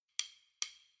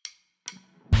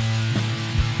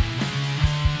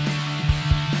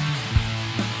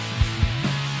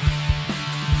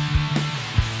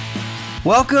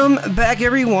Welcome back,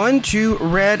 everyone, to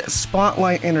Red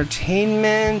Spotlight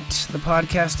Entertainment, the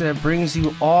podcast that brings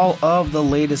you all of the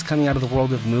latest coming out of the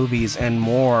world of movies and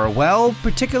more. Well,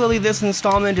 particularly this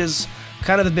installment is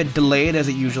kind of a bit delayed, as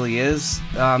it usually is.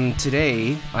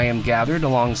 Today, I am gathered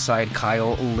alongside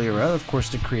Kyle Lira, of course,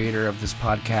 the creator of this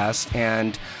podcast,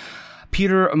 and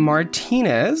Peter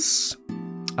Martinez,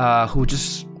 who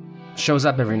just shows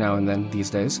up every now and then these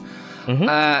days.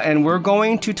 And we're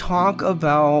going to talk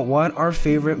about what our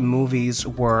favorite movies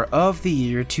were of the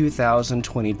year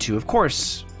 2022. Of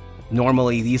course,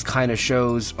 normally these kind of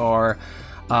shows are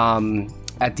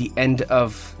at the end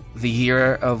of the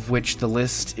year, of which the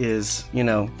list is,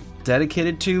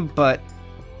 dedicated to, but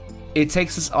it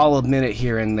takes us all a minute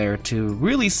here and there to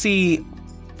really see,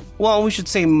 well, we should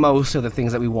say most of the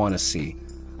things that we want to see.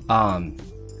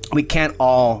 We can't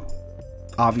all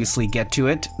obviously get to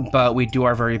it, but we do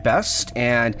our very best,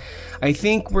 and I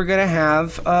think we're gonna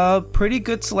have a pretty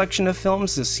good selection of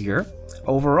films this year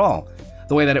overall.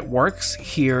 The way that it works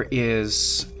here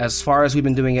is, as far as we've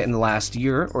been doing it in the last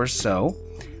year or so,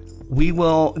 we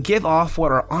will give off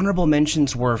what our honorable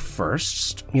mentions were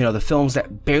first, the films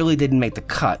that barely didn't make the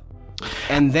cut,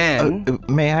 and then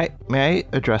may I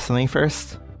address something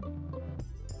first?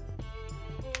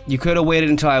 You could have waited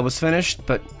until I was finished,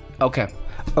 but okay.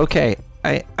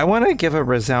 I want to give a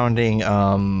resounding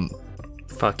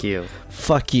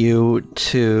fuck you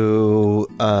to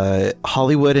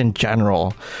Hollywood in general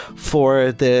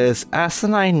for this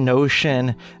asinine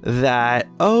notion that,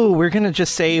 we're gonna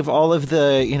just save all of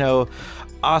the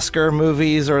Oscar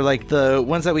movies, or like the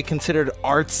ones that we considered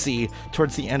artsy,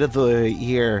 towards the end of the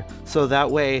year, so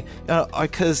that way,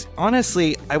 because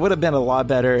honestly, I would have been a lot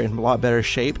better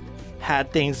shape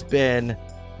had things been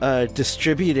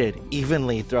distributed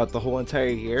evenly throughout the whole entire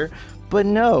year. But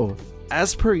no,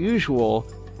 as per usual,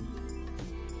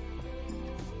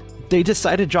 they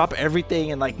decided to drop everything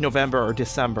in like November or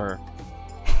December,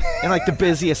 in like the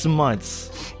busiest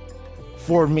months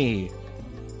for me.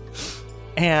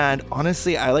 And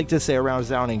honestly, I like to say a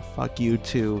resounding fuck you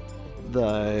to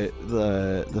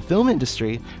the film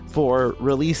industry for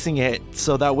releasing it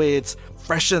so that way it's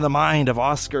fresh in the mind of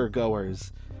Oscar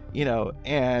goers.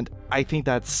 And I think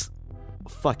that's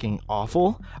fucking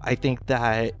awful. I think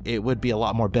that it would be a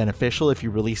lot more beneficial if you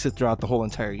release it throughout the whole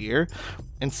entire year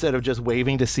instead of just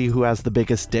waiting to see who has the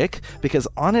biggest dick, because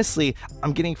honestly,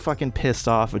 I'm getting fucking pissed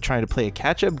off of trying to play a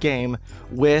catch-up game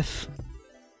with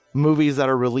movies that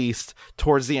are released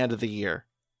towards the end of the year.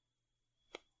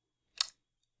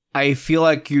 I feel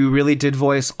like you really did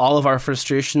voice all of our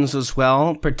frustrations as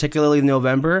well, particularly in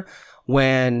November,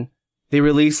 when they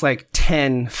released like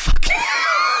 10 fucking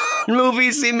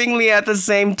movies seemingly at the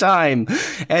same time.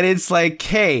 And it's like,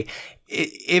 hey,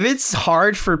 if it's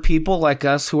hard for people like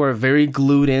us who are very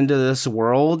glued into this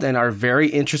world and are very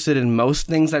interested in most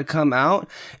things that come out,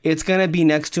 it's going to be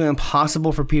next to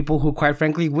impossible for people who, quite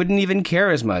frankly, wouldn't even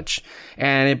care as much.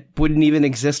 And it wouldn't even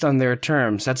exist on their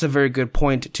terms. That's a very good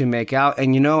point to make out.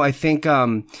 And, I think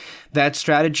that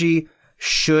strategy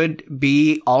should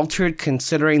be altered,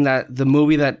 considering that the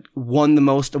movie that won the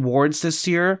most awards this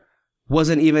year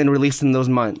wasn't even released in those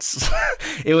months.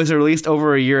 It was released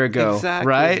over a year ago, exactly.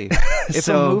 Right? If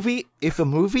a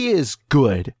movie is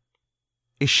good,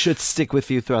 it should stick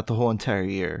with you throughout the whole entire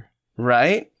year,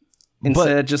 right?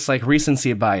 Instead of just like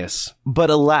recency bias. But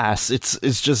alas,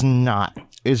 it's just not.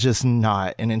 It's just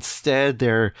not. And instead,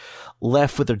 they're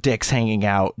left with their dicks hanging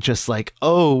out, just like,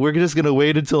 we're just gonna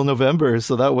wait until November,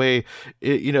 so that way,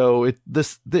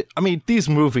 these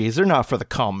movies are not for the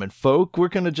common folk. We're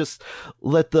gonna just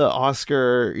let the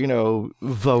Oscar,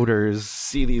 voters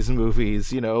see these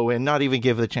movies, and not even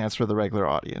give the chance for the regular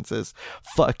audiences.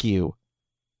 Fuck you.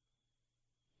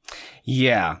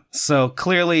 Yeah, so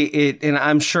clearly and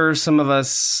I'm sure some of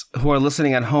us who are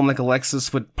listening at home, like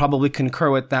Alexis, would probably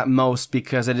concur with that most,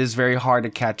 because it is very hard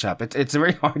to catch up. It's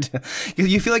very hard to,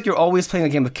 you feel like you're always playing a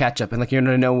game of catch up, and like you're in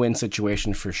a no-win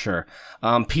situation for sure.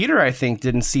 Peter, I think,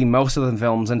 didn't see most of the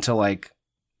films until like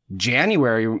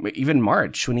January, or even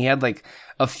March, when he had like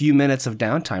a few minutes of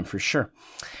downtime for sure.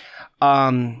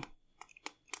 Was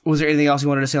there anything else you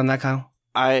wanted to say on that, Kyle?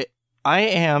 I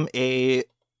am a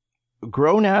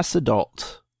grown-ass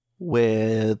adult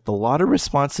with a lot of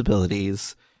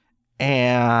responsibilities,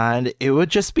 and it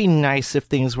would just be nice if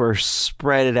things were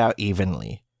spread out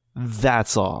evenly.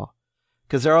 That's all.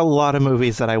 Because there are a lot of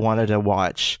movies that I wanted to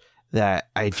watch that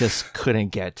I just couldn't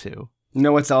get to.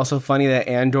 What's also funny? That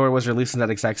Andor was released in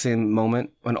that exact same moment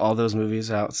when all those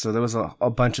movies out. So there was a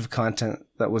bunch of content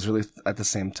that was released at the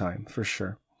same time, for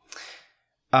sure.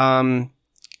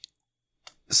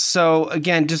 So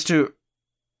again, just to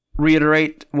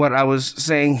reiterate what I was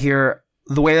saying here,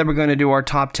 the way that we're going to do our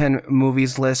top 10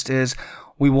 movies list is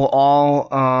we will all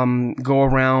go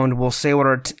around. We'll say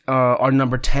what our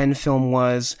number 10 film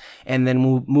was, and then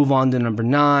we'll move on to number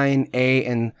 9, 8,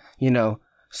 and,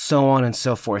 so on and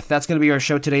so forth. That's going to be our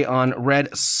show today on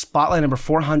Red Spotlight number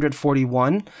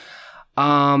 441.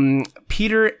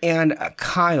 Peter and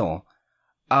Kyle,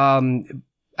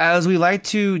 as we like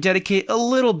to dedicate a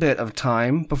little bit of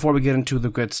time before we get into the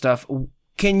good stuff,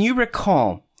 can you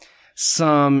recall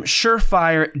some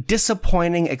surefire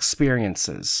disappointing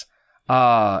experiences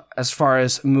as far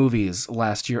as movies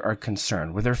last year are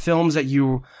concerned? Were there films that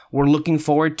you were looking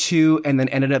forward to and then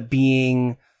ended up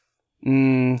being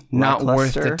not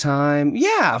worth the time?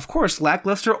 Yeah, of course,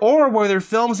 lackluster. Or were there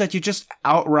films that you just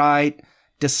outright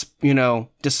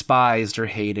despised or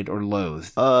hated or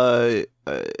loathed?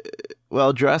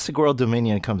 Well, Jurassic World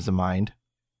Dominion comes to mind.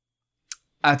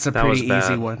 That's a pretty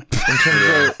easy one.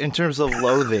 In terms of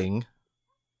loathing,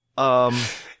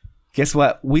 guess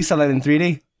what? We saw that in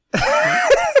 3D.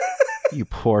 You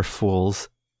poor fools.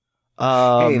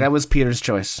 Hey, that was Peter's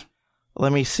choice.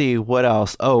 Let me see what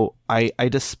else. Oh, I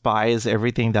despise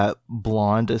everything that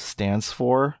Blonde stands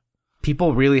for.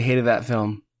 People really hated that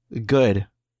film. Good.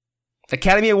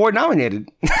 Academy Award nominated.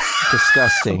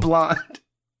 Disgusting. Blonde.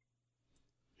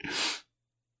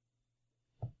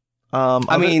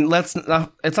 Let's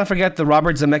not forget the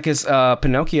Robert Zemeckis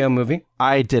Pinocchio movie.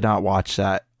 I did not watch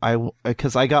that.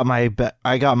 Because I got my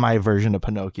version of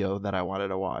Pinocchio that I wanted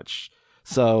to watch.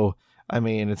 So I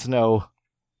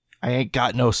ain't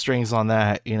got no strings on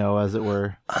that, as it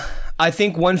were. I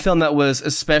think one film that was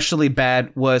especially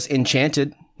bad was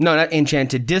Enchanted. No, not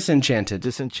Enchanted. Disenchanted.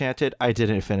 Disenchanted. I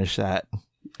didn't finish that.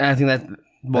 And I think that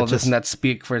doesn't that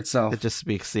speak for itself? It just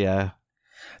speaks, yeah.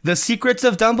 The Secrets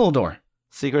of Dumbledore.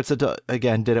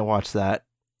 Again, didn't watch that.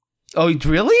 Oh,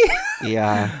 really?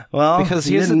 Yeah. Well, because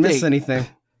you didn't miss anything.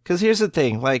 Because here's the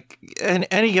thing, like,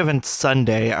 any given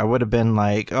Sunday, I would have been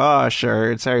like, oh,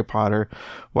 sure, it's Harry Potter.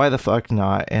 Why the fuck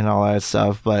not? And all that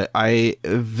stuff. But I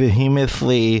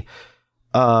vehemently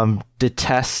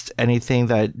detest anything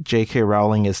that J.K.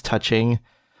 Rowling is touching.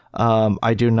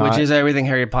 I do not. Which is everything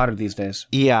Harry Potter these days.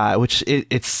 Yeah, which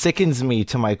it sickens me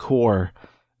to my core.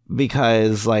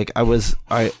 Because, like,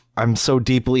 I'm so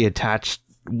deeply attached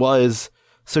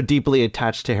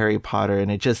to Harry Potter,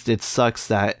 and it sucks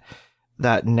that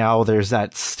now there's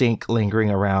that stink lingering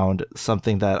around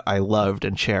something that I loved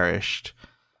and cherished.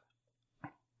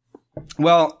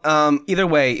 Well, either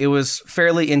way, it was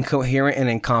fairly incoherent and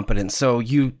incompetent, so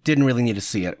you didn't really need to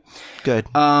see it. Good.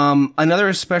 Another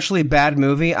especially bad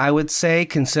movie, I would say,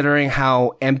 considering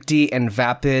how empty and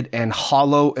vapid and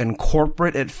hollow and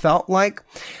corporate it felt like.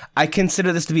 I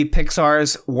consider this to be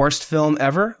Pixar's worst film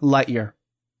ever, Lightyear.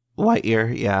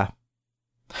 Lightyear, yeah.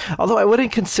 Although I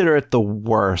wouldn't consider it the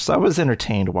worst. I was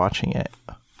entertained watching it.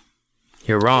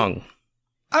 You're wrong.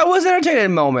 I was entertained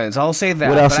in moments, I'll say that.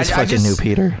 What else is fucking new,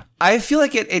 Peter? I feel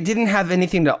like it didn't have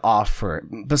anything to offer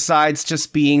besides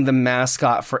just being the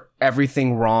mascot for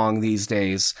everything wrong these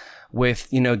days with,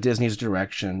 Disney's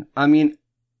direction. I mean,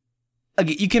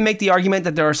 you can make the argument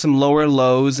that there are some lower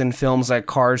lows in films like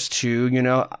Cars 2,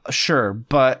 sure.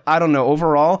 But I don't know.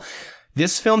 Overall,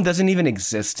 this film doesn't even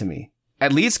exist to me.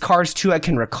 At least Cars 2, I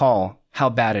can recall how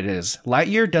bad it is.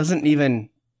 Lightyear doesn't even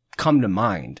come to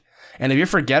mind. And if you're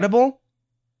forgettable,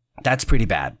 that's pretty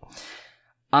bad.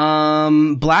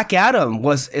 Black Adam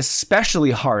was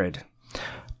especially horrid.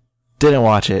 Didn't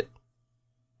watch it.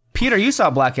 Peter, you saw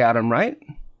Black Adam, right?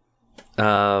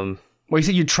 Well, you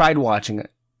said you tried watching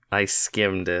it. I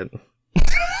skimmed it.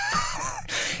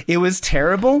 It was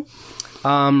terrible.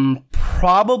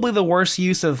 Probably the worst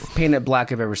use of painted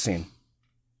black I've ever seen.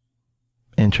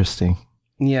 Interesting.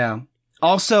 Yeah.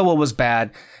 Also, what was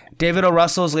bad, David O.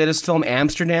 Russell's latest film,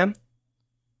 Amsterdam.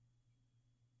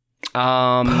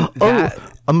 A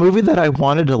movie that I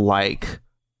wanted to like,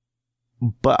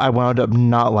 but I wound up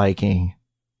not liking.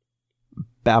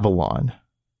 Babylon.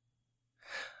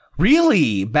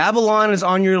 Really? Babylon is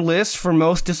on your list for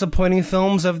most disappointing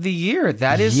films of the year.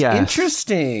 That is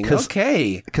interesting.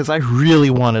 Okay. Because I really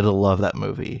wanted to love that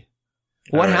movie.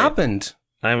 What happened?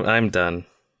 I'm done.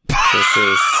 This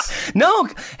is... No,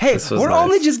 hey, we're nice.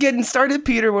 only just getting started,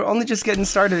 Peter. We're only just getting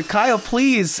started. Kyle,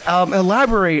 please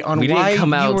elaborate on why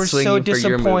you were so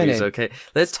disappointed. Movies, okay,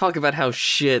 let's talk about how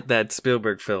shit that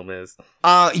Spielberg film is.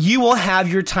 You will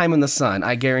have your time in the sun,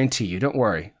 I guarantee you. Don't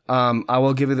worry. I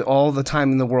will give you all the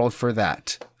time in the world for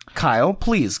that. Kyle,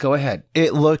 please go ahead.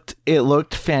 It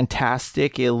looked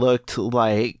fantastic. It looked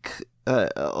like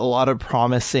a lot of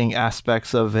promising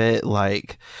aspects of it,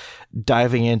 like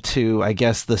diving into, I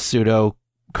guess, the pseudo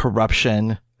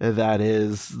corruption that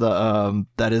is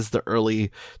the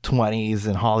early 20s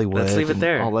in Hollywood. Let's leave it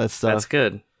there. All that stuff. That's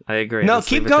good. I agree. No, Let's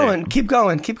keep leave it going. there. Keep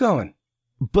going. Keep going.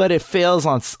 But it fails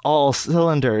on all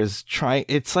cylinders.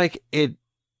 It's like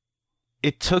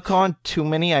it took on too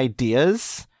many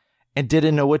ideas and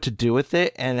didn't know what to do with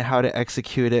it and how to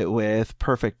execute it with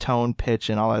perfect tone, pitch,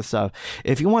 and all that stuff.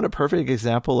 If you want a perfect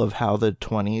example of how the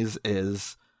 20s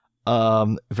is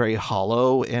very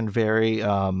hollow and very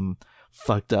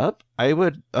fucked up, I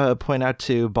would point out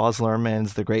to Baz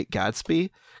Luhrmann's The Great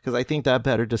Gatsby, because I think that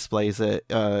better displays it,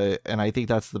 and I think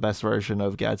that's the best version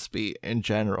of Gatsby in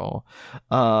general.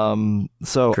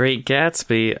 So Great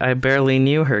Gatsby. I barely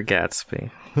knew her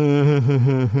Gatsby.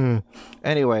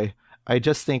 Anyway, I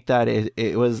just think that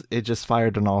it just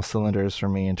fired on all cylinders for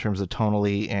me in terms of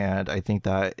tonally, and I think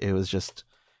that it was just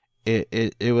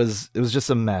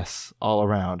a mess all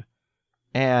around.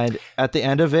 And at the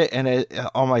end of it,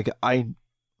 oh my god, I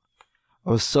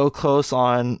was so close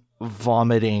on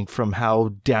vomiting from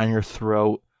how down your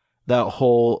throat that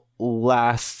whole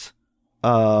last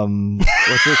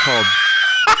what's it called?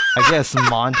 I guess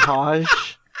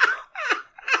montage.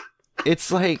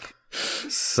 It's like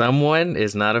Someone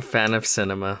is not a fan of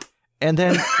cinema. And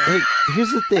then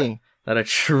here's the thing. Not a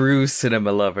true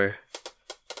cinema lover.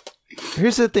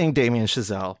 Here's the thing, Damien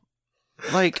Chazelle.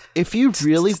 Like, if you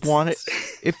really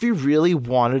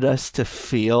wanted us to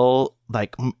feel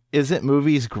like, isn't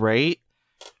movies great?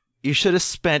 You should have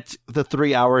spent the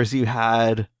 3 hours you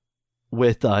had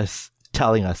with us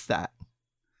telling us that.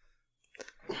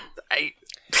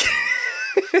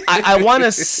 I want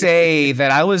to say that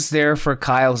I was there for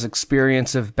Kyle's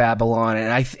experience of Babylon,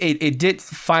 and it did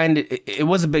find it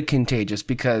was a bit contagious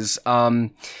because,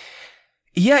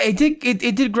 it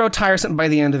did grow tiresome by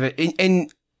the end of it,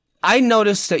 and I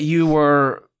noticed that you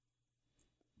were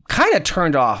kind of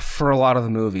turned off for a lot of the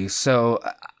movies, so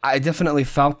I definitely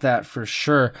felt that for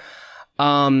sure.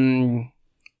 Are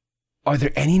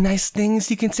there any nice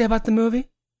things you can say about the movie?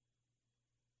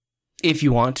 If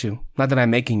you want to, not that I'm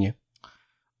making you.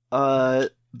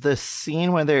 The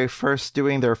scene when they're first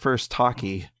doing their first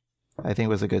talkie, I think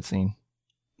was a good scene.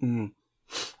 Mm.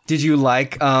 Did you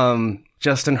like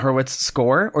Justin Hurwitz's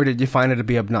score, or did you find it to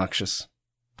be obnoxious?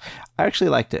 I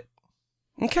actually liked it.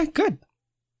 Okay, good.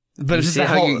 But you it's just see that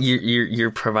how whole,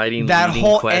 you're providing that leading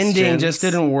whole questions? ending just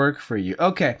didn't work for you.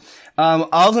 Okay, I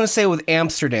was gonna say with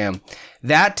Amsterdam,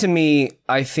 that to me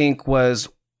I think was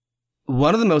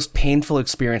one of the most painful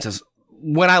experiences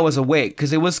when I was awake,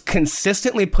 because it was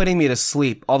consistently putting me to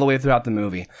sleep all the way throughout the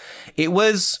movie. It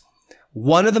was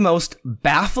one of the most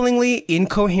bafflingly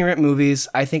incoherent movies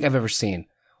I think I've ever seen,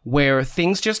 where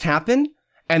things just happen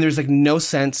and there's like no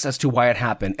sense as to why it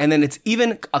happened. And then it's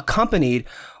even accompanied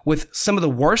with some of the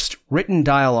worst written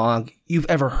dialogue you've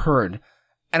ever heard.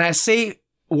 And I say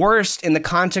worst in the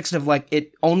context of like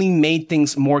it only made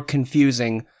things more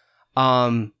confusing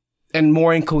and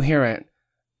more incoherent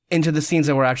into the scenes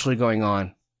that were actually going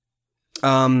on.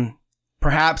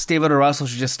 Perhaps David O. Russell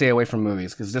should just stay away from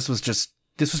movies, because this was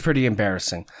pretty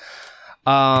embarrassing.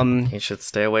 He should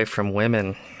stay away from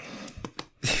women.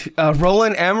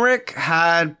 Roland Emmerich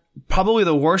had probably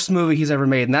the worst movie he's ever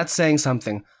made, and that's saying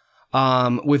something,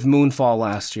 with Moonfall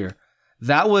last year.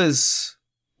 That was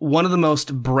one of the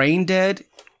most brain-dead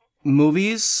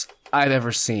movies I've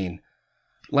ever seen.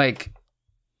 Like,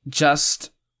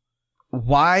 just...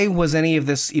 why was any of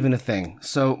this even a thing?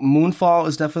 So Moonfall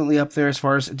is definitely up there as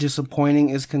far as disappointing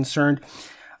is concerned.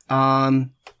 I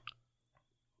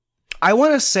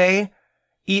want to say,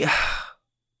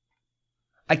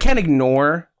 I can't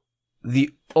ignore the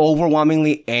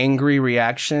overwhelmingly angry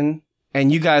reaction,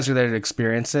 and you guys are there to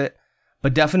experience it,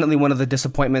 but definitely one of the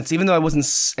disappointments, even though I wasn't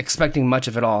expecting much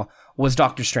of it all, was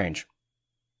Doctor Strange.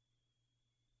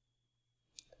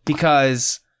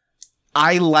 Because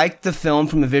I like the film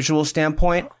from a visual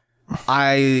standpoint.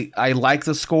 I like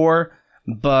the score,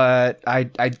 but I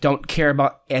don't care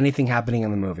about anything happening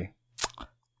in the movie.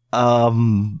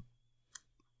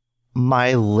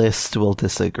 My list will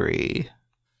disagree.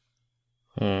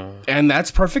 And that's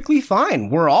perfectly fine.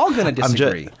 We're all going to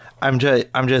disagree. I'm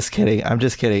just kidding.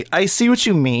 I see what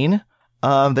you mean.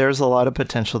 There's a lot of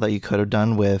potential that you could have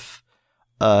done with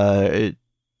Doctor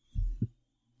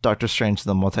Strange: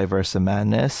 The Multiverse of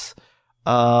Madness.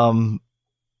 But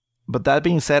that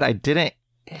being said, I didn't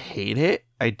hate it.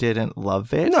 I didn't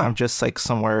love it. No. I'm just like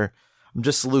somewhere. I'm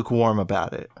just lukewarm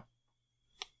about it.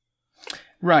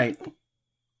 Right.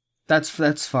 That's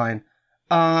fine.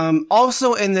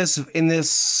 Also in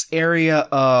this area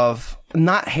of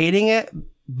not hating it,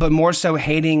 but more so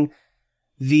hating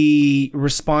the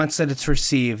response that it's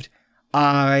received,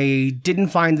 I didn't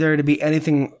find there to be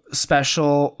anything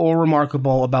special or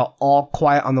remarkable about All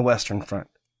Quiet on the Western Front.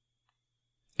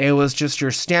 It was just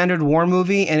your standard war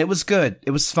movie, and it was good.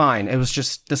 It was fine. It was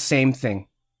just the same thing.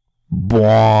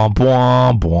 Blah,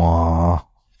 blah, blah.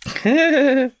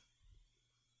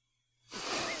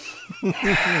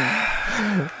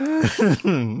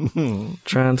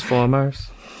 Transformers.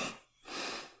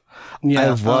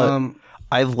 Yeah,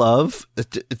 I love.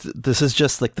 This is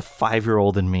just like the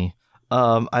 5-year-old in me.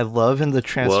 I love in the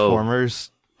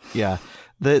Transformers. Whoa. Yeah,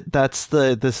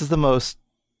 this is the most.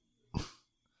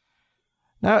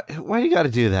 Now, why do you got to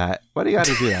do that? Why do you got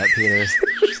to do that, Peter?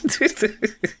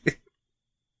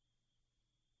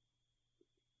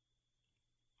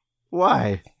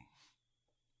 Why?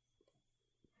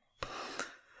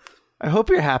 I hope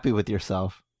you're happy with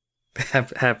yourself.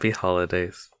 Happy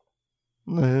holidays.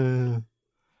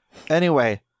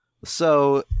 Anyway,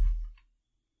 so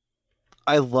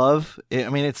I love it. I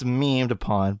mean, it's memed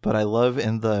upon, but I love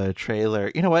in the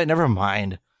trailer. You know what? Never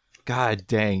mind. God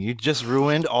dang, you just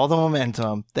ruined all the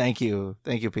momentum. Thank you,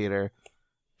 Peter.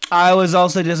 I was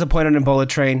also disappointed in Bullet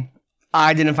Train.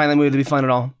 I didn't find that movie to be fun at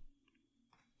all.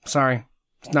 Sorry.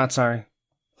 Not sorry.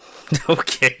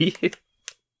 Okay.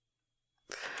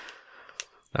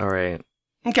 All right.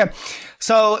 Okay.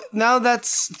 So now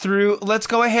that's through. Let's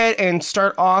go ahead and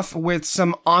start off with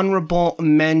some honorable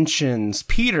mentions.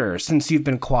 Peter, since you've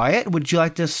been quiet, would you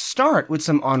like to start with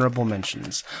some honorable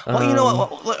mentions? Well, you know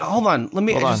what? Hold on. Let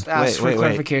me just ask for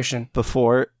clarification.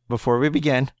 Before we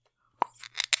begin,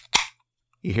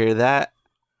 you hear that?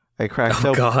 I cracked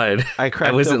open. God. I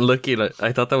wasn't looking.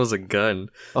 I thought that was a gun.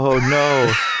 Oh,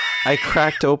 no. I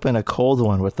cracked open a cold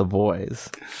one with the boys.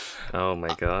 Oh,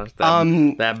 my gosh.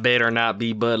 That better not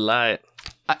be Bud Light.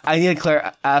 I need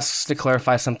to ask to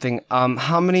clarify something.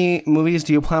 How many movies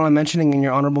do you plan on mentioning in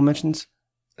your honorable mentions?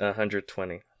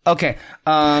 120. Okay.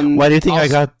 Why do you think I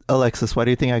got, Alexis, why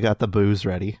do you think I got the booze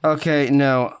ready? Okay,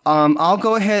 no. I'll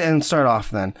go ahead and start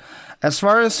off then. As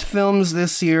far as films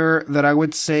this year that I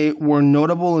would say were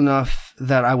notable enough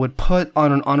that I would put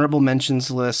on an honorable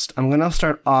mentions list, I'm going to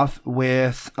start off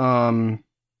with, let's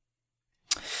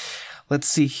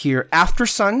see here, After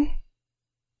Sun.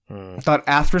 I thought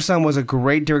After Sun was a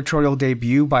great directorial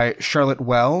debut by Charlotte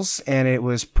Wells, and it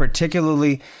was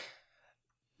particularly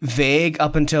vague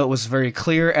up until it was very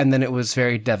clear, and then it was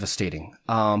very devastating.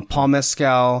 Paul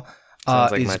Mescal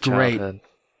is great. Childhood.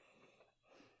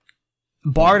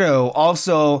 Bardo,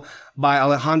 also by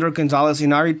Alejandro González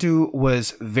Iñárritu,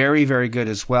 was very, very good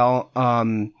as well.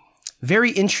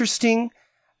 Very interesting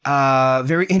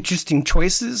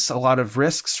choices, a lot of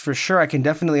risks for sure. I can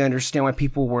definitely understand why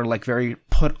people were like very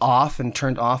put off and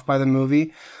turned off by the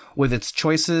movie with its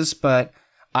choices, but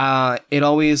it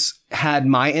always had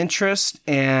my interest,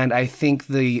 and I think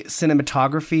the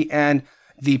cinematography and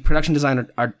the production design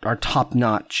are top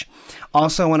notch.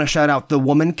 Also, I want to shout out The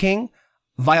Woman King.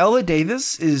 Viola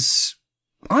Davis is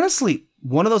honestly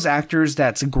one of those actors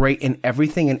that's great in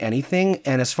everything and anything.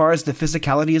 And as far as the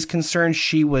physicality is concerned,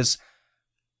 she was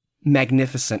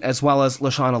magnificent, as well as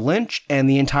Lashana Lynch and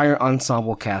the entire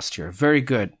ensemble cast here. Very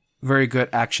good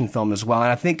action film as well.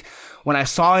 And I think when I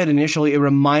saw it initially, it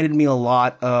reminded me a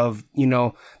lot of,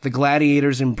 the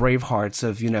Gladiators and Bravehearts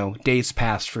of, days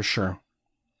past for sure.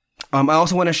 I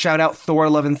also want to shout out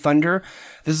Thor: Love and Thunder.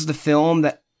 This is the film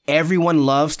that everyone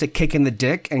loves to kick in the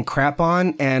dick and crap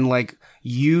on and like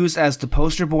use as the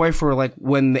poster boy for like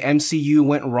when the MCU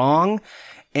went wrong.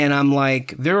 And I'm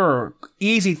like, there are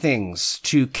easy things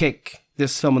to kick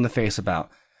this film in the face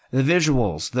about. The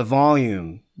visuals, the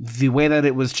volume, the way that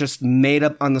it was just made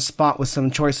up on the spot with some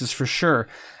choices for sure.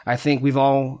 I think we've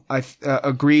all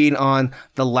agreed on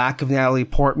the lack of Natalie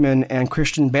Portman and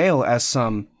Christian Bale as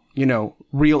some,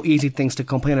 real easy things to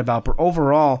complain about. But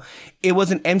overall, it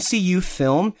was an MCU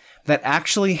film that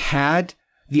actually had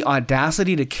the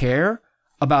audacity to care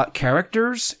about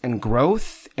characters and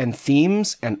growth and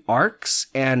themes and arcs.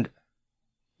 And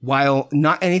while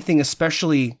not anything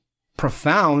especially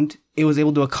profound, it was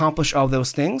able to accomplish all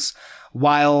those things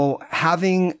while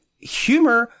having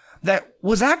humor that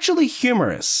was actually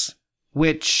humorous,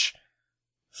 which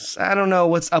I don't know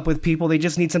what's up with people. They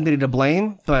just need somebody to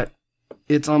blame, but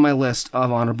it's on my list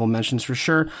of honorable mentions for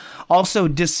sure. Also,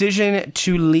 Decision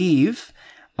to Leave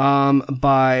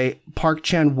by Park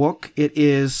Chan-wook. It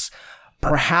is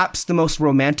perhaps the most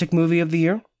romantic movie of the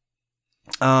year.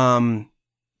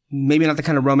 Maybe not the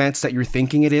kind of romance that you're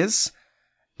thinking it is,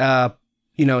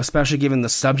 especially given the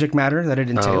subject matter that it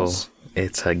entails. Oh,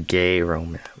 it's a gay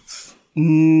romance.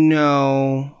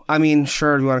 No. I mean,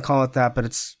 sure, you want to call it that, but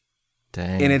it's...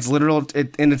 Dang. In its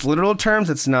literal terms,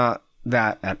 it's not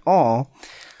that at all.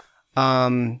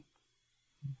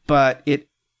 But it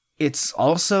It's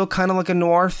also kind of like a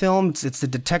noir film. It's a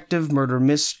detective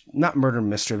not murder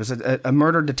mystery. It's a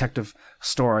murder detective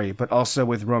story, but also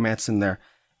with romance in there.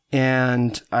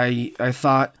 And I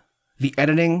thought the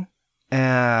editing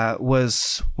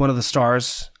was one of the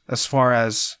stars as far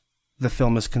as the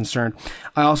film is concerned.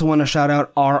 I also want to shout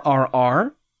out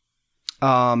RRR.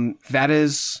 That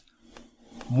is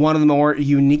one of the more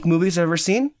unique movies I've ever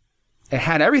seen. It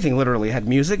had everything, literally. It had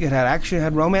music, it had action, it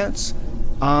had romance,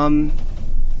 and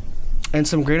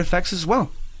some great effects as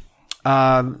well.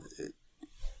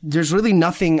 There's really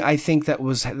nothing I think that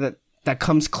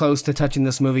comes close to touching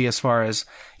this movie as far as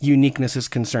uniqueness is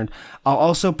concerned. I'll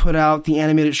also put out the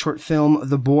animated short film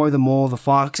The Boy, the Mole, the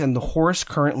Fox, and the Horse,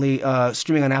 currently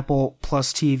streaming on Apple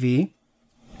Plus TV,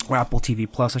 or Apple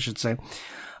TV Plus, I should say.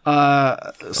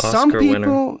 Some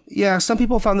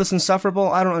people found this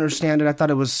insufferable. I don't understand it. I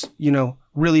thought it was,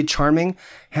 really charming.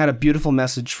 Had a beautiful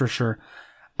message for sure.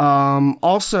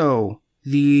 Also,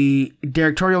 the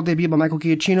directorial debut by Michael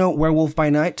Giacchino, Werewolf by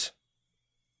Night.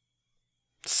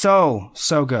 So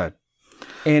good.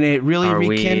 And it really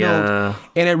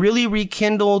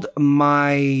rekindled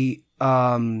my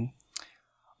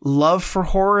love for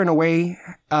horror in a way,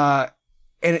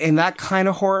 and that kind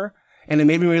of horror. And it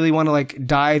made me really want to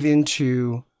dive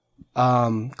into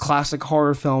classic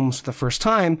horror films for the first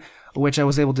time, which I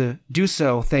was able to do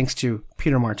so thanks to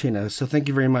Peter Martinez. So thank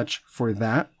you very much for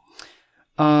that.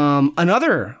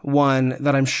 Another one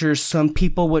that I'm sure some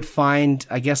people would find,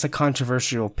 I guess, a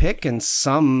controversial pick, and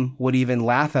some would even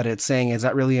laugh at it, saying, "Is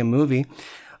that really a movie?"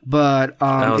 But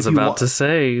I was about to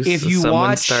say, if you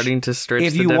someone's starting to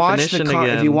stretch the definition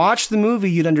again. If you watch the movie,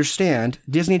 you'd understand.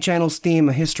 Disney Channel's theme,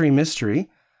 A History Mystery,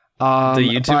 the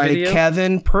YouTube by video?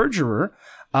 Kevin Perjurer,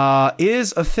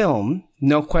 is a film.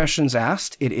 No questions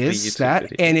asked. It is that.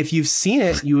 Video. And if you've seen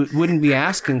it, you wouldn't be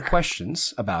asking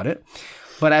questions about it.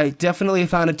 But I definitely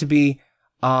found it to be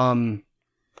one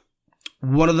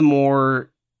of the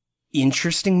more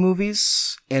interesting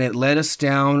movies. And it led us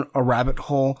down a rabbit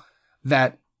hole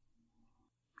that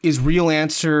is Real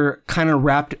Answer kind of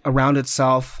wrapped around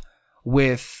itself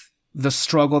with the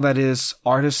struggle that is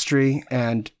artistry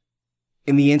and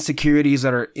in the insecurities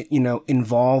that are,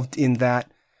 involved in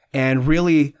that, and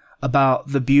really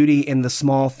about the beauty in the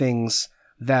small things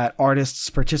that artists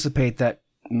participate that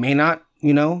may not,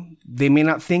 they may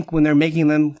not think when they're making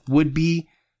them would be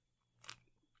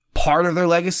part of their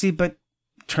legacy, but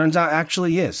turns out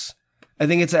actually is. I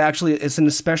think it's an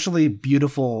especially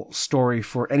beautiful story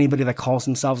for anybody that calls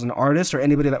themselves an artist or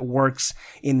anybody that works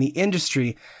in the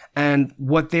industry and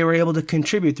what they were able to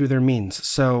contribute through their means.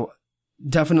 So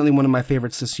definitely one of my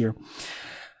favorites this year.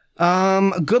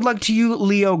 Good luck to you,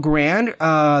 Leo Grand.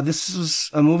 This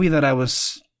was a movie that I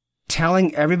was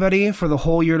telling everybody for the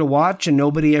whole year to watch, and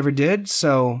nobody ever did.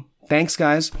 So thanks,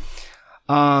 guys.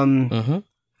 You're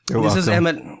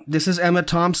welcome. This is Emma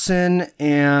Thompson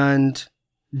and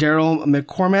Daryl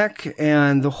McCormack,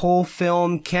 and the whole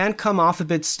film can come off a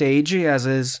bit stagey, as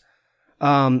is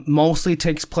mostly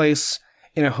takes place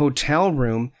in a hotel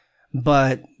room.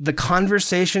 But the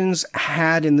conversations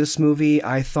had in this movie,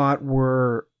 I thought,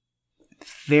 were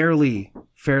fairly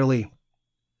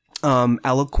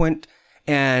eloquent.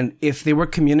 And if they were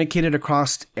communicated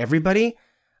across everybody,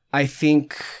 I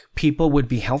think people would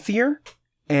be healthier.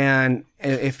 And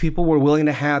if people were willing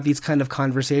to have these kind of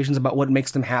conversations about what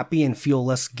makes them happy and feel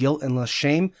less guilt and less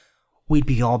shame, we'd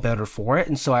be all better for it.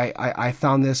 And so I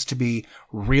found this to be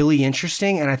really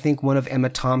interesting. And I think one of Emma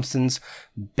Thompson's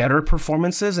better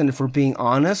performances. And if we're being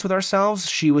honest with ourselves,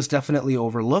 she was definitely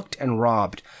overlooked and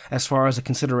robbed as far as the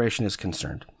consideration is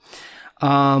concerned.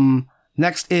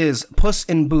 Next is Puss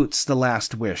in Boots: The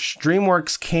Last Wish.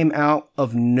 DreamWorks came out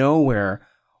of nowhere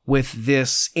with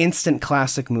this instant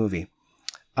classic movie.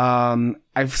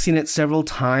 I've seen it several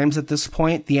times at this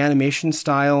point. The animation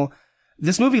style,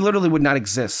 this movie literally would not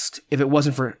exist if it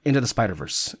wasn't for Into the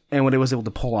Spider-Verse and what it was able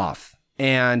to pull off.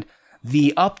 And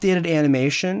the updated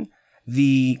animation,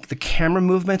 the camera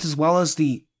movements, as well as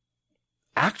the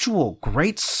actual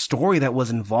great story that was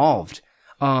involved.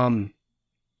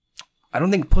 I don't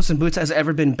think Puss in Boots has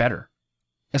ever been better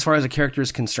as far as a character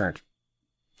is concerned.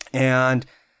 And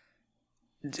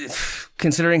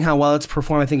considering how well it's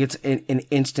performed, I think it's an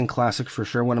instant classic for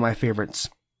sure. One of my favorites.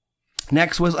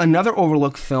 Next was another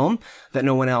overlooked film that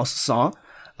no one else saw.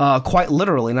 Quite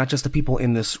literally, not just the people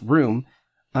in this room.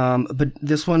 But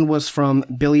this one was from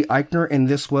Billy Eichner, and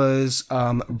this was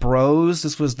Bros.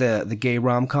 This was the gay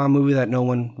rom-com movie that no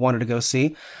one wanted to go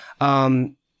see.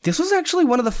 This was actually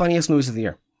one of the funniest movies of the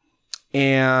year.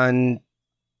 And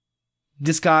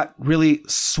this got really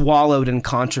swallowed in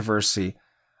controversy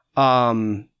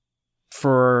for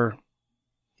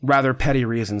rather petty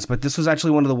reasons, but this was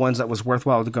actually one of the ones that was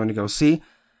worthwhile going to go see.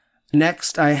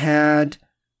 Next, I had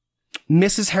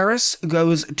Mrs. Harris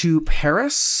Goes to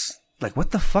Paris. Like,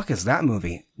 what the fuck is that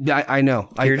movie? I know.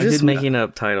 You're just making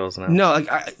up titles now. No, like,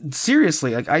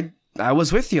 seriously, like, I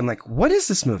was with you. I'm like, what is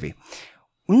this movie?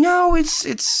 No,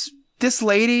 it's this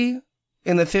lady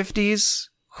in the 50s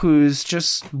who's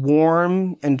just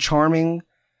warm and charming,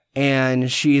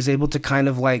 and she is able to kind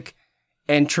of like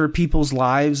enter people's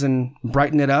lives and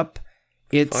brighten it up.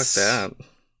 Fuck that.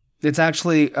 It's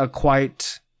actually a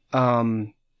quite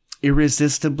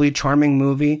irresistibly charming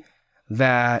movie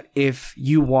that if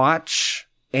you watch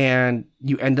and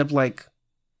you end up like,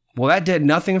 well, that did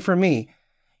nothing for me,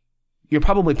 you're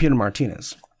probably Peter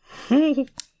Martinez.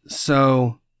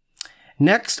 So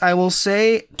next, I will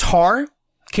say Tar.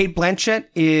 Cate Blanchett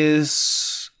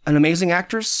is an amazing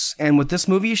actress, and with this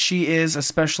movie, she is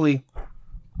especially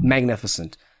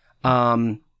magnificent.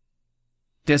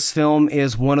 This film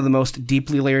is one of the most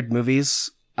deeply layered movies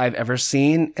I've ever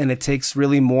seen, and it takes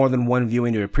really more than one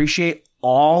viewing to appreciate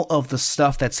all of the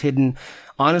stuff that's hidden,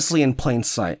 honestly, in plain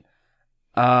sight.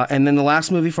 And then the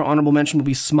last movie for honorable mention will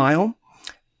be Smile.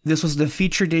 This was the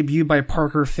feature debut by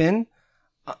Parker Finn.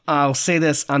 I'll say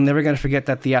this, I'm never going to forget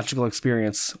that theatrical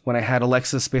experience when I had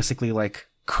Alexis basically like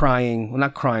crying, well,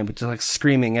 not crying, but just like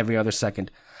screaming every other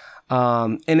second.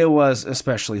 And it was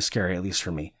especially scary, at least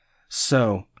for me.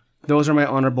 So those are my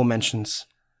honorable mentions.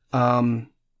 Kyle,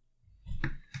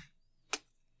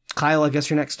 I guess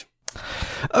you're next.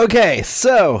 Okay,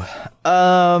 so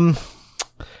I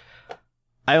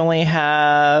only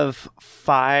have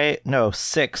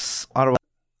 6 on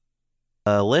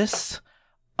a list.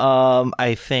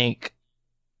 I think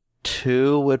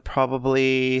 2 would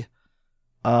probably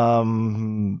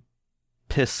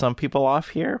piss some people off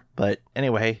here, but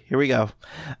anyway, here we go.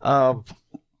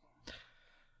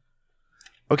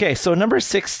 Okay, so number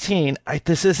 16,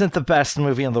 this isn't the best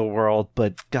movie in the world,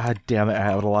 but god damn it, I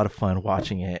had a lot of fun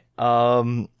watching it.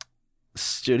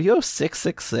 Studio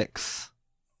 666.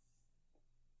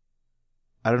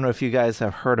 I don't know if you guys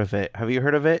have heard of it. Have you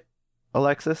heard of it,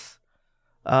 Alexis?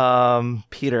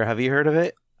 Peter, have you heard of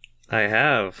it? I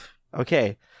have.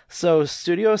 Okay, so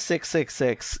Studio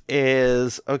 666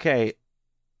 is, okay,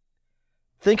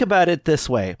 think about it this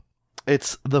way.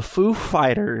 It's the Foo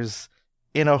Fighters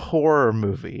in a horror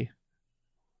movie.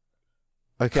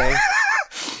 Okay?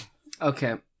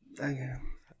 Okay.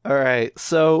 All right,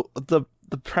 so the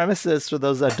premises, for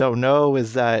those that don't know,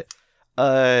 is that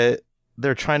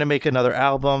they're trying to make another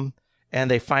album, and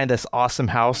they find this awesome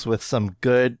house with some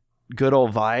good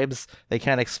old vibes. They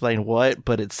can't explain what,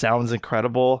 but it sounds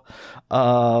incredible.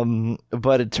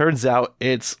 But it turns out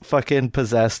it's fucking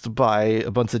possessed by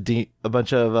by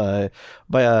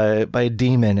a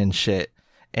demon and shit.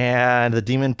 And the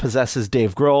demon possesses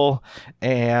Dave Grohl,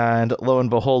 and lo and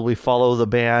behold, we follow the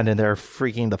band, and they're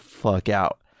freaking the fuck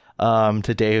out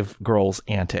to Dave Grohl's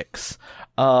antics.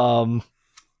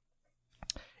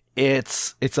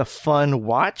 It's a fun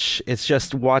watch. It's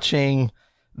just watching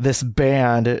this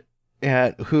band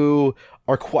who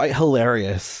are quite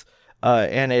hilarious,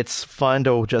 and it's fun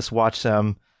to just watch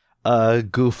them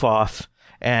goof off,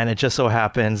 and it just so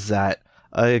happens that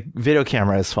a video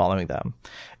camera is following them.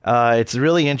 It's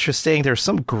really interesting. There's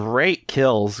some great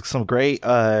kills, some great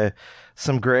Does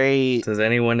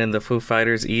anyone in the Foo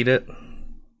Fighters eat it?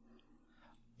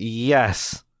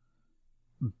 Yes.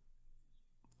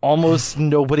 Almost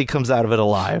nobody comes out of it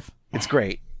alive. It's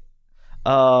great.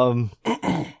 And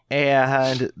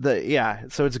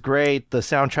so it's great. The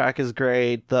soundtrack is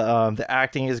great. The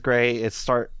acting is great. It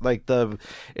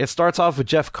starts off with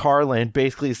Jeff Carlin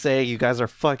basically saying, "You guys are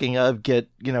fucking up. Get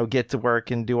to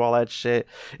work and do all that shit."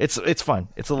 It's fun.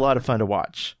 It's a lot of fun to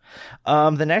watch.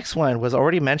 The next one was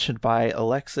already mentioned by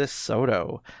Alexis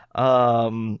Soto.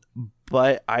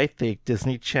 But I think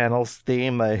Disney Channel's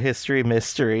theme, History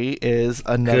Mystery, is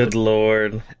another. Good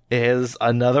lord. Is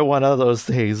another one of those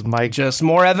things. Just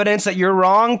more evidence that you're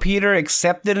wrong, Peter.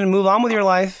 Accept it and move on with your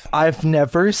life. I've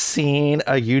never seen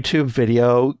a YouTube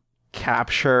video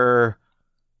capture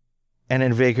and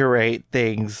invigorate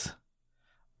things.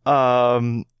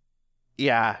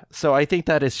 Yeah, so I think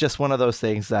that it's just one of those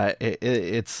things that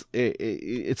it's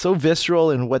so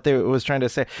visceral in what they was trying to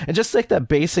say, and just like that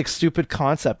basic stupid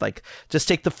concept, like just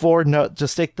take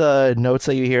the notes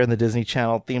that you hear in the Disney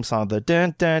Channel theme song, the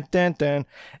dun dun dun dun,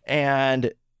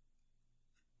 and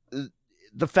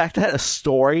the fact that a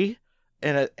story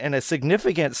and a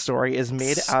significant story is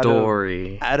made out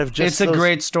of just it's a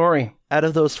great story out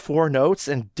of those 4 notes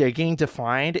and digging to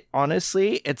find.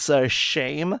 Honestly, it's a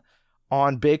shame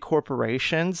on big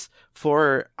corporations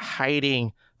for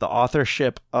hiding the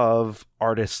authorship of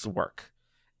artists' work.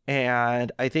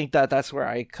 And I think that that's where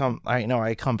I come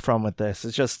from with this.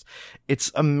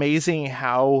 It's amazing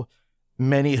how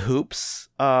many hoops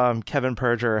Kevin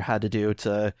Perger had to do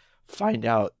to find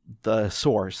out the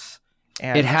source.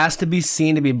 And it has to be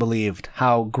seen to be believed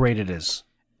how great it is.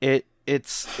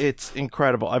 It's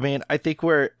incredible. I mean, I think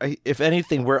if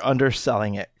anything, we're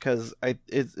underselling it, because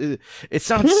it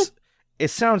sounds it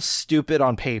sounds stupid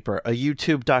on paper, a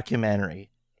YouTube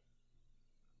documentary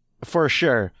for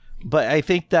sure. But I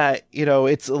think that, it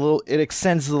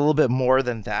extends a little bit more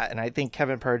than that. And I think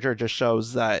Kevin Perger just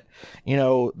shows that,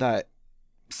 that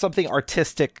something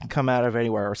artistic can come out of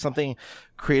anywhere, or something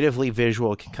creatively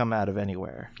visual can come out of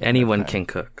anywhere. Anyone can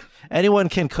cook. Anyone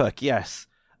can cook, yes.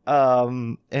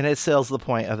 And it sells the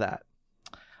point of that.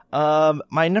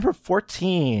 My number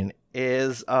 14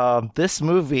 is this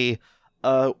movie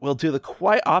will do the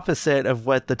quite opposite of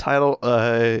what the title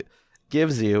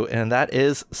gives you, and that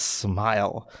is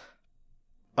Smile.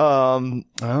 Oh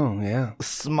yeah,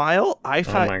 Smile. I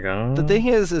find, oh my God. The thing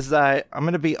is that I'm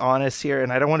gonna be honest here,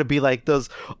 and I don't want to be like those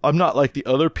I'm not like the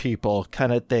other people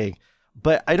kind of thing,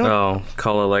 but I don't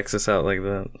call Alexis out like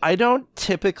that. I don't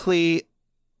typically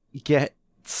get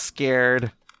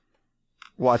scared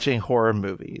watching horror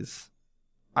movies.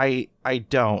 I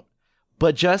don't,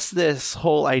 but just this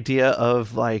whole idea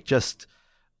of like just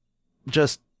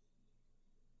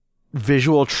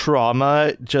visual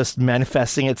trauma just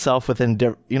manifesting itself within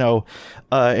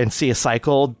and see a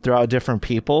cycle throughout different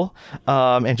people,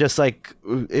 and just like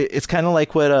it's kind of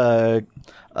like what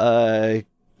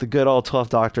the good old 12th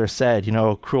Doctor said,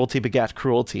 cruelty begat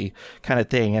cruelty kind of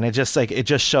thing. And it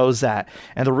just shows that,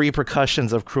 and the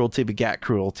repercussions of cruelty begat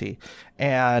cruelty.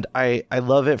 And I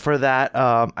love it for that.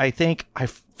 I think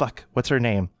what's her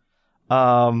name?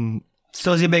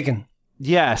 Stacey Bacon.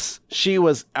 Yes, she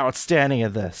was outstanding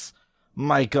at this.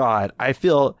 My God,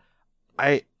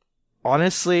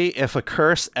 honestly, if a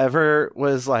curse ever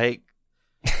was like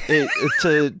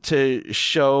to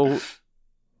show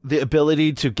the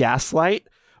ability to gaslight,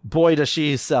 boy, does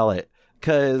she sell it.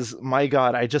 Because, my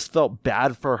God, I just felt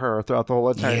bad for her throughout the whole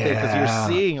entire thing, because you're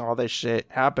seeing all this shit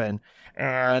happen,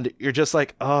 and you're just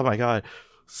like, oh my God,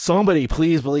 somebody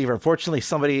please believe her. Fortunately,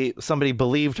 somebody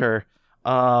believed her.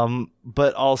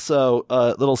 But also,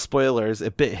 little spoilers,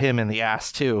 it bit him in the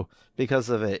ass too because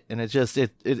of it, and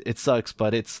it sucks,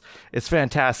 but it's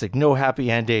fantastic. No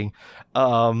happy ending.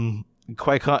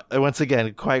 Quite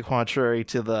contrary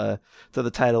to the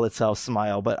title itself,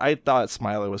 Smile. But I thought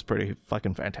Smiler was pretty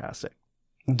fucking fantastic.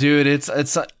 Dude, it's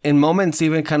in moments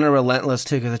even kind of relentless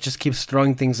too, because it just keeps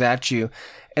throwing things at you.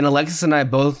 And Alexis and I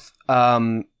both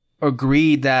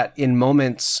agreed that in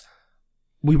moments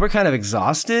we were kind of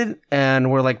exhausted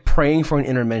and we're like praying for an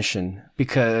intermission,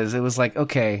 because it was like,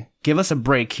 okay, give us a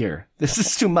break here. This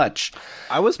is too much.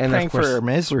 I was praying for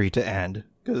misery to end,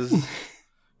 because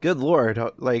good Lord,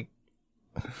 like.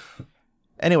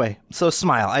 Anyway, so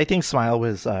Smile. I think Smile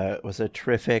was a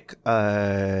terrific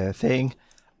thing.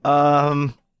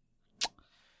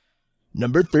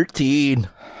 Number 13.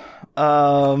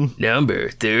 Number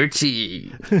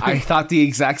 13. I thought the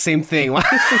exact same thing.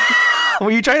 Were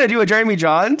you trying to do a Jeremy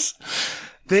Johns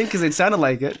thing? Because it sounded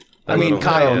like it. I mean,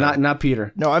 Kyle, not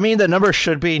Peter. No, I mean the number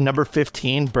should be number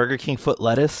 15, Burger King foot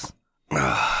lettuce.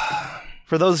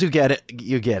 For those who get it,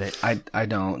 you get it. I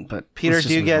don't, but Peter,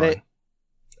 do you get it?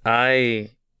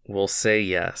 I will say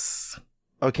yes.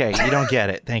 Okay, you don't get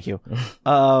it. Thank you.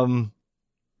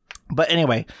 But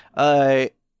anyway,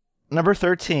 number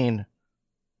 13,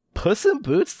 Puss in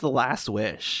Boots: The Last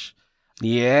Wish.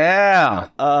 Yeah.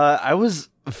 I was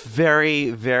very,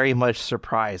 very much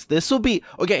surprised. This movie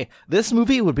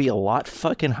would be a lot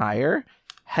fucking higher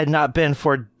had not been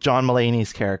for John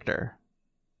Mulaney's character.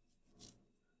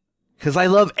 Because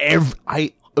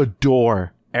I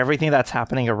adore everything that's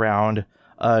happening around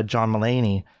John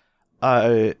Mulaney.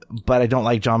 But I don't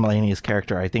like John Mulaney's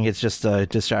character. I think it's just a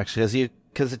distraction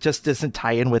because it just doesn't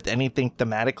tie in with anything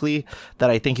thematically that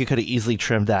I think you could have easily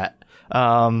trimmed that.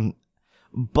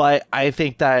 But I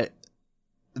think that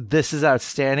this is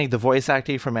outstanding. The voice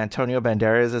acting from Antonio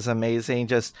Banderas is amazing.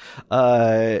 Just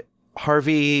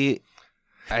Harvey,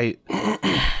 I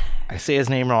say his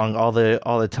name wrong all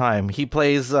the time. He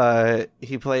plays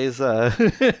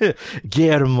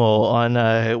Guillermo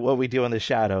on What We Do in the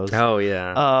Shadows. Oh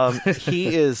yeah.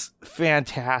 He is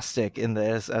fantastic in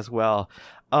this as well.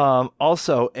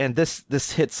 Also, and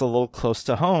this hits a little close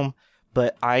to home,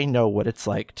 but I know what it's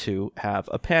like to have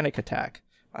a panic attack,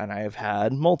 and I have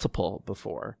had multiple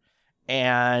before.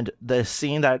 And the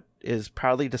scene that is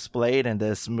proudly displayed in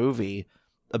this movie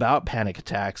about panic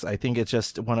attacks, I think it's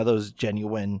just one of those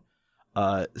genuine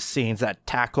scenes that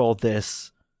tackle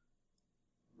this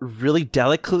really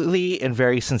delicately and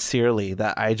very sincerely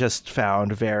that I just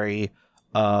found very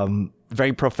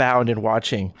very profound in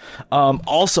watching.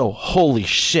 Also, holy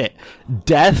shit,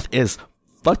 Death is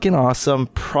fucking awesome.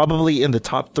 Probably in the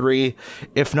top 3,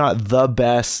 if not the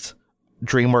best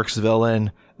DreamWorks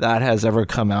villain that has ever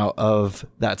come out of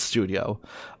that studio.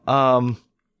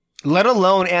 Let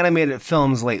alone animated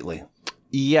films lately.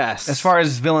 Yes. As far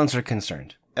as villains are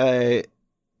concerned.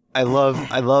 I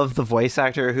love the voice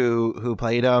actor who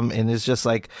played him, and it's just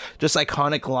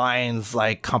iconic lines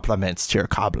like compliments to your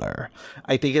cobbler.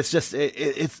 I think it's just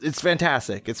it's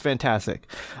fantastic. It's fantastic.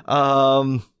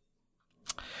 Number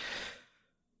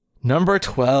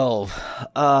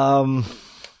 12.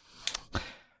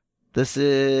 This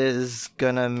is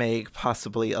gonna make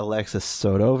possibly Alexis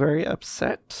Soto very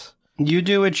upset. You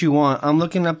do what you want. I'm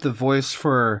looking up the voice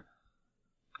for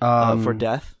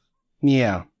Death.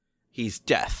 Yeah. He's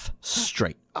Death,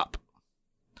 straight up.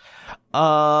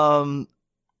 The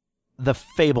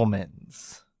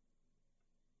Fabelmans.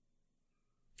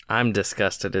 I'm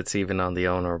disgusted it's even on the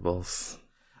honorables.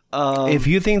 If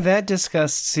you think that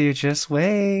disgusts you, just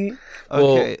wait. Okay.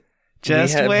 Well,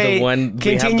 just wait.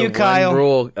 Continue, Kyle. One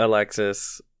rule,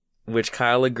 Alexis, which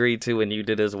Kyle agreed to and you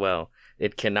did as well.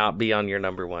 It cannot be on your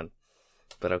number 1.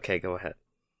 But okay, go ahead.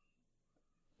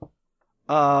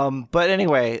 But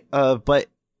anyway,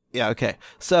 yeah, okay.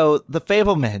 So The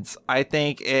Fabelmans, I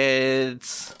think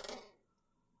it's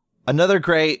another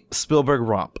great Spielberg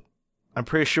romp. I'm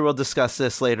pretty sure we'll discuss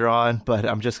this later on, but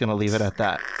I'm just going to leave it at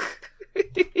that.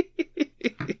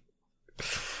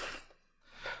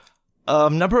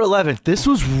 Number 11. This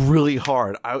was really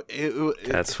hard.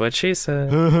 That's what she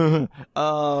said.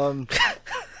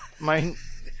 My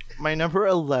number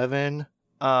 11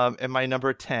 and my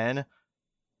number 10,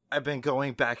 I've been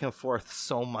going back and forth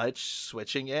so much,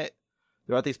 switching it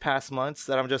throughout these past months,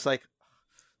 that I'm just like,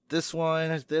 this one,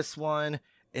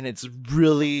 and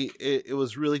it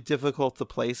was really difficult to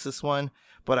place this one,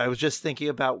 but I was just thinking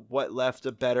about what left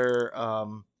a better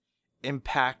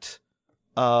impact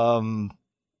upon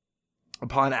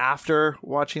after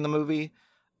watching the movie.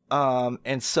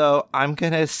 And so I'm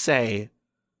going to say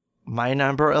my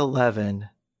number 11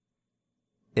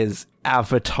 is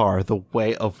Avatar: The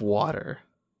Way of Water.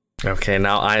 Okay,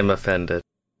 now I'm offended.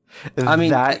 I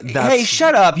mean, hey,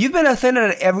 shut up. You've been offended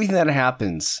at everything that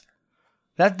happens.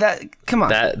 Come on.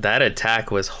 That attack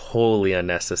was wholly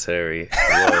unnecessary.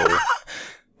 Whoa.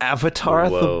 Avatar: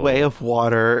 The Way of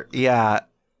Water. Yeah.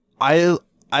 I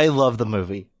love the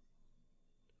movie.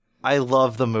 I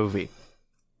love the movie.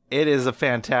 It is a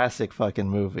fantastic fucking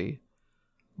movie.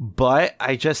 But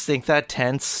I just think that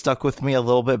 10 stuck with me a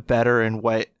little bit better in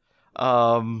what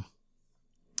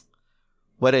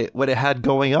it had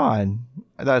going on.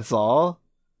 That's all.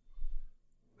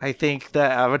 I think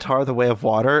that Avatar: The Way of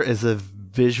Water is a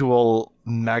visual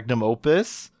magnum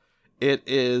opus. It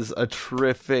is a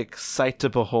terrific sight to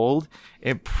behold.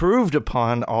 Improved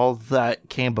upon all that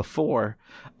came before.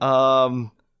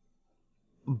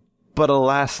 But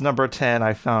alas, number 10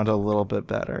 I found a little bit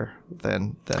better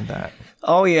than that.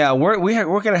 Oh yeah,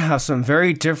 we're gonna have some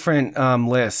very different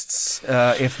lists.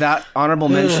 If that honorable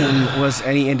mention was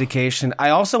any indication,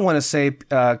 I also want to say,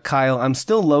 Kyle, I'm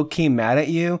still low key mad at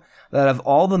you that of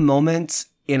all the moments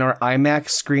in our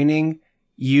IMAX screening,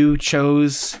 you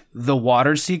chose the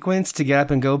water sequence to get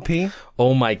up and go pee.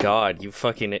 Oh my god, you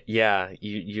fucking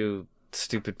you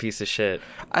stupid piece of shit.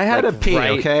 I had to pee,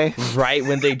 okay? Right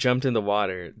when they jumped in the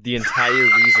water. The entire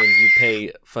reason you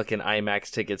pay fucking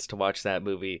IMAX tickets to watch that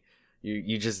movie,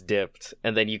 you just dipped,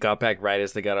 and then you got back right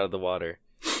as they got out of the water.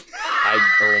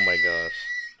 Oh my gosh.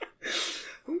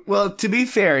 Well, to be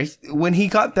fair, when he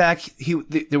got back,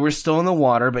 they were still in the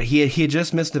water, but he had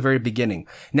just missed the very beginning.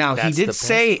 Now, That's he did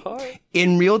say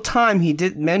in real time, he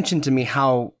did mention to me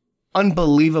how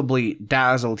unbelievably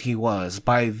dazzled he was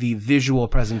by the visual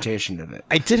presentation of it.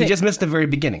 He just missed the very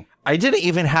beginning. I didn't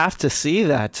even have to see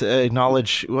that to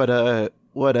acknowledge what a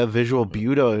visual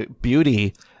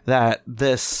beauty that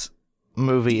this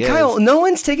movie is. Kyle, no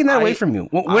one's taking that away from you.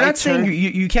 We're not saying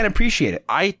you can't appreciate it.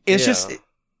 I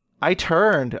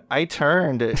turned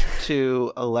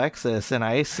to Alexis and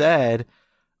I said,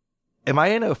 "Am I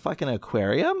in a fucking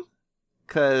aquarium?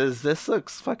 Because this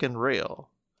looks fucking real."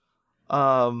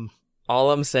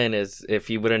 All I'm saying is, if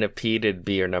you wouldn't have peed, it'd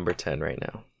be your number 10 right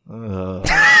now. All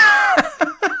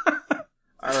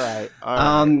right.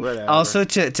 Also,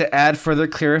 to add further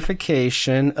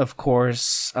clarification, of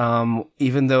course,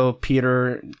 even though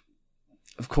Peter,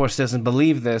 of course, doesn't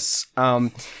believe this,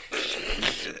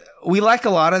 we like a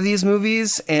lot of these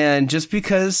movies, and just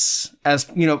because,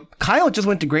 as you know, Kyle just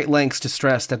went to great lengths to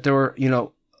stress that there were,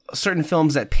 certain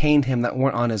films that pained him that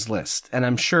weren't on his list. And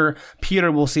I'm sure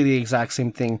Peter will see the exact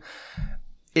same thing.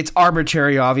 It's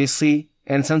arbitrary, obviously,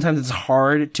 and sometimes it's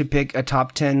hard to pick a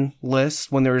top 10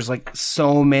 list when there's like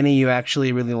so many you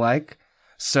actually really like.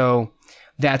 So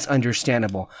that's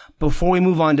understandable. Before we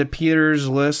move on to Peter's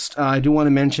list, I do want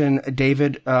to mention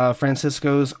David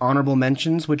Francisco's honorable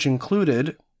mentions, which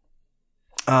included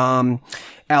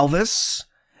Elvis,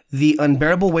 The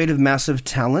Unbearable Weight of Massive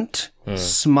Talent,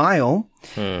 Smile,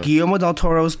 Guillermo del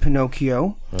Toro's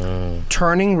Pinocchio,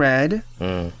 Turning Red,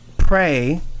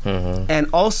 Prey, and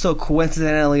also,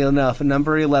 coincidentally enough,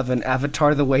 number 11,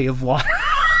 Avatar: The Way of Water.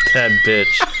 That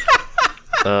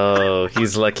bitch. Oh,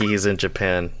 he's lucky he's in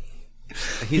Japan.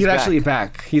 He's actually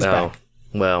back. He's back.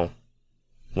 Well,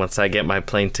 once I get my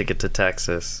plane ticket to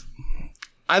Texas.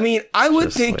 I mean, I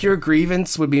would think your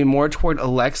grievance would be more toward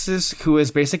Alexis, who has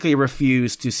basically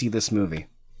refused to see this movie.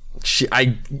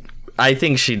 I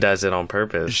think she does it on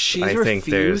purpose. She's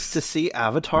refused to see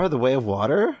Avatar: The Way of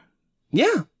Water?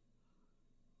 Yeah.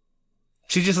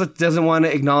 She just doesn't want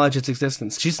to acknowledge its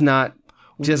existence. She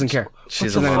doesn't care.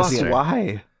 She's not a gonna see monster. it.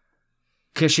 Why?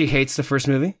 Because she hates the first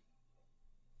movie?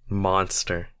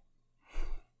 Monster.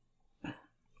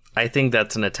 I think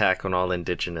that's an attack on all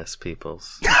indigenous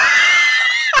peoples.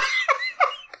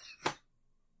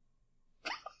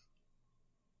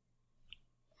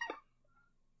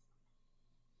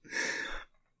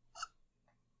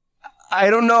 I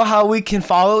don't know how we can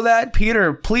follow that.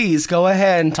 Peter, please go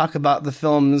ahead and talk about the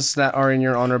films that are in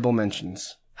your honorable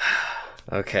mentions.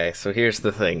 Okay, so here's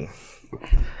the thing.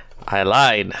 I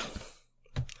lied.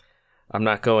 I'm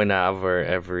not going over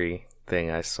everything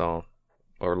I saw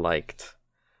or liked.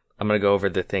 I'm going to go over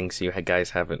the things you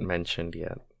guys haven't mentioned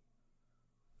yet.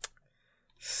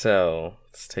 So,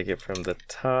 let's take it from the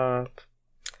top.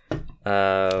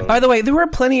 By the way, there were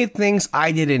plenty of things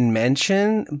I didn't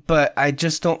mention, but I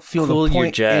just don't feel the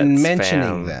point in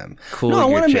mentioning them. No, I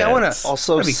want to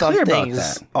also be some clear about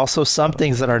things. that. Also, some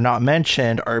things that are not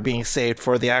mentioned are being saved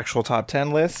for the actual top 10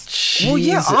 list. Jeez. Well,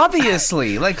 yeah,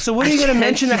 obviously. So what are you going to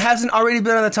mention that hasn't already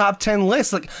been on the top 10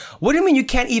 list? What do you mean you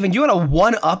can't even? You want to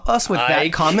one-up us with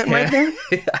that comment right there?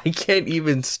 I can't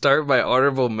even start my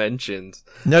honorable mentions.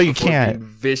 No, you can't.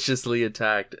 Being viciously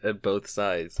attacked at both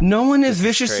sides. No one is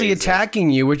viciously crazy. attacking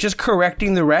you. We're just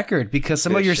correcting the record because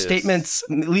some of your statements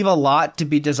leave a lot to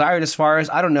be desired as far as,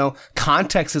 I don't know,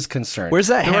 context is concerned. Where's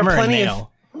that hammer and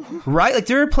nail? Right?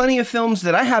 There are plenty of films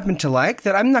that I happen to like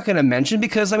that I'm not going to mention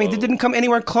because, they didn't come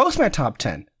anywhere close to my top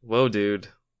 10. Whoa, dude.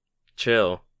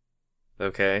 Chill.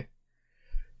 Okay?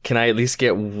 Can I at least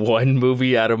get one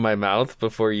movie out of my mouth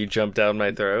before you jump down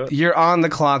my throat? You're on the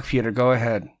clock, Peter. Go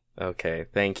ahead. Okay,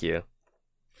 thank you.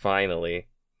 Finally.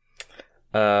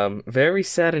 Very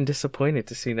sad and disappointed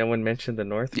to see no one mention The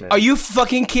Northman. Are you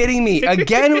fucking kidding me?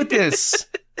 Again with this?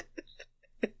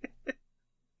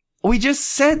 We just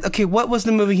said, okay, what was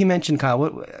the movie he mentioned, Kyle?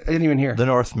 I didn't even hear. The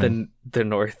Northman. The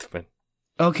Northman.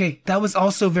 Okay, that was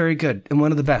also very good and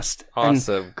one of the best.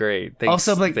 Awesome, and great. Thanks,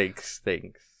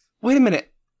 thanks. Wait a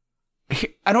minute.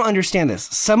 I don't understand this.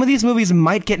 Some of these movies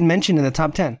might get mentioned in the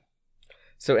top 10.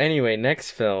 So anyway,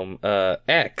 next film,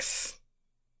 X.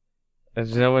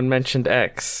 No one mentioned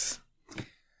X.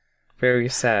 Very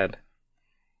sad.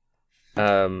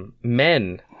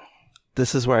 Men.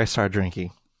 This is where I start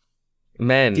drinking.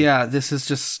 Men. Yeah, this is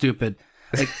just stupid.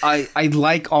 I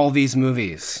like all these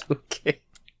movies. Okay.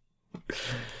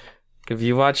 If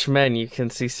you watch Men, you can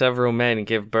see several men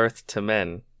give birth to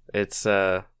men. It's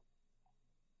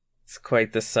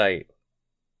quite the sight.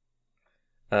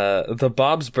 The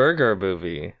Bob's Burger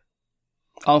movie.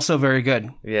 Also very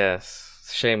good. Yes.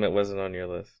 Shame it wasn't on your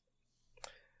list.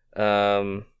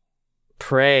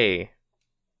 Prey.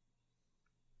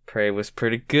 Prey was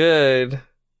pretty good.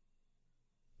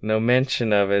 No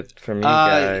mention of it from you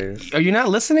guys. Are you not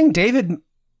listening? David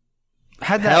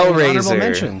had that in honorable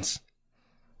mentions.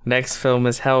 Next film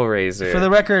is Hellraiser. For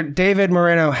the record, David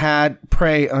Moreno had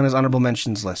Prey on his honorable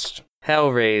mentions list.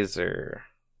 Hellraiser.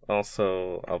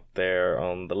 Also up there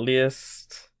on the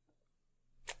list.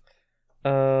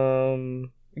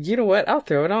 You know what? I'll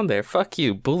throw it on there. Fuck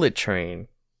you. Bullet Train.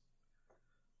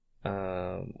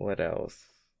 What else?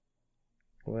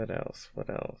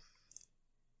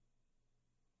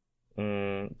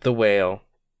 The Whale.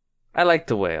 I like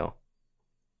The Whale.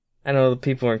 I know the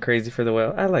people aren't crazy for The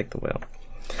Whale. I like The Whale.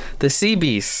 The Sea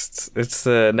Beasts. It's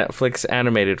the Netflix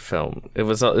animated film. It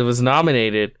was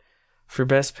nominated for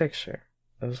Best Picture.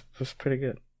 It was pretty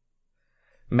good.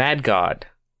 Mad God.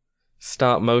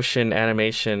 Stop motion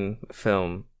animation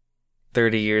film.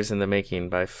 30 years in the making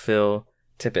by Phil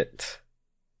Tippett.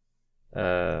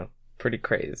 Pretty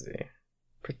crazy.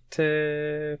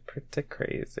 Pretty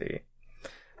crazy.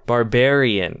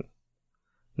 Barbarian.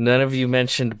 None of you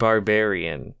mentioned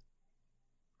Barbarian.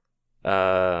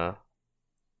 Barbarian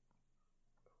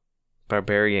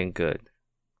good.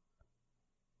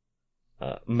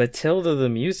 Matilda the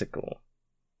musical.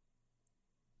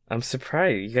 I'm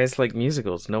surprised. You guys like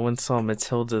musicals. No one saw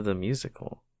Matilda the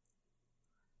musical.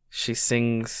 She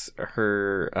sings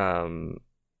her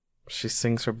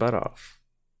butt off.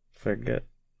 Very good.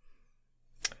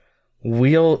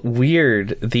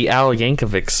 Weird, the Al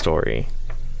Yankovic story.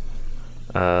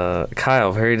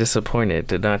 Kyle, very disappointed.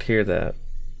 Did not hear that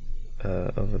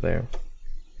over there.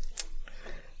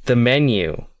 The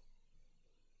Menu.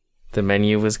 The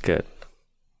Menu was good.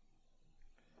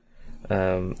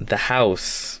 The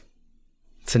House.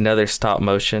 It's another stop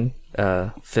motion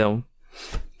film.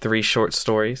 3 short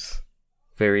stories.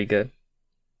 Very good.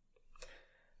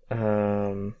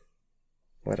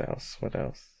 What else?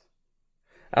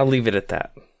 I'll leave it at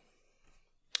that.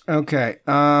 Okay.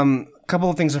 Couple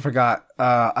of things I forgot.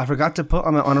 I forgot to put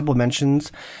on my honorable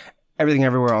mentions Everything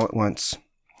Everywhere All at Once.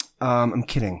 I'm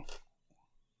kidding.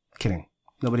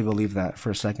 Nobody believed that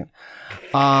for a second.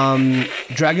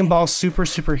 Dragon Ball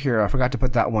Superhero. I forgot to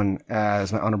put that one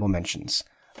as my honorable mentions.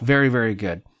 Very, very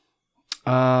good.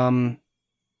 Argentina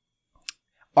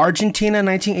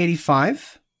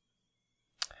 1985.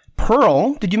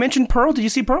 Pearl. Did you mention Pearl? Did you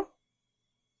see Pearl?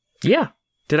 Yeah.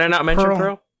 Did I not mention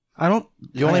Pearl? I don't.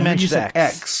 You only mentioned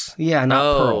X. Yeah,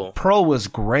 not Pearl. Pearl was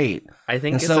great. I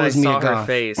think it's I saw her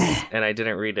face and I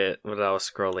didn't read it when I was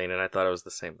scrolling and I thought it was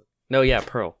the same. No, yeah,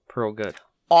 Pearl. Pearl, good.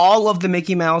 All of the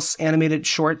Mickey Mouse animated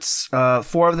shorts, 4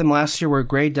 of them last year were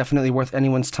great. Definitely worth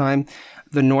anyone's time.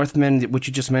 The Northman, which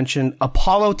you just mentioned.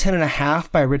 Apollo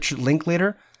 10.5 by Richard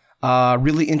Linklater.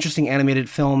 Really interesting animated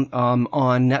film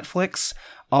on Netflix.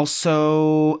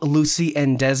 Also, Lucy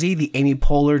and Desi, the Amy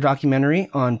Poehler documentary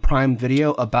on Prime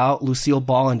Video about Lucille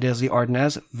Ball and Desi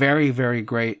Arnaz. Very, very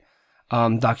great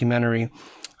documentary.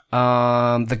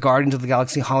 The Guardians of the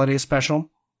Galaxy Holiday Special.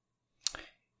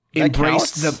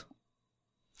 Embrace the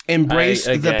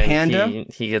Panda.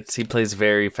 He plays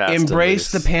very fast.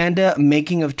 Embrace the Panda.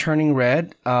 Making of Turning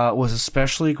Red was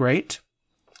especially great.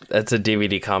 That's a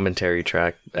DVD commentary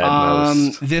track at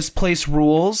most. This Place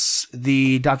Rules,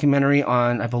 the documentary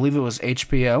on, I believe it was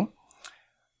HBO.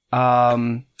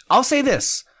 I'll say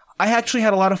this. I actually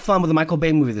had a lot of fun with the Michael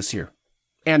Bay movie this year.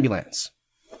 Ambulance.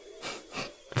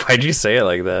 Why'd you say it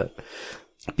like that?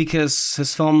 Because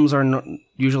his films are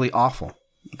usually awful.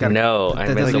 I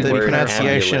meant the word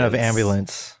pronunciation of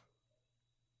ambulance.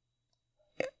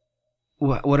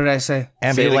 What did I say?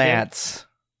 Ambulance.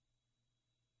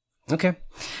 Okay.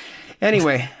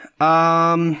 Anyway,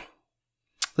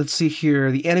 let's see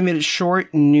here. The animated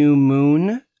short, New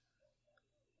Moon.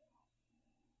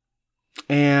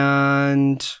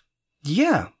 And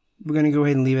yeah, we're going to go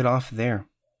ahead and leave it off there.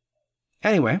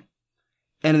 Anyway,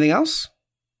 anything else?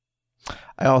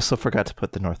 I also forgot to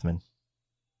put The Northman.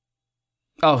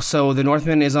 Oh, so The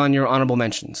Northman is on your honorable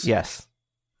mentions? Yes.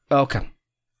 Okay.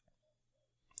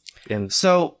 And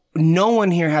so no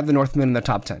one here had The Northman in the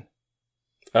top 10?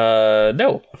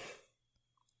 No.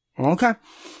 Okay.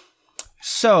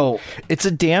 So it's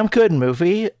a damn good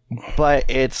movie, but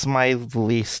it's my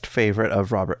least favorite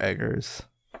of Robert Eggers.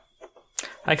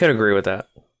 I could agree with that.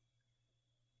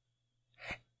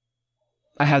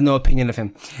 I have no opinion of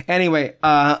him. Anyway,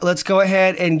 let's go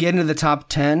ahead and get into the top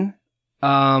 10.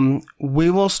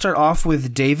 We will start off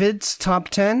with David's top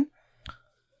 10.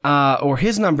 Or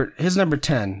his number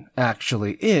 10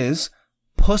 actually is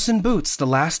Puss in Boots: The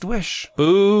Last Wish.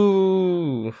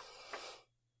 Boo.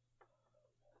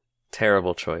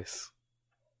 Terrible choice.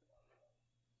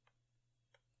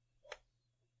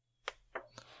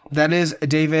 That is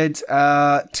David's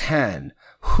 10.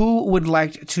 Who would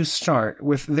like to start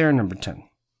with their number 10?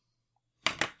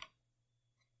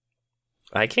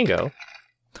 I can go.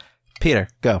 Peter,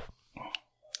 go.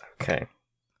 Okay.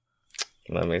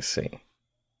 Let me see.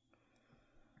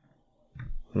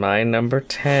 My number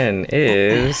 10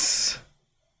 is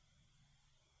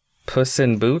Puss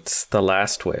in Boots: The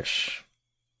Last Wish.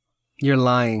 You're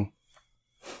lying.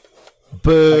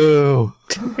 Boo.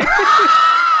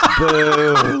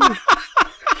 Boo.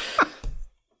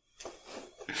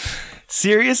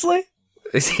 Seriously?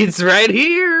 It's right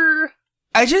here.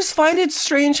 I just find it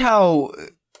strange how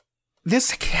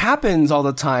this happens all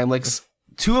the time. Like,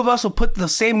 two of us will put the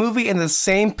same movie in the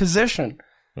same position.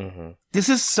 Mm-hmm. This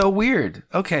is so weird.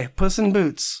 Okay, Puss in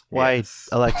Boots. Why, Yes.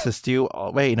 Alexis, do you...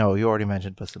 Wait, no, you already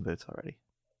mentioned Puss in Boots already.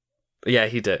 Yeah,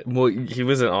 he did. Well, he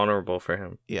wasn't honorable for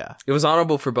him. Yeah. It was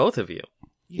honorable for both of you.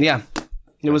 Yeah.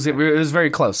 It was very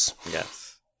close.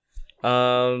 Yes.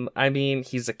 I mean,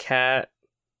 he's a cat.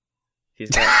 He's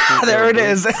got cute There it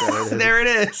little is. boots. There it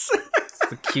is.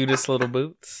 The cutest little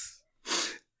boots.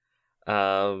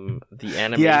 The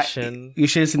animation. You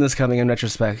should have seen this coming in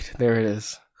retrospect. There it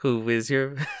is. Who is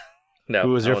your... No.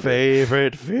 Who was your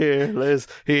favorite fearless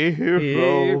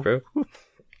hero?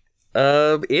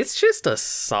 It's just a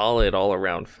solid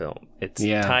all-around film. It's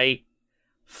tight,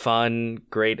 fun,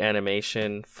 great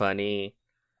animation, funny,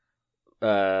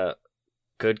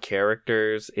 good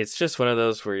characters. It's just one of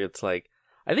those where it's like,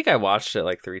 I think I watched it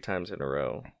like 3 times in a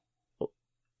row.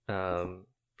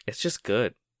 It's just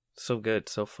good. So good,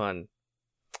 so fun.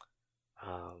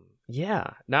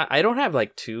 I don't have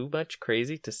like too much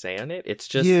crazy to say on it. It's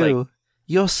just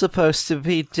you're supposed to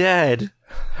be dead.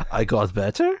 I got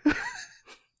better.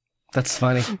 That's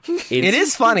funny. It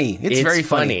is funny. It's very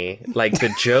funny. Like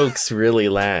the jokes really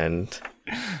land.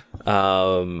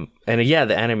 And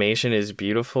the animation is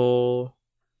beautiful.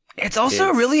 It's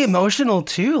also really emotional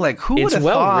too. Like who would have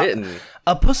thought written.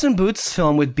 A Puss in Boots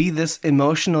film would be this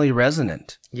emotionally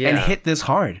resonant and hit this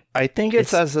hard? I think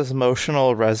it's as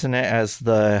emotional resonant as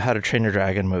the How to Train Your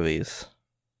Dragon movies.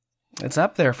 It's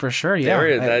up there for sure.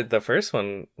 Yeah, the first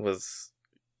one was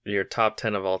your top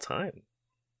 10 of all time.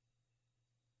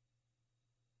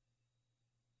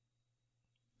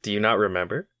 Do you not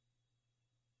remember?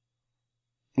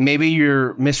 Maybe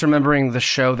you're misremembering the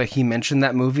show that he mentioned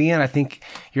that movie in. I think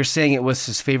you're saying it was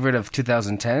his favorite of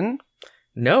 2010.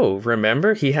 No,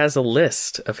 remember? He has a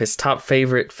list of his top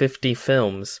favorite 50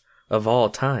 films of all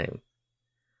time.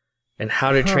 And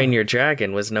How to Train Your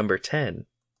Dragon was number 10.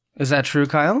 Is that true,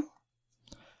 Kyle?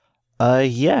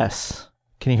 Yes.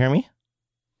 Can you hear me?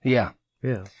 Yeah.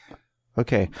 Yeah.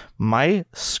 Okay. My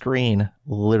screen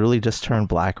literally just turned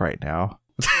black right now.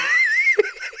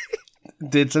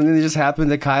 Did something just happen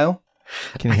to Kyle?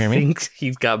 Can you hear me? I think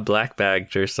he's got black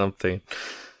bagged or something.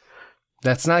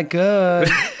 That's not good.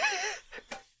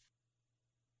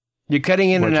 You're cutting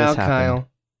in and out, Kyle.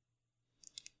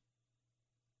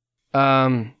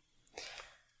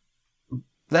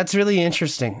 That's really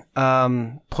interesting.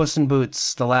 Puss in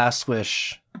Boots, The Last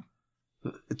Wish.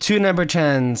 2 number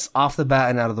 10s off the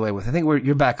bat and out of the way with. I think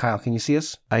you're back, Kyle. Can you see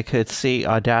us? I could see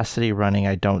Audacity running.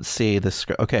 I don't see the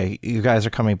script. Okay, you guys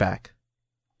are coming back.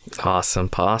 Awesome,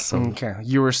 possum. Okay,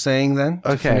 you were saying then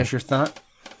to finish your thought?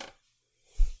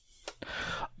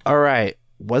 All right.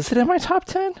 Was it in my top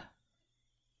 10?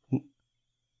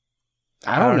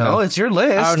 I don't know. It's your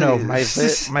list. I don't know.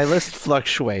 My list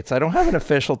fluctuates. I don't have an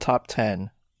official top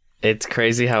 10. It's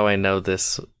crazy how I know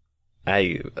this.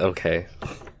 Okay.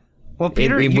 Well,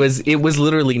 Peter, it was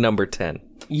literally number 10.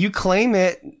 You claim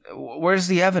it. Where's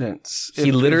the evidence?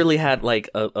 He literally had like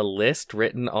a list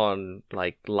written on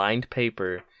like lined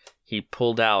paper. He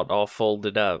pulled out all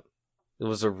folded up. It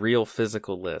was a real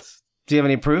physical list. Do you have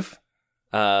any proof?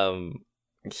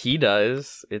 He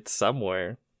does. It's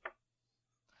somewhere.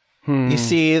 You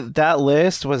see, that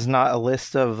list was not a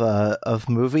list of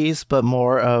movies, but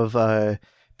more of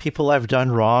people I've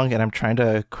done wrong, and I'm trying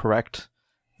to correct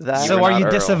that. So are you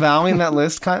disavowing that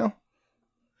list, Kyle?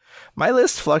 My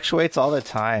list fluctuates all the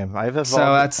time. I've evolved.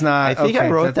 So that's not. I think I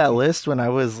wrote that list when I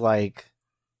was like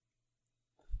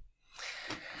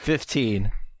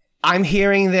 15. I'm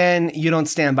hearing then you don't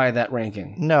stand by that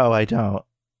ranking. No, I don't.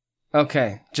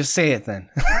 Okay, just say it then.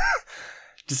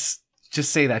 Just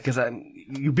say that, because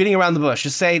you're beating around the bush.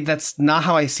 Just say that's not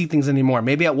how I see things anymore.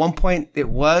 Maybe at one point it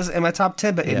was in my top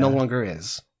 10, but it no longer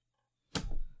is.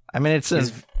 I mean, it's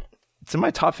in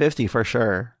my top 50 for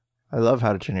sure. I love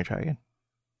How to Train Your Dragon.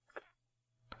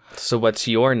 So what's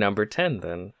your number 10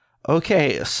 then?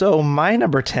 Okay, so my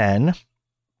number 10...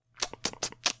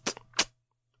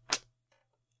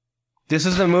 This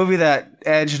is the movie that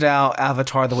edged out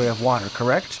Avatar: The Way of Water,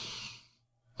 correct?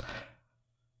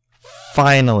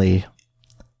 Finally,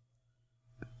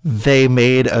 they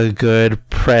made a good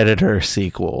Predator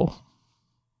sequel.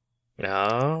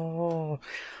 Oh,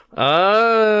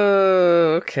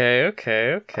 okay.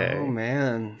 Oh,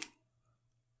 man.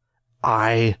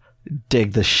 I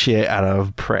dig the shit out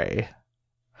of Prey.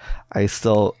 I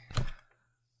still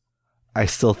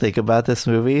think about this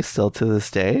movie still to this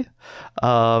day.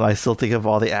 I still think of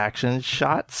all the action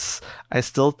shots. I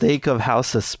still think of how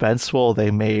suspenseful they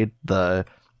made the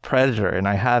Predator, and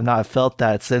I have not felt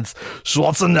that since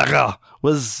Schwarzenegger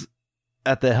was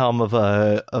at the helm of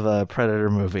a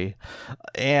Predator movie.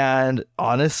 And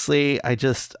honestly, I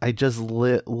just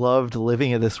loved living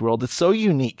in this world. It's so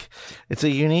unique. It's a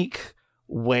unique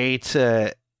way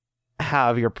to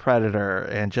have your Predator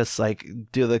and just like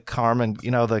do the calm and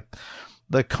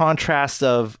the contrast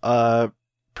of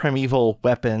primeval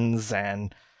weapons,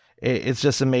 and it's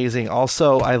just amazing.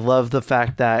 Also, I love the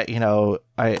fact that, you know,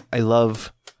 I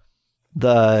love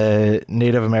the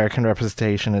Native American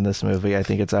representation in this movie. I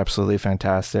think it's absolutely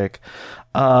fantastic.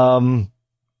 But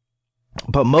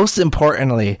most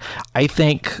importantly, I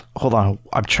think, hold on,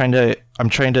 I'm trying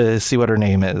to see what her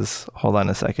name is. Hold on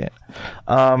a second.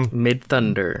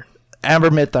 Mid-Thunder.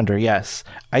 Amber Mid-Thunder, yes.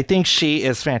 I think she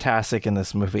is fantastic in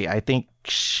this movie. I think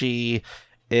she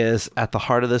is at the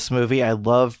heart of this movie. I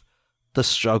love the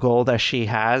struggle that she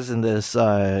has in this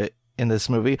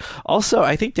movie. Also,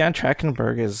 I think Dan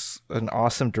Trachtenberg is an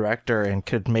awesome director and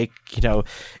could make, you know,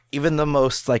 even the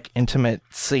most like intimate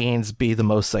scenes be the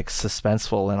most like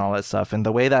suspenseful and all that stuff. And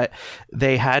the way that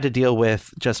they had to deal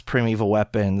with just primeval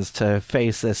weapons to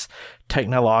face this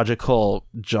technological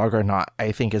juggernaut,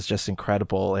 I think is just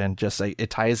incredible. And just like it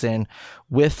ties in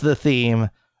with the theme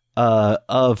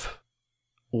of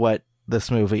what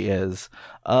this movie is.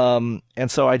 And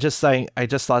so I just thought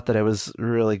that it was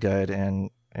really good and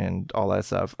all that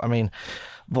stuff. I mean,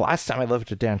 the last time I loved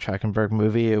a Dan Trachtenberg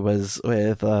movie, it was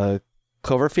with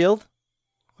Cloverfield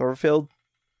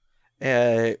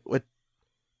with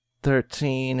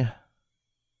 13.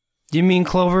 You mean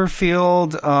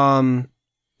Cloverfield?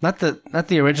 Not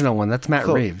the original one. That's Matt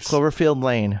Reeves. Cloverfield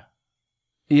Lane.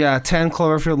 Yeah, 10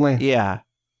 Cloverfield Lane. Yeah.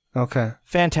 Okay.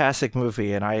 Fantastic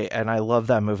movie, and I love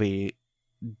that movie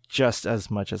just as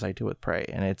much as I do with Prey,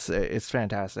 and it's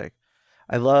fantastic.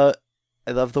 I love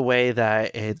the way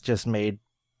that it just made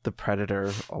the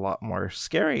Predator a lot more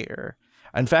scarier.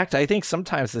 In fact, I think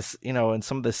sometimes this, you know, in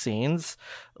some of the scenes,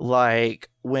 like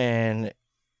when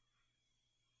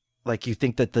like you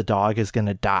think that the dog is going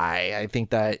to die, I think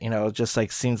that, you know, just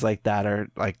like scenes like that are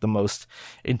like the most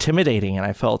intimidating, and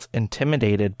I felt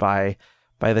intimidated by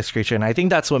this creature. And I think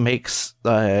that's what makes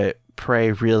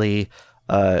Prey really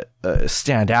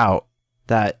stand out,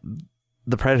 that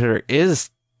the Predator is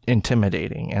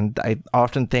intimidating. And I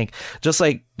often think just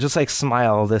like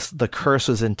Smile, the curse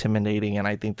was intimidating, and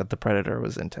I think that the Predator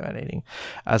was intimidating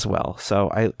as well.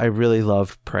 So I really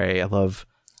love Prey. I love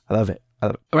it.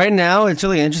 Right now, it's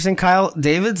really interesting, Kyle.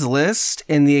 David's list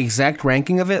and the exact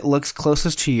ranking of it looks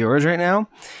closest to yours right now,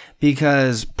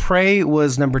 because Prey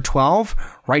was number 12,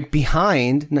 right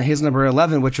behind his number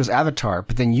 11, which was Avatar.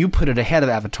 But then you put it ahead of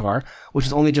Avatar, which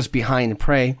is only just behind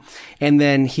Prey. And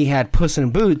then he had Puss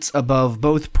in Boots above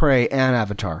both Prey and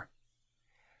Avatar.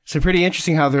 So pretty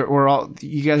interesting how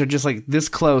you guys are just like this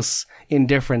close in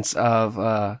difference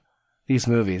of these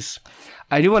movies.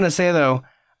 I do want to say though,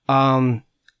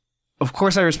 of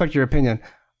course I respect your opinion,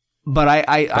 but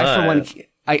I for one,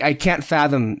 I can't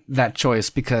fathom that choice,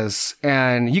 because,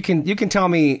 and you can tell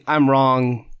me I'm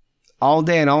wrong all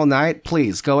day and all night.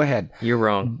 Please go ahead. You're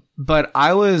wrong. But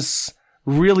I was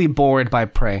really bored by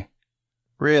Prey.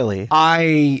 Really?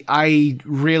 I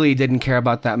really didn't care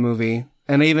about that movie.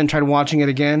 And I even tried watching it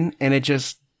again, and it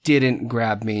just didn't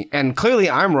grab me. And clearly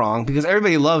I'm wrong, because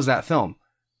everybody loves that film.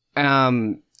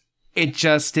 It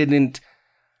just didn't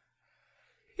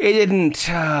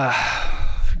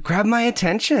grab my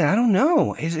attention. I don't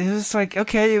know. It was like,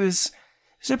 okay, it was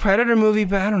a Predator movie,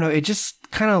 but I don't know. It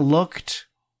just kind of looked,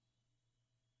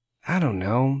 I don't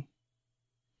know,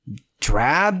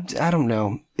 drabbed. I don't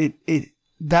know.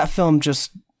 That film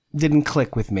just didn't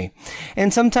click with me.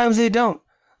 And sometimes they don't.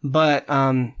 But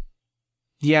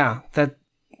yeah,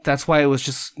 that's why it was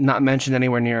just not mentioned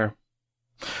anywhere near.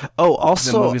 Oh,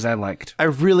 also the movies I liked. I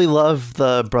really love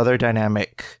the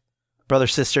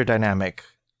brother-sister dynamic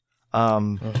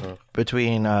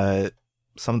between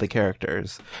some of the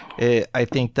characters. I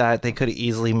think that they could have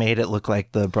easily made it look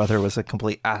like the brother was a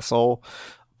complete asshole,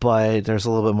 but there's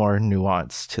a little bit more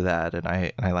nuance to that, and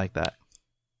I like that.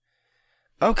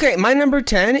 Okay, my number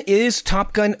 10 is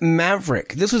Top Gun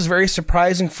Maverick. This was very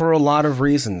surprising for a lot of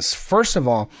reasons. First of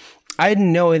all, I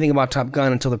didn't know anything about Top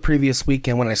Gun until the previous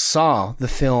weekend when I saw the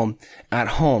film at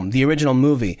home, the original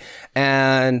movie.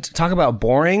 And talk about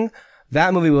boring.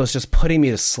 That movie was just putting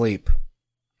me to sleep.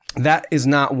 That is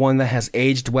not one that has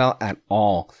aged well at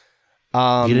all.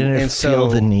 You didn't feel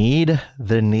the need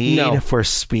No. for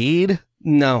speed?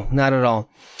 No, not at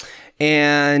all.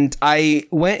 And I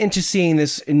went into seeing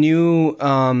this new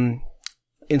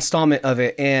installment of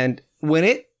it, and when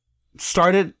it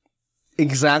started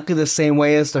exactly the same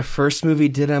way as the first movie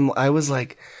did, I was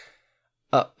like,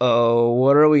 uh-oh,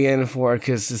 what are we in for?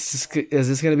 Because is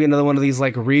this going to be another one of these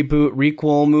like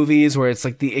requel movies where it's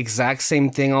like the exact same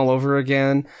thing all over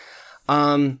again?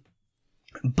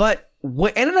 But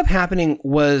what ended up happening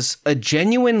was a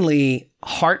genuinely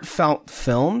heartfelt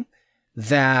film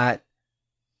that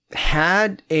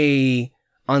had a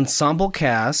ensemble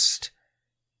cast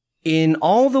in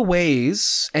all the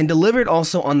ways, and delivered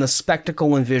also on the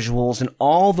spectacle and visuals in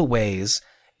all the ways,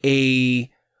 a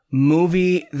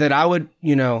movie that I would,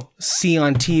 see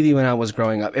on TV when I was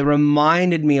growing up. It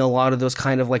reminded me a lot of those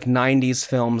kind of like 90s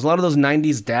films, a lot of those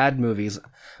 90s dad movies,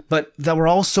 but that were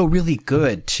also really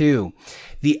good too.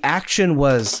 The action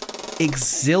was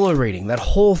exhilarating. That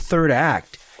whole third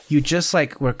act, you just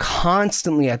like were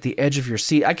constantly at the edge of your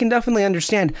seat. I can definitely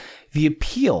understand the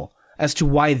appeal as to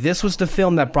why this was the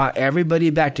film that brought everybody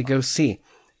back to go see.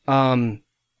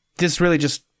 This really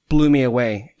just blew me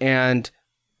away. And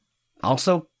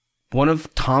also one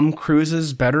of Tom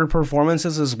Cruise's better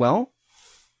performances as well.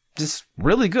 Just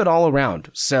really good all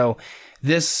around. So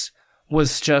this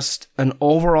was just an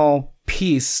overall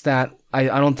piece that I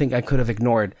don't think I could have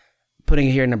ignored, putting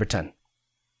it here at number 10.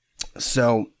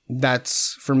 So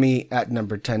that's for me at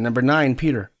number 10. Number 9,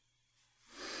 Peter.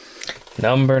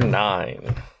 Number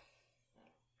 9.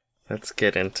 Let's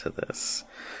get into this.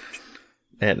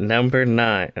 At number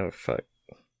 9, oh fuck,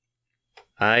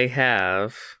 I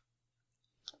have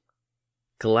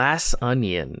Glass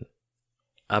Onion,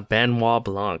 a Benoit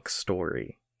Blanc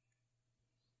story.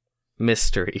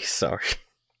 Mystery, sorry.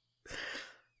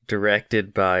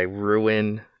 Directed by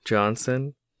Ruin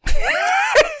Johnson.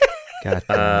 God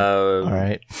damn. All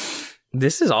right.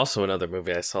 This is also another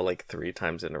movie I saw like 3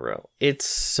 times in a row. It's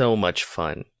so much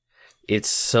fun. It's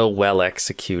so well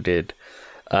executed.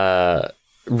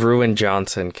 Ruin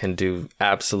Johnson can do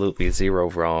absolutely zero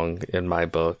wrong in my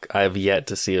book. I have yet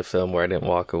to see a film where I didn't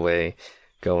walk away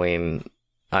going,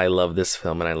 I love this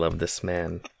film and I love this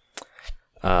man.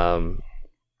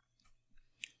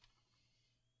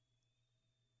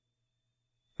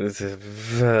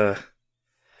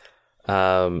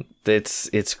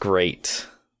 It's great.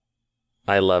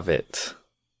 I love it.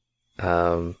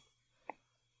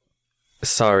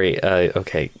 Sorry.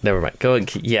 Okay, never mind. Go.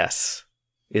 Yes,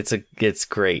 it's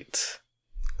great.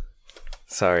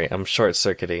 Sorry, I'm short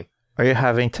circuiting. Are you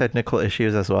having technical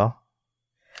issues as well?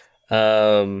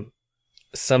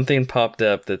 Something popped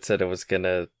up that said it was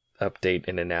gonna update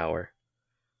in an hour.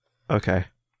 Okay.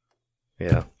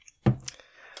 Yeah.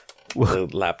 The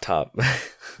laptop.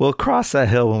 We'll cross that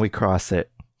hill when we cross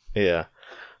it. Yeah.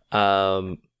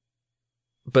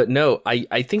 But no,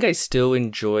 I think I still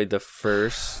enjoy the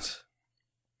first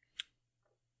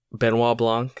Benoit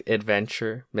Blanc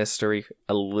adventure mystery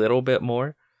a little bit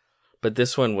more, but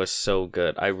this one was so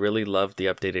good. I really loved the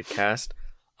updated cast.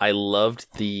 I loved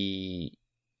the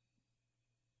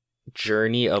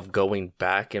journey of going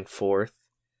back and forth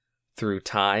through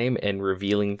time and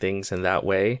revealing things in that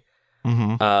way.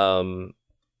 Mm-hmm.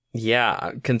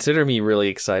 Yeah, consider me really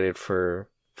excited for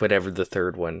whatever the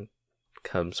third one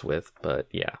comes with, but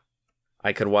yeah,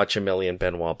 I could watch a million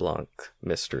Benoit Blanc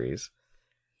mysteries.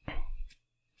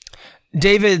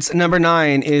 David's number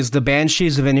 9 is The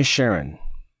Banshees of Inisherin.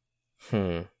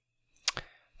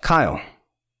 Kyle.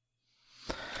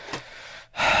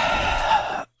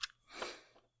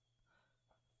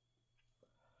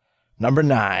 Number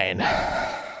 9.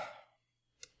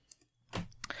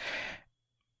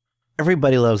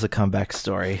 Everybody loves a comeback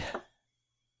story.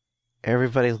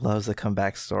 Everybody loves a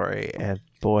comeback story. And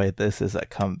boy, this is a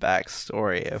comeback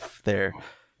story if there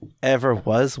ever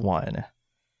was one.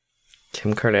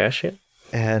 Kim Kardashian?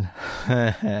 And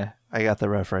I got the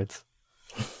reference.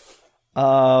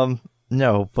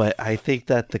 No, but I think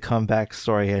that the comeback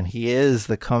story, and he is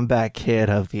the comeback kid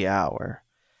of the hour.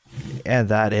 And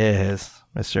that is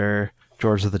Mr.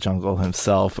 George of the Jungle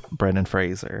himself, Brendan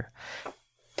Fraser.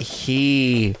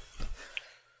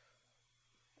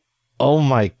 Oh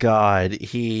my God,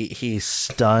 he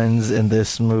stuns in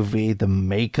this movie. The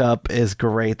makeup is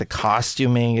great. The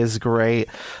costuming is great.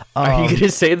 Are you going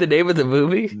to say the name of the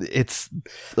movie? It's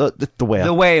The Whale.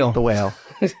 The Whale. The Whale.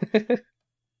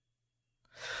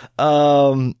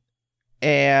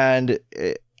 And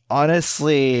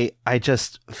honestly, I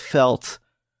just felt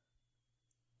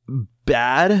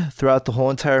bad throughout the whole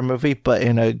entire movie, but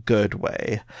in a good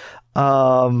way.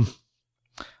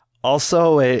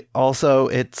 Also,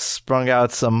 it sprung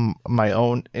out some of my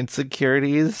own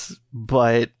insecurities,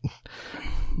 but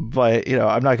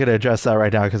I'm not going to address that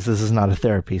right now because this is not a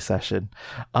therapy session.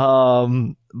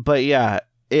 But yeah,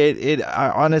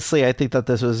 honestly, I think that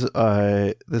this is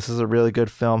a really good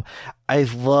film. I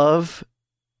love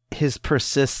his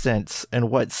persistence and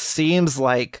what seems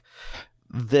like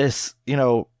this,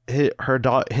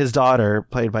 his daughter,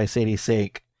 played by Sadie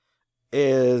Sink,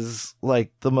 is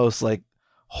like the most like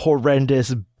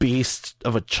horrendous beast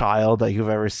of a child that you've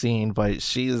ever seen, but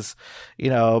she's,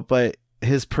 but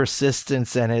his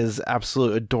persistence and his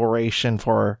absolute adoration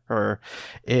for her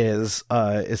is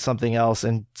something else.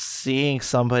 And seeing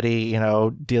somebody, you know,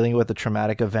 dealing with a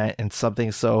traumatic event and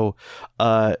something so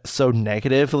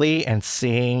negatively, and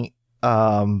seeing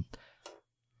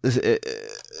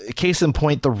case in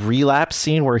point, the relapse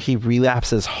scene where he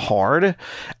relapses hard,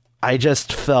 I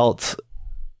just felt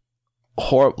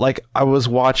like I was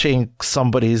watching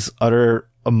somebody's utter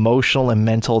emotional and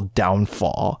mental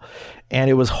downfall, and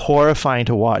it was horrifying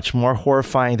to watch, more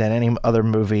horrifying than any other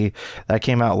movie that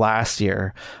came out last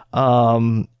year.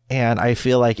 And I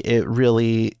feel like it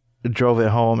really drove it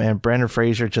home, and Brendan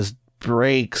Fraser just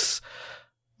breaks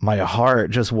my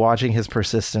heart just watching his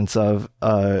persistence of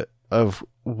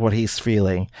what he's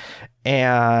feeling,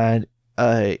 and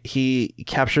he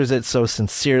captures it so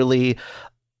sincerely.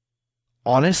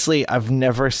 Honestly, I've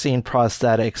never seen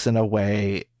prosthetics in a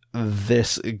way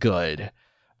this good,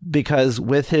 because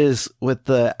with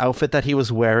the outfit that he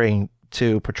was wearing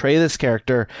to portray this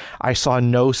character, I saw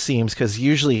no seams, because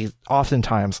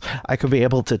oftentimes I could be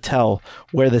able to tell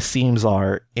where the seams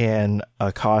are in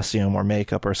a costume or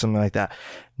makeup or something like that.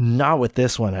 Not with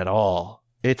this one at all.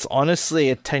 It's honestly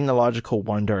a technological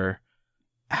wonder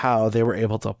how they were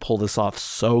able to pull this off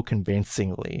so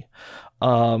convincingly.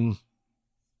 And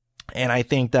I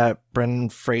think that Brendan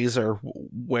Fraser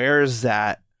wears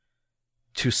that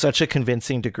to such a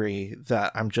convincing degree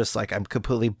that I'm just like, I'm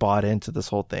completely bought into this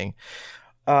whole thing.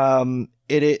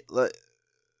 It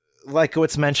like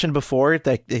what's mentioned before,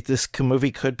 that this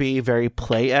movie could be very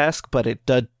play-esque, but it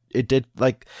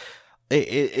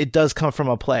does come from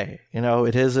a play. You know,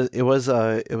 it was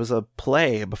a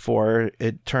play before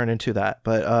it turned into that.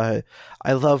 But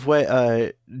I love what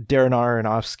Darren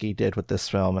Aronofsky did with this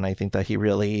film, and I think that he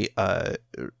really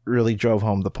drove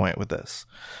home the point with this.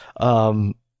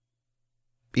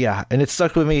 Yeah, and it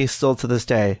stuck with me still to this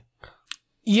day.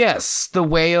 Yes, The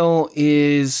Whale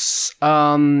is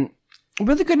a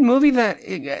really good movie that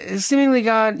seemingly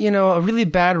got, you know, a really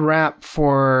bad rap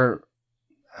for,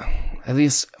 at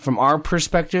least from our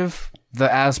perspective,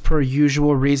 the as per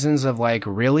usual reasons of like,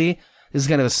 really? This is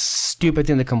kind of a stupid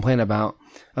thing to complain about.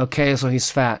 Okay, so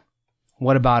he's fat.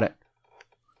 What about it?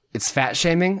 It's fat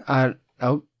shaming?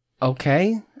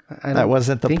 Okay. That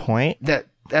wasn't the point.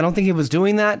 I don't think he was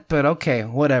doing that, but okay,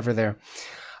 whatever there.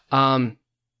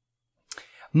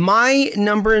 My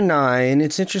number 9,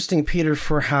 it's interesting, Peter,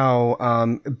 for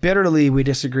how bitterly we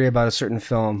disagree about a certain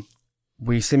film.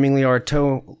 We seemingly are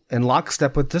in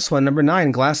lockstep with this one. Number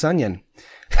 9, Glass Onion.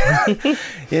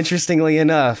 Interestingly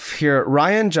enough, here,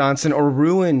 Rian Johnson, or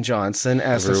Ruin Johnson,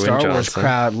 as the Star Wars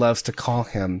crowd loves to call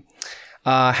him,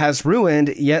 has ruined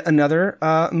yet another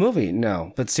movie.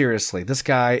 No, but seriously, this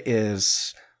guy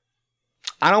is...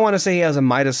 I don't want to say he has a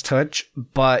Midas touch,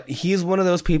 but he's one of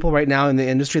those people right now in the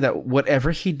industry that whatever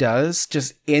he does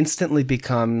just instantly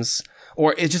becomes,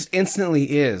 or it just instantly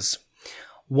is,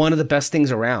 one of the best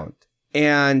things around.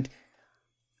 And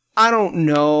I don't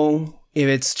know if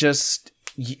it's just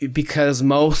because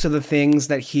most of the things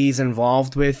that he's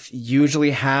involved with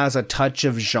usually has a touch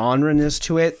of genre-ness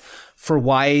to it, for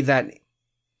why that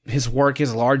his work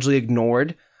is largely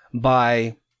ignored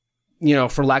by, you know,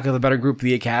 for lack of a better group,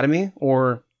 the Academy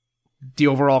or the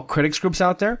overall critics groups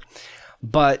out there.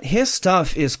 But his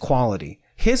stuff is quality.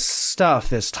 His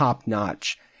stuff is top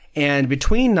notch. And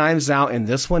between Knives Out and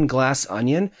this one, Glass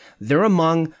Onion, they're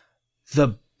among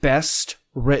the best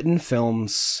written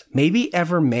films maybe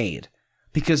ever made.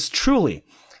 Because truly,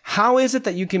 how is it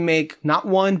that you can make not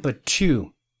one, but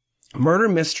 2 murder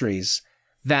mysteries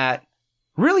that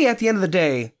really at the end of the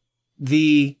day,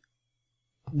 the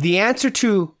answer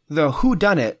to the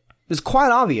whodunit is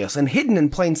quite obvious and hidden in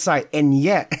plain sight, and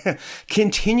yet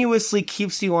continuously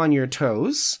keeps you on your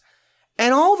toes,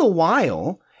 and all the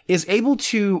while is able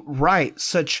to write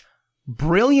such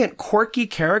brilliant, quirky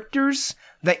characters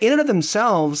that in and of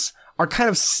themselves are kind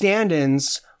of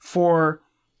stand-ins for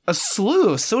a slew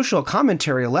of social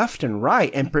commentary left and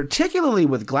right, and particularly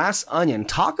with Glass Onion.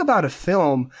 Talk about a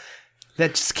film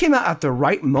that just came out at the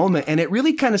right moment, and it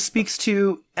really kind of speaks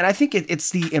to, and I think it's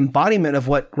the embodiment of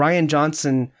what Rian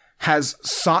Johnson has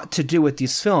sought to do with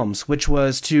these films, which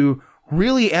was to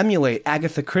really emulate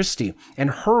Agatha Christie and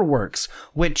her works,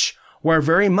 which were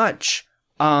very much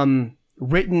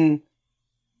written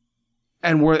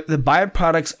and were the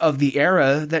byproducts of the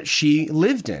era that she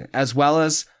lived in, as well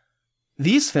as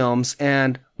these films.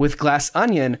 And with Glass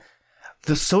Onion,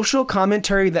 the social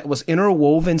commentary that was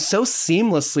interwoven so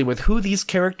seamlessly with who these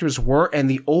characters were and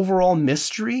the overall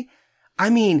mystery, I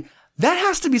mean, that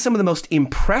has to be some of the most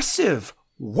impressive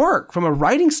work from a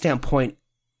writing standpoint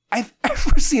I've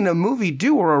ever seen a movie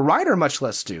do, or a writer much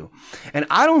less do. And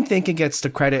I don't think it gets the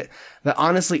credit that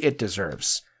honestly it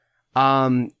deserves.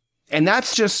 And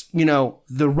that's just,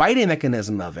 the writing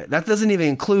mechanism of it. That doesn't even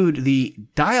include the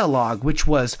dialogue, which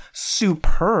was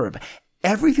superb.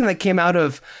 Everything that came out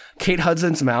of Kate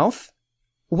Hudson's mouth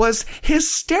was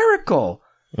hysterical.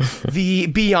 The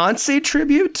Beyonce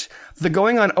tribute, the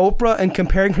going on Oprah and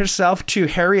comparing herself to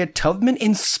Harriet Tubman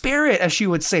in spirit, as she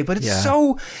would say, but it's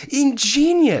so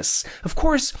ingenious, of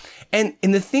course. And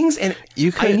in the things, and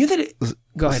I knew that it,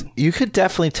 go ahead. You could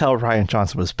definitely tell Rian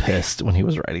Johnson was pissed when he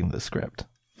was writing the script.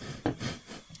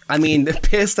 I mean,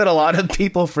 pissed at a lot of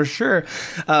people for sure.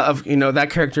 That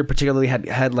character particularly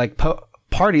had like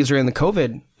parties during the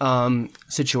COVID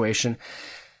situation.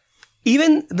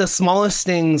 Even the smallest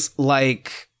things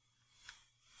like,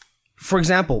 for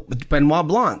example, Benoit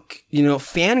Blanc,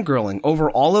 fangirling over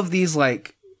all of these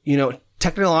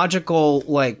technological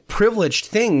privileged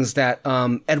things that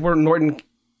Edward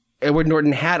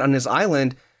Norton had on his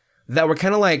island that were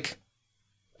kind of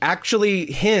actually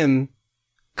him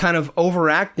kind of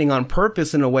overacting on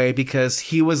purpose in a way, because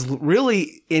he was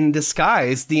really in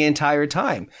disguise the entire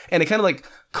time. And it kind of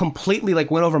completely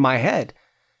went over my head.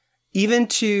 Even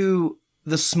to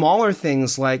the smaller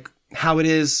things, like how it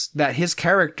is that his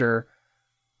character,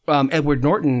 Edward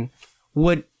Norton,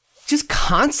 would just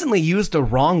constantly use the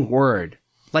wrong word,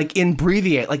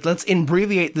 abbreviate, let's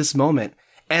abbreviate this moment.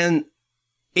 And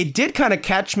it did kind of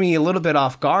catch me a little bit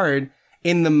off guard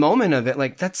in the moment of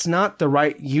it. That's not the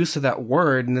right use of that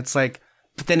word. And it's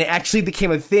but then it actually became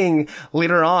a thing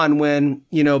later on when,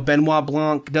 Benoit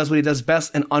Blanc does what he does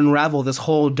best and unravel this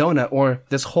whole donut, or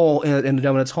this hole in the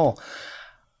donut's hole.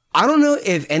 I don't know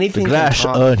if anything the glass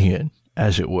onion,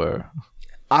 as it were.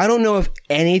 I don't know if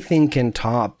anything can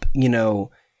top,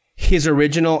 his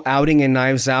original outing in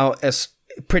Knives Out, as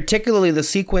particularly the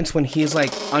sequence when he's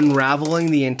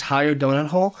unraveling the entire donut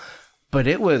hole. But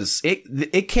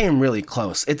it came really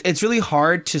close. It's really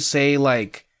hard to say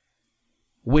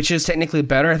which is technically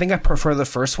better. I think I prefer the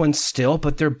first one still,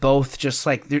 but they're both just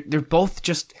they're both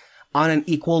just on an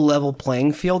equal level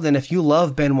playing field. And if you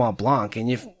love Benoit Blanc, and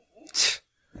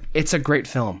it's a great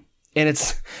film, and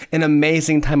it's an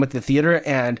amazing time at the theater,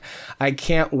 and I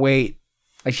can't wait.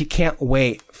 I can't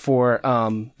wait for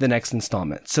the next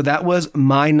installment. So that was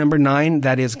my number 9.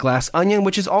 That is Glass Onion,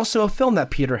 which is also a film that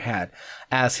Peter had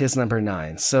as his number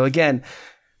 9. So again,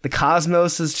 the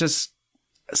cosmos is just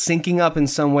syncing up in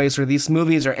some ways, where these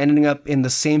movies are ending up in the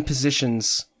same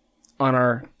positions on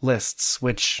our lists,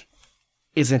 which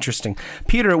is interesting.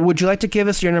 Peter, would you like to give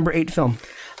us your number 8 film?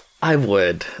 I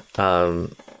would.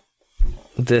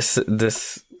 This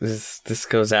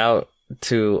goes out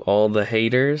to all the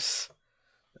haters.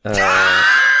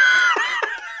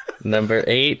 Number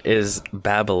 8 is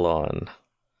Babylon.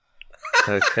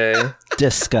 Okay.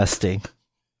 Disgusting.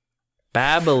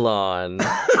 Babylon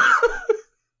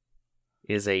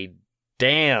is a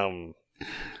damn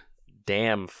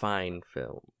fine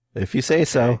film. If you say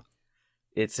so.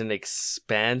 It's an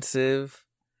expansive,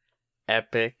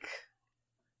 epic,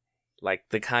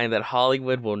 the kind that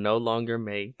Hollywood will no longer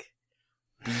make.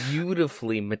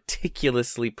 Beautifully,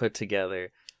 meticulously put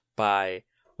together by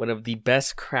one of the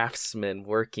best craftsmen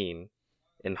working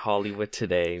in Hollywood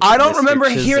today. I don't Mr. remember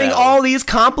Chazelle. hearing all these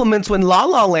compliments when La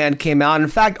La Land came out. In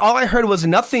fact, all I heard was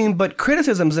nothing but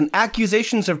criticisms and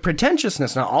accusations of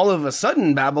pretentiousness. Now, all of a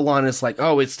sudden, Babylon is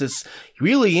it's this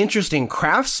really interesting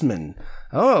craftsman.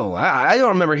 Oh, I don't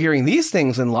remember hearing these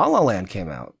things when La La Land came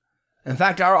out. In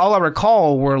fact, all I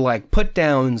recall were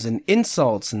put-downs and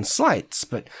insults and slights,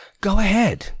 but go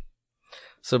ahead.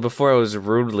 So before I was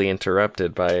rudely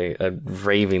interrupted by a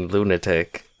raving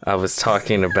lunatic, I was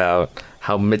talking about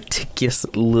how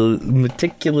meticulously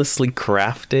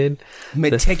crafted.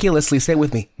 Meticulously, say it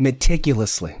with me.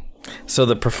 Meticulously. So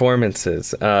the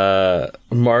performances.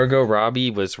 Margot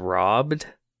Robbie was robbed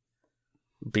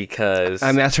because...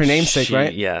 that's her namesake,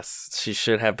 right? Yes. She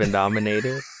should have been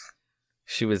nominated.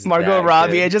 She was Margot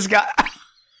Robbie, good. I just got...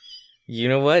 You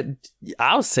know what?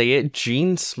 I'll say it.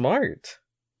 Jean Smart.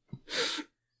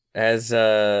 As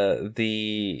the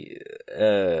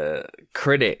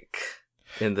critic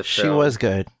in the film. She was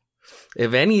good.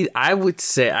 If any, I would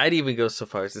say, I'd even go so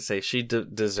far as to say she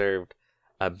deserved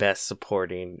a Best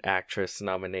Supporting Actress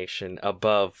nomination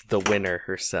above the winner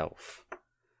herself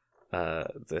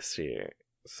this year.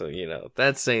 So,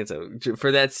 that's saying so.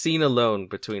 For that scene alone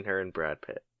between her and Brad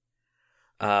Pitt.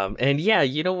 And yeah,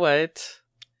 you know what?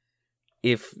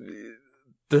 If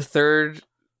the third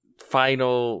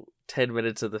final 10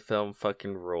 minutes of the film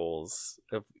fucking rules.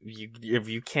 If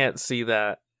you can't see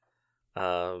that,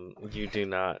 you do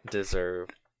not deserve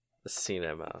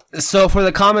Cinema. So for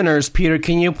the commoners, Peter,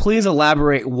 can you please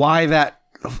elaborate why that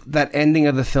ending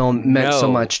of the film meant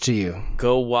so much to you?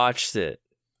 Go watch it.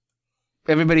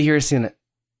 Everybody here has seen it.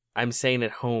 I'm saying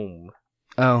at home.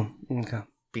 Oh, okay.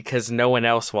 Because no one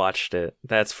else watched it.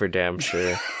 That's for damn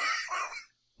sure.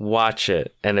 Watch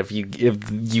it. And if you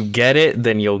get it,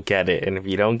 then you'll get it. And if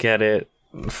you don't get it,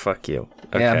 fuck you.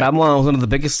 Okay. Yeah, Babylon was one of the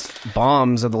biggest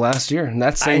bombs of the last year, and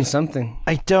that's saying something.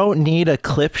 I don't need a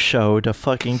clip show to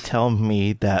fucking tell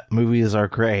me that movies are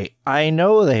great. I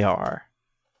know they are.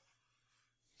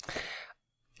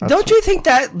 Don't you think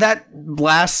that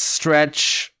last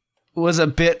stretch was a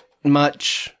bit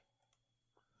much?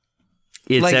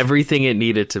 It's like, everything it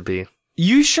needed to be.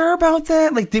 You sure about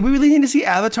that? Like, did we really need to see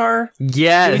Avatar?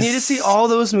 Yes. Did we need to see all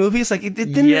those movies? Like, it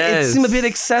didn't it seem a bit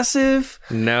excessive?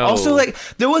 No. Also, like,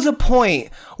 there was a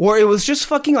point where it was just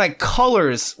fucking, like,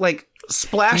 colors, like,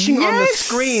 splashing on the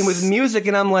screen with music,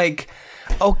 and I'm like,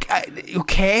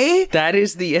 okay? That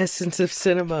is the essence of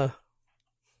cinema.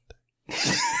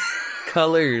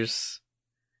 Colors.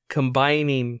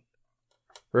 Combining.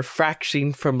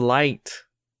 Refraction from light.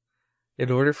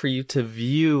 In order for you to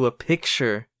view a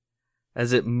picture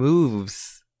as it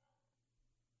moves.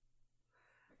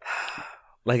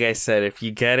 Like I said, if you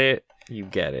get it, you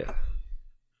get it.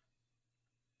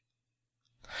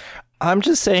 I'm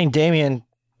just saying, Damien,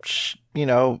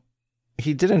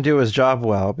 he didn't do his job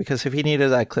well, because if he needed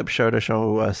that clip show to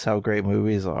show us how great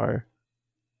movies are.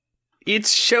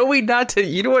 It's showing not to...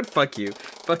 You know what? Fuck you.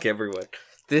 Fuck everyone.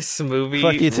 This movie...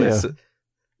 Fuck you too.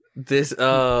 This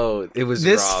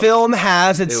film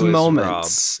has its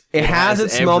moments. It has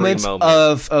its moments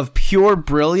of pure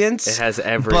brilliance. It has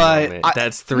every moment.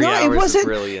 That's 3 hours of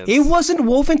brilliance. It wasn't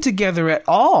woven together at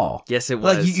all. Yes, it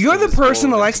was. Like, you're the person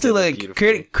that likes to like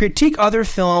critique other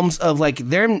films of like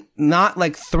they're not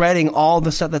like threading all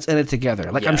the stuff that's in it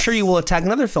together. Like, I'm sure you will attack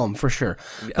another film for sure,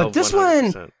 but this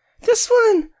 100%.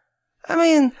 one. I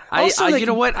mean, also, you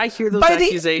know what? I hear those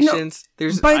accusations.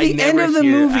 By the end of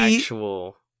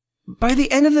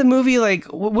the movie, like,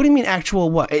 what do you mean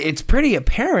actual what? It's pretty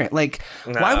apparent. Like,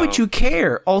 why would you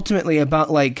care ultimately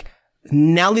about, like,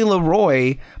 Nellie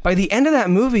Leroy? By the end of that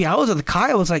movie, I was with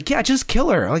Kyle. I was like, yeah, just kill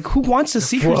her. Like, who wants to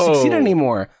see her succeed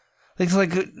anymore? Like, it's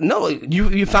like, no,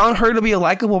 you found her to be a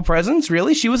likable presence?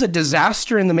 Really? She was a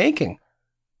disaster in the making.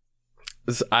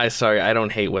 Sorry, I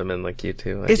don't hate women like you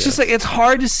two. It's just like, it's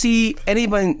hard to see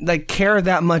anybody like care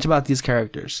that much about these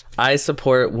characters. I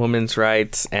support women's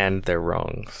rights and their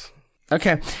wrongs.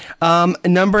 Okay.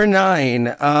 Number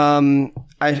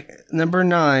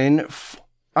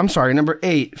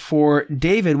 8 for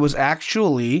David was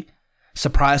actually,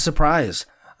 surprise, surprise,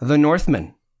 The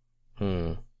Northman.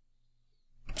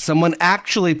 Someone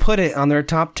actually put it on their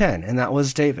top 10, and that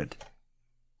was David.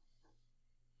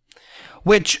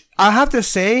 Which, I have to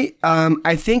say,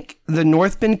 I think The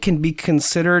Northman can be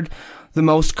considered the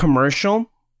most commercial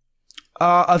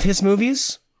of his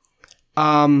movies.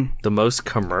 The most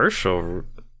commercial?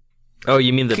 Oh,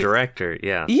 you mean the director?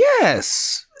 Yeah.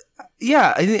 Yes.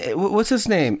 Yeah. What's his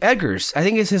name? Eggers. I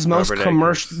think it's his most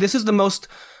commercial. This is the most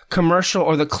commercial,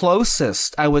 or the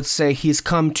closest, I would say, he's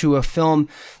come to a film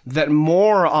that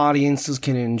more audiences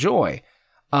can enjoy.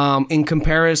 In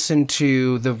comparison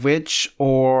to The Witch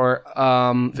or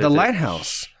The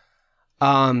Lighthouse.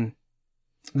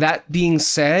 That being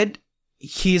said,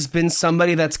 he's been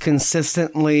somebody that's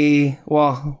consistently,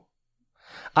 well,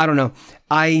 I don't know.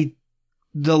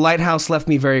 The Lighthouse left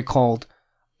me very cold.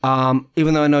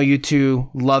 Even though I know you two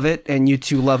love it and you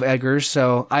two love Eggers,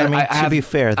 so to be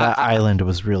fair, that island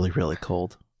was really, really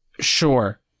cold.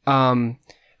 Sure.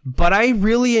 But I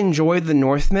really enjoyed The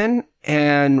Northman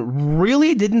and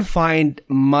really didn't find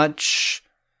much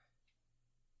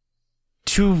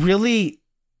to really,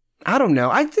 I don't know.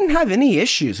 I didn't have any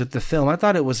issues with the film. I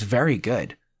thought it was very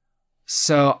good.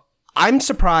 So I'm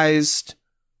surprised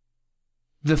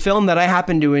the film that I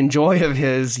happen to enjoy of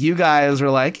his, you guys were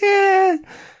like,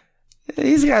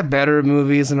 he's got better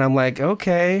movies. And I'm like,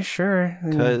 okay, sure.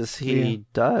 Because he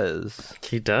does.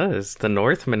 He does. The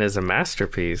Northman is a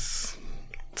masterpiece.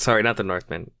 Sorry, not The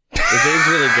Northman. It is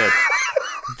really good.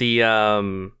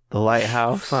 The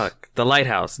Lighthouse. Fuck. The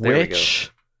Lighthouse. There we go.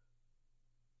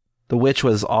 The Witch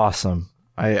was awesome.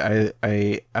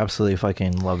 I absolutely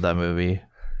fucking love that movie.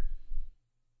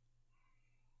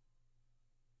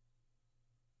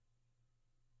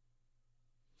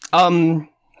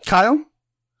 Kyle?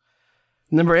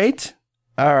 Number 8?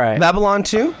 All right. Babylon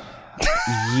 2?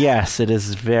 Yes, it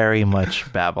is very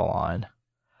much Babylon.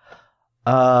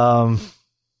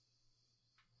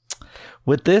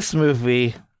 With this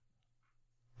movie,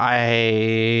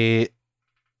 let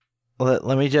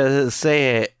me just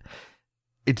say it.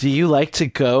 do you like to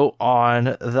go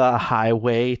on the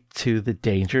highway to the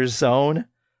danger zone?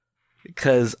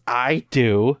 Because I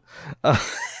do.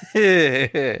 Do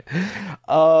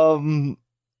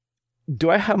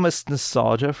I have much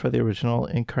nostalgia for the original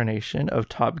incarnation of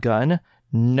Top Gun?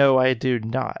 No, I do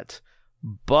not.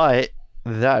 But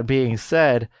that being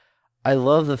said, I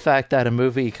love the fact that a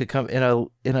movie could come in a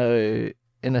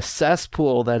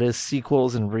cesspool that is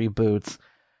sequels and reboots.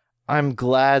 I'm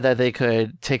glad that they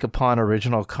could take upon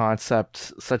original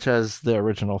concepts such as the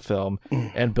original film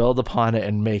and build upon it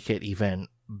and make it even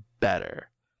better.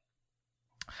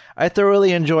 I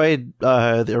thoroughly enjoyed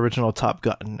the original Top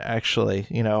Gun, actually.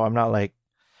 You know, I'm not like,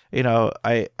 you know,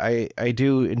 I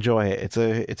do enjoy it.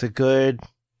 It's a good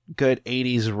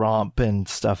 80s romp and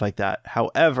stuff like that.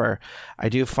 However, I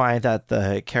do find that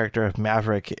the character of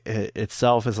Maverick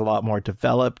itself is a lot more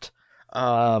developed.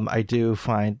 I do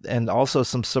find, and also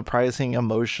some surprising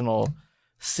emotional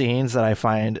scenes that I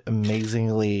find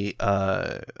amazingly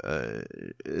that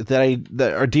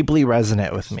are deeply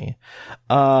resonant with me.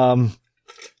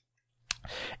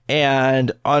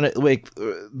 And on like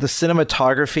the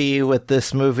cinematography with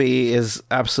this movie is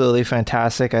absolutely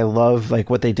fantastic. I love like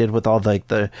what they did with all like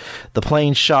the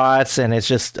plane shots, and it's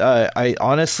just I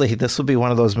honestly, this would be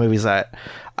one of those movies that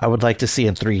I would like to see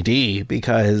in 3D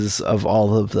because of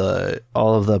all of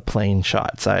the plane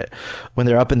shots. When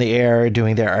they're up in the air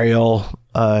doing their aerial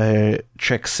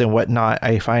tricks and whatnot,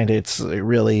 I find it's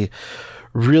really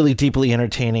deeply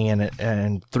entertaining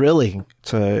and thrilling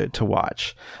to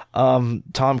watch.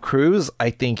 Tom Cruise, I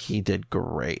think he did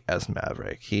great as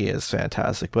Maverick. He is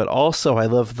fantastic, but also I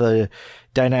love the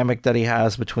dynamic that he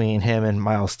has between him and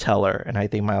Miles Teller, and I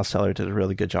think Miles Teller did a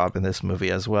really good job in this movie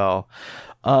as well.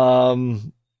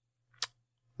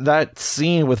 That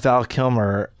scene with Val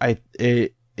Kilmer,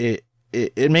 it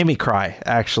made me cry,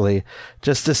 actually,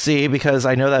 just to see, because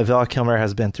I know that Val Kilmer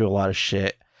has been through a lot of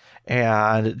shit.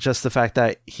 And just the fact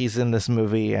that he's in this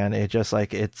movie, and it just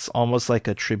like, it's almost like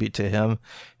a tribute to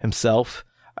himself.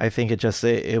 I think it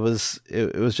was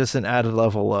just an added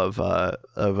level of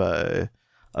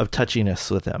touchiness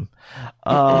with him.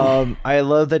 I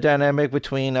love the dynamic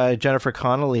between Jennifer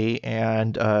Connelly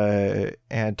and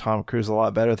Tom Cruise a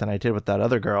lot better than I did with that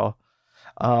other girl.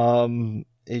 I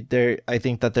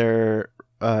think that their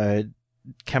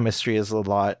chemistry is a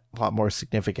lot more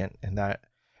significant in that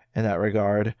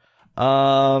regard.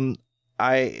 I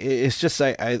hate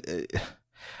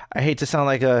to sound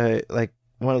like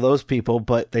one of those people,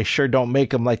 but they sure don't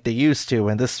make them like they used to,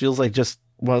 and this feels like just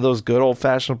one of those good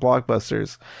old-fashioned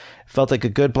blockbusters. It felt like a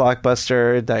good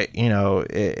blockbuster that, you know,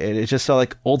 it just felt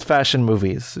like old-fashioned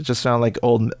movies. It just sounded like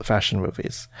old-fashioned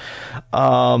movies.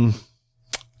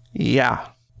 Yeah.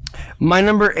 My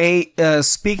number 8,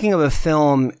 speaking of a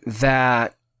film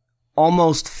that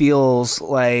almost feels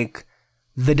like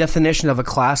the definition of a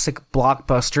classic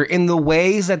blockbuster in the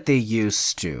ways that they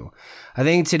used to. I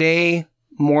think today,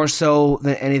 more so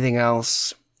than anything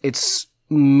else, it's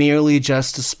merely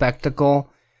just a spectacle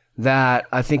that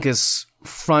I think is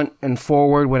front and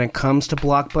forward when it comes to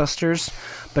blockbusters.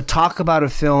 But talk about a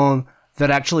film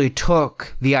that actually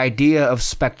took the idea of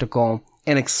spectacle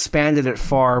and expanded it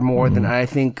far more than I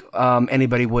think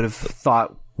anybody would have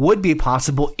thought would be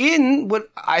possible in what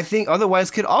I think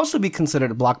otherwise could also be considered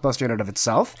a blockbuster in and of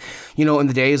itself, you know, in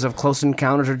the days of Close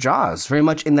Encounters or Jaws, very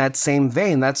much in that same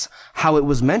vein. That's how it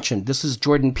was mentioned. This is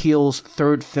Jordan Peele's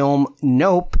third film,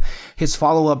 Nope, his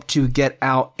follow-up to Get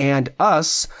Out and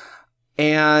Us.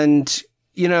 And,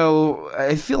 you know,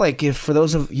 I feel like if for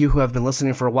those of you who have been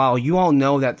listening for a while, you all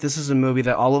know that this is a movie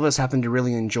that all of us happen to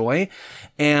really enjoy.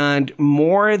 And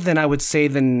more than I would say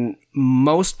than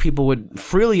most people would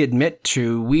freely admit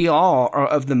to, we all are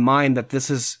of the mind that this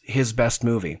is his best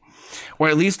movie, or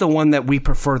at least the one that we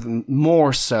prefer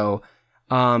more so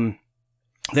than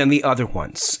the other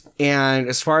ones. And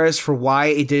as far as for why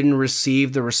it didn't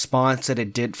receive the response that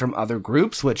it did from other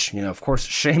groups, which, you know, of course,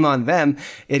 shame on them,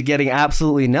 it getting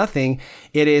absolutely nothing.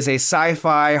 It is a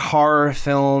sci-fi horror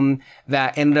film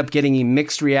that ended up getting a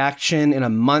mixed reaction in a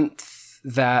month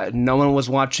that no one was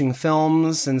watching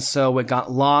films, and so it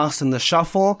got lost in the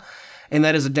shuffle. And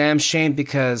that is a damn shame,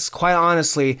 because quite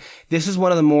honestly, this is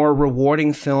one of the more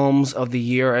rewarding films of the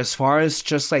year as far as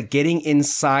just like getting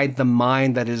inside the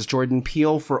mind that is Jordan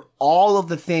Peele for all of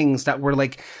the things that were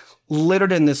like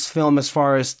littered in this film as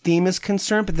far as theme is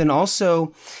concerned, but then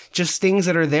also just things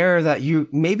that are there that you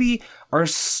maybe are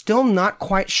still not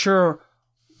quite sure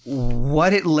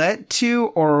what it led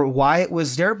to or why it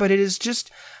was there. But it is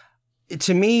just,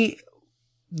 to me,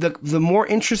 the more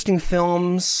interesting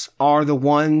films are the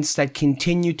ones that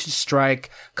continue to strike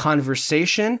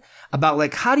conversation. about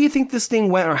like, how do you think this thing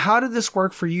went, or how did this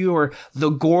work for you, or the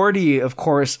Gordy, of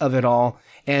course, of it all,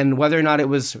 and whether or not it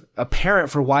was apparent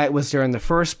for why it was there in the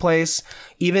first place.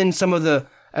 Even some of the,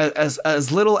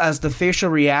 as little as the facial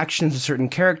reactions of certain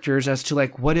characters as to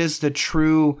like, what is the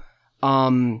true,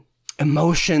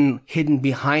 emotion hidden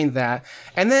behind that.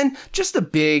 And then just a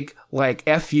big, like,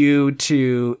 F you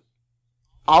to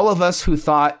all of us who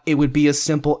thought it would be a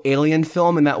simple alien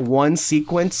film in that one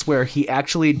sequence where he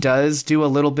actually does do a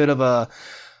little bit of a,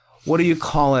 what do you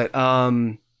call it?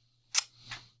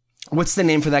 What's the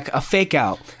name for that? A fake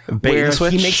out. Bait and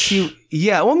switch? He makes you,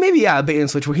 a bait and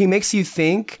switch, where he makes you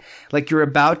think like you're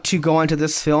about to go onto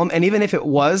this film. And even if it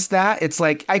was that, it's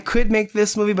like, I could make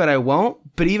this movie, but I won't.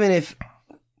 But even if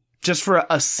just for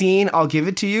a scene, I'll give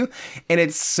it to you. And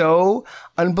it's so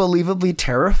unbelievably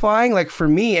terrifying. Like for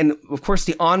me, and of course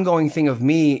the ongoing thing of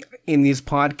me in these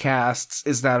podcasts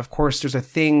is that, of course, there's a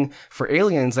thing for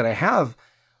aliens that I have,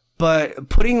 but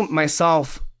putting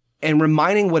myself and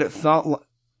reminding what it felt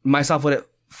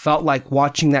like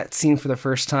watching that scene for the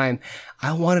first time,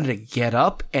 I wanted to get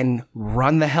up and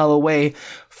run the hell away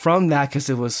from that because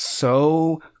it was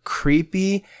so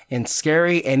creepy and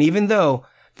scary. And even though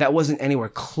that wasn't anywhere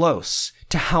close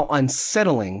to how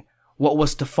unsettling what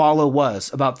was to follow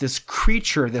was about this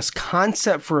creature, this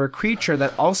concept for a creature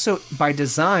that also by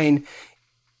design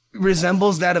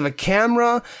resembles that of a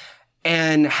camera,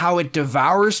 and how it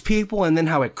devours people and then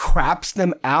how it craps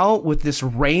them out with this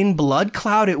rain blood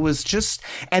cloud. It was just,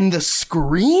 and the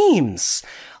screams,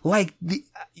 like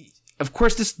of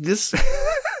course this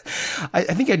I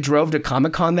think I drove to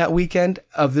Comic-Con that weekend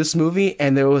of this movie,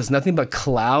 and there was nothing but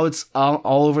clouds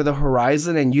all over the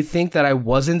horizon. And you think that I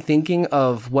wasn't thinking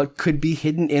of what could be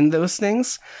hidden in those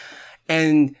things.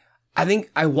 And I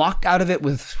think I walked out of it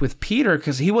with Peter,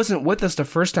 because he wasn't with us the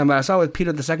first time, but I saw it with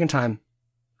Peter the second time.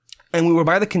 And we were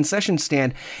by the concession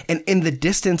stand, and in the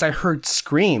distance, I heard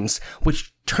screams,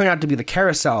 which turned out to be the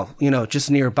carousel,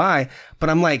 just nearby. But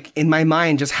I'm like, in my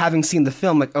mind, just having seen the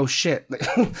film, like, oh shit,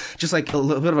 just like a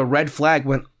little bit of a red flag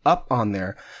went up on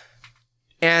there.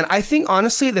 And I think,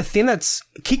 honestly, the thing that's,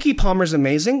 Keke Palmer's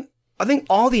amazing. I think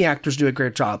all the actors do a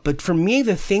great job. But for me,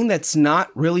 the thing that's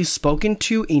not really spoken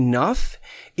to enough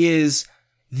is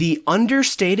the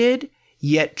understated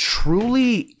yet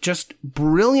truly just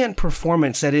brilliant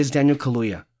performance that is Daniel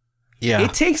Kaluuya. Yeah.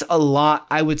 It takes a lot,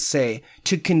 I would say,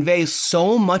 to convey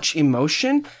so much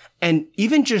emotion and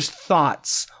even just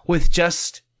thoughts with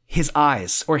just his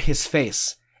eyes or his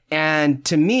face. And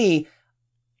to me,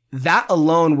 that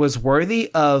alone was worthy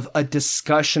of a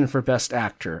discussion for Best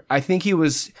Actor. I think he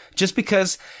was, just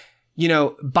because,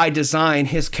 by design,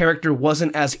 his character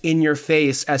wasn't as in your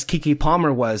face as Keke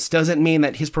Palmer was, doesn't mean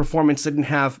that his performance didn't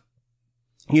have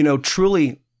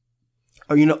truly,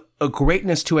 a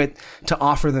greatness to it to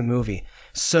offer the movie.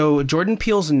 So Jordan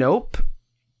Peele's Nope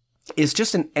is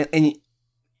just an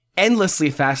endlessly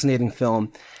fascinating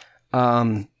film.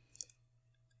 And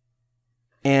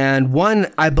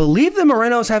one I believe the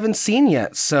Morenos haven't seen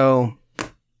yet, so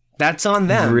that's on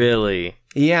them. Really?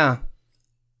 Yeah.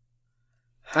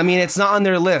 I mean, it's not on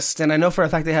their list, and I know for a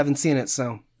fact they haven't seen it,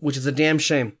 so, which is a damn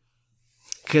shame.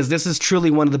 Because this is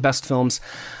truly one of the best films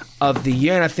of the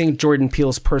year, and I think Jordan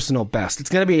Peele's personal best. It's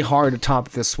going to be hard to top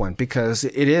this one, because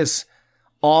it is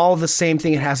all the same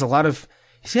thing. It has a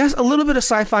little bit of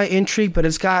sci-fi intrigue, but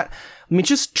it's got,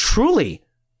 just truly,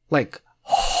 like,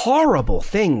 horrible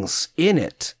things in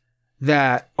it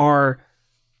that are,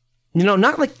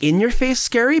 not like in your face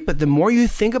scary, but the more you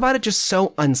think about it, just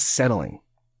so unsettling.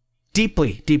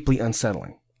 Deeply, deeply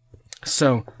unsettling.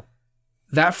 So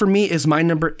that for me is my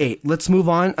number 8. Let's move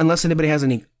on, unless anybody has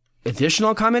any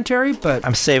additional commentary, but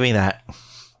I'm saving that.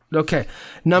 Okay.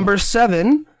 Number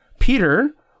 7,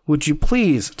 Peter, would you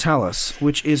please tell us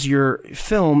which is your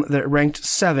film that ranked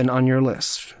 7 on your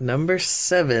list? Number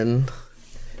 7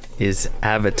 is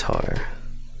Avatar,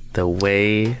 The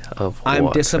Way of Water.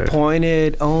 I'm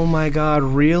disappointed. Oh my God,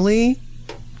 really?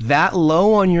 That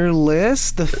low on your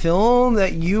list? The film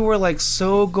that you were like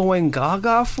so going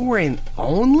gaga for, and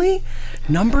only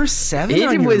number 7 on your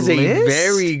list? It was a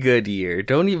very good year.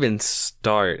 Don't even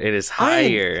start. It is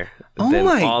higher than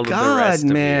all of the rest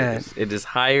of years. It is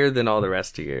higher than all the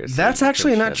rest of years. That's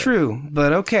actually not true,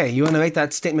 but okay. You want to make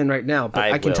that statement right now,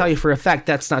 but I can tell you for a fact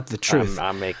that's not the truth.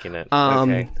 I'm making it.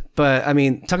 Okay. But,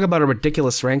 talk about a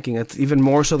ridiculous ranking. It's even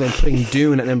more so than putting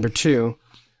Dune at number 2.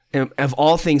 And of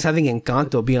all things, having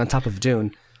Encanto be on top of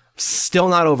Dune. Still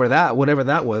not over that, whatever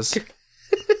that was.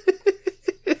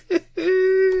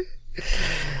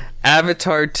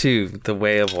 Avatar 2, The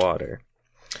Way of Water.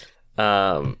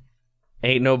 Ain't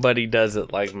nobody does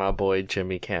it like my boy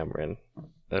Jimmy Cameron.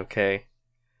 Okay?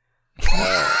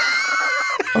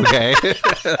 Okay.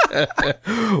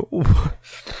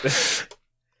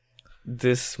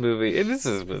 This movie, and this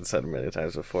has been said a million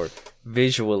times before,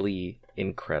 visually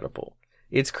incredible.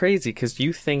 It's crazy because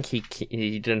you think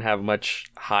he didn't have much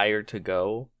higher to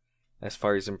go as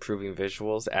far as improving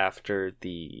visuals after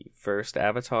the first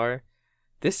Avatar.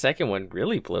 This second one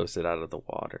really blows it out of the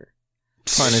water.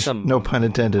 No pun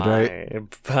intended, right?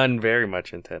 Pun very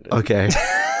much intended. Okay.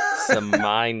 Some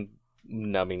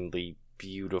mind-numbingly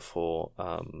beautiful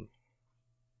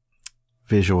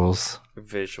visuals,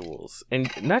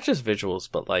 and not just visuals,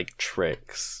 but like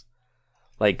tricks,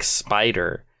 like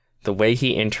Spider. The way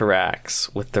he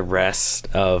interacts with the rest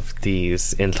of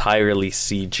these entirely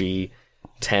CG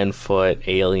 10-foot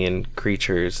alien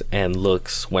creatures and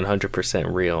looks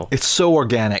 100% real. It's so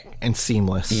organic and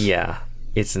seamless. Yeah,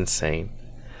 it's insane.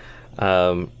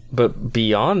 But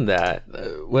beyond that,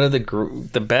 one of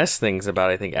the best things about,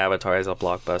 I think, Avatar as a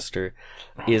blockbuster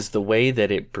is the way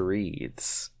that it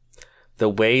breathes. The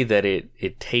way that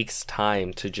it takes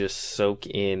time to just soak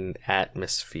in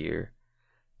atmosphere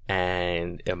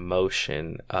and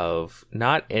emotion of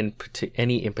not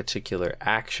any in particular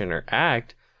action or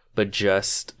act, but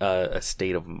just a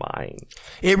state of mind.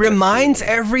 It reminds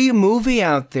every movie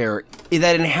out there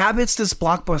that inhabits this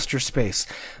blockbuster space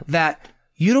that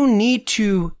you don't need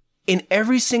to, in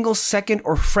every single second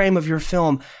or frame of your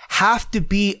film, have to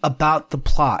be about the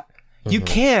plot. Mm-hmm. You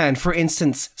can, for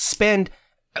instance, spend,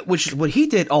 which is what he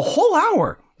did, a whole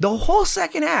hour. The whole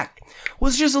second act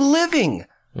was just living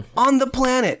on the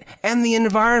planet and the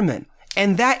environment.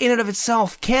 And that in and of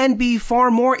itself can be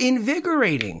far more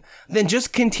invigorating than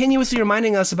just continuously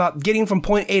reminding us about getting from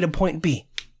point A to point B.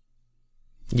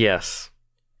 Yes,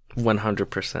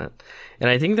 100%. And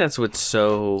I think that's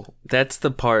that's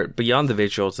the part, beyond the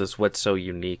visuals, is what's so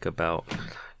unique about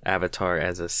Avatar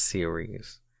as a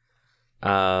series.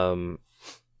 Beyond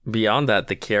that,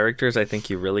 the characters I think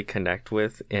you really connect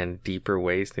with in deeper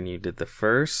ways than you did the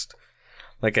first.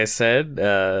 Like I said,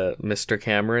 Mr.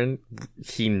 Cameron,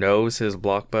 he knows his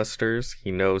blockbusters. He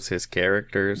knows his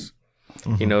characters.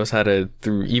 Mm-hmm. He knows how to,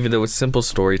 even though it's simple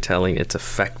storytelling, it's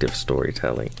effective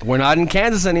storytelling. We're not in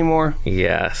Kansas anymore.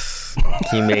 Yes.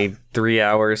 He made 3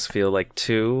 hours feel like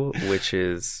 2, which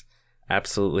is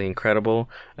absolutely incredible.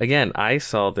 Again, I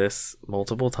saw this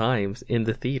multiple times in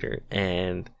the theater,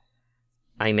 and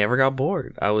I never got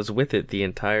bored. I was with it the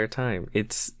entire time.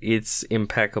 It's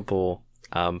impeccable.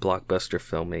 Blockbuster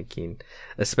filmmaking,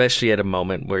 especially at a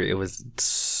moment where it was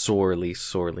sorely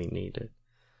needed.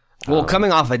 Well,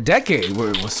 coming off a decade where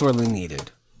it was sorely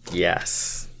needed.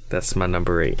 Yes, that's my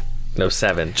number 8. No,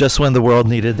 7. Just when the world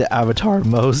needed the Avatar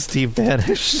most, he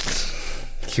vanished.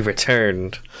 He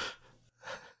returned.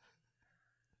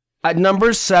 At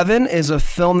number 7 is a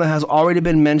film that has already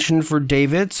been mentioned for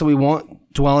David, so we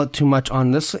won't dwell too much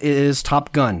on this. It is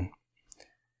Top Gun.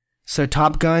 So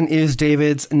Top Gun is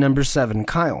David's number 7.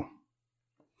 Kyle.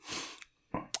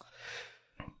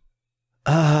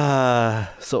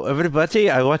 So everybody,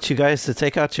 I want you guys to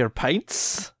take out your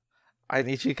pints. I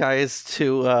need you guys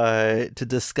to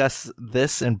discuss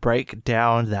this and break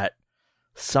down that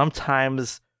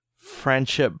sometimes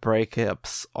friendship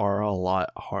breakups are a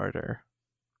lot harder.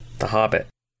 The Hobbit.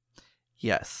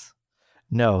 Yes.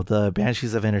 No, the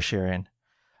Banshees of Inisherin.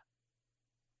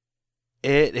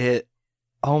 It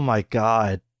oh my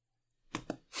god.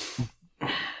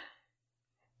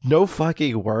 No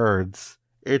fucking words.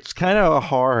 It's kind of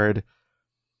hard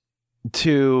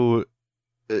to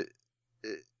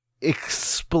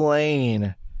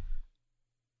explain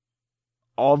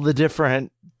all the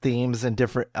different themes and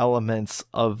different elements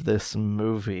of this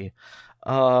movie.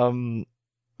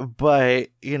 But,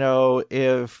 you know,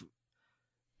 if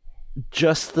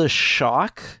just the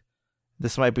shock,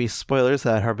 this might be spoilers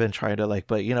that have been trying to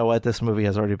but you know what? This movie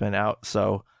has already been out,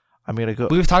 so I'm going to go.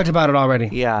 We've talked about it already.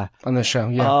 Yeah. On the show,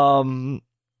 yeah.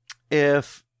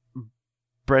 If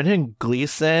Brendan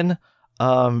Gleeson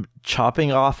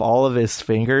chopping off all of his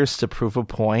fingers to prove a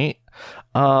point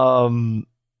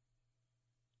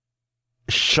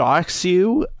shocks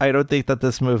you, I don't think that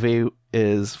this movie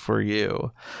is for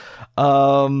you.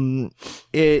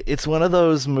 It's one of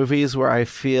those movies where I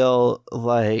feel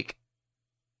like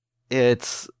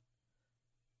it's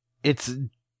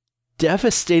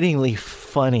devastatingly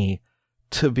funny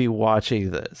to be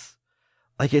watching this.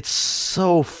 Like, it's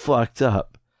so fucked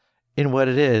up in what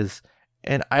it is.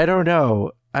 And I don't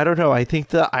know. I think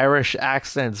the Irish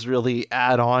accents really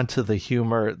add on to the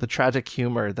humor, the tragic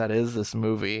humor that is this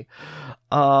movie.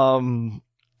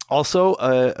 Also,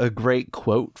 a great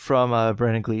quote from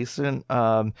Brendan Gleeson.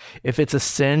 If it's a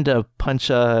sin to punch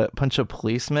a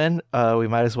policeman, we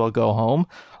might as well go home.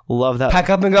 Love that. Pack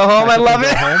up and go home. I love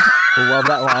it. Love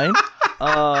that line.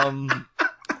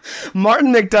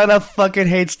 Martin McDonough fucking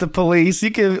hates the police.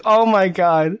 You can. Oh my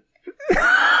god.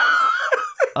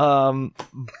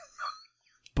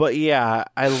 But yeah,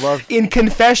 I love. In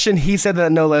confession, he said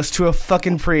that no less to a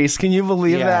fucking priest. Can you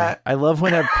believe that? I love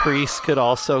when a priest could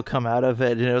also come out of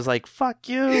it, and it was like "fuck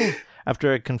you"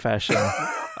 after a confession.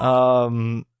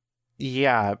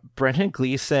 Yeah, Brendan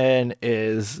Gleeson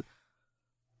is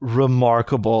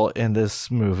remarkable in this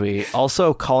movie.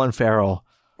 Also, Colin Farrell.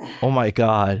 Oh my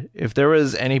god! If there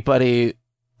was anybody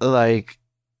who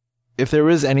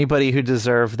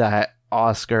deserved that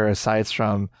Oscar aside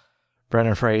from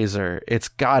Brendan Fraser, it's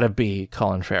gotta be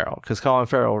Colin Farrell, because Colin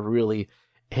Farrell really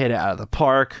hit it out of the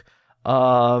park.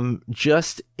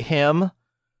 Just him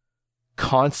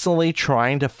constantly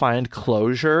trying to find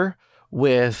closure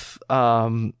with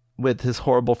his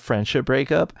horrible friendship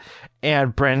breakup,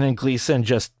 and Brendan Gleeson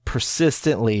just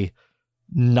persistently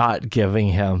not giving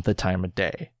him the time of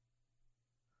day.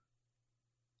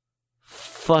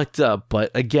 Fucked up,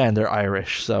 but again, they're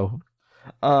Irish, so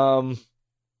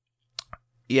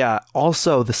yeah,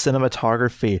 also the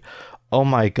cinematography. Oh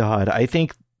my god, I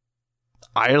think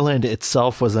Ireland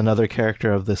itself was another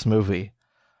character of this movie.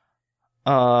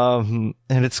 And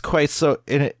it's quite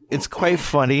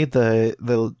funny.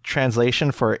 The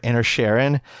translation for Inner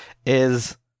Sharon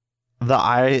is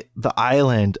the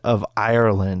island of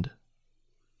Ireland.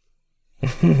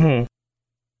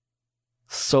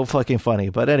 So fucking funny.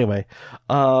 But anyway,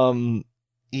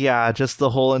 yeah, just the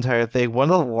whole entire thing. One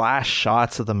of the last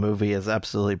shots of the movie is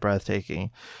absolutely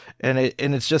breathtaking, and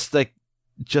it's just like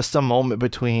just a moment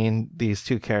between these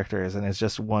two characters, and it's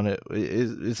just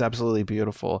it's absolutely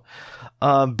beautiful.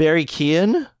 Barry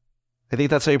Keoghan, I think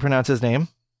that's how you pronounce his name.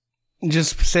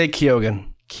 Just say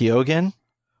Keoghan. Keoghan?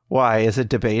 Why, is it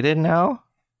debated now?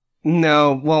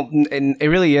 No, well, it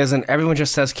really isn't. Everyone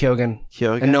just says Keoghan.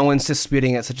 Keoghan? And no one's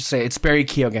disputing it, so just say it's Barry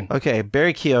Keoghan. Okay,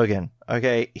 Barry Keoghan.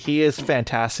 Okay, he is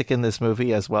fantastic in this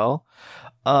movie as well.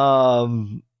 I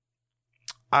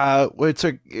don't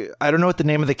know what the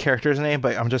name of the character's name,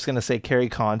 but I'm just gonna say Carrie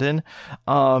Condon.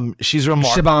 She's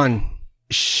remarkable. Shaban.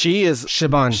 She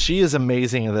is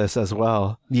amazing in this as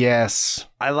well. Yes.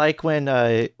 I like when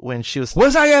she was.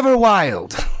 Was I ever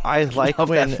wild? I like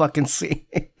when that fucking scene.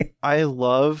 I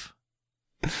love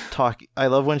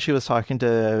when she was talking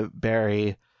to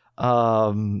Barry,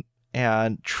 and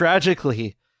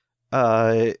tragically,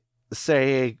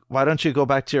 saying, "Why don't you go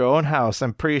back to your own house?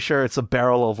 I'm pretty sure it's a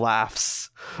barrel of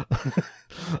laughs."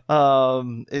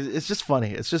 It's just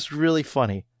funny. It's just really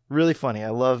funny. Really funny. I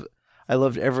loved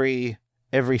every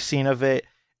scene of it.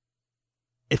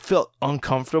 It felt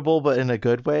uncomfortable, but in a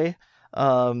good way.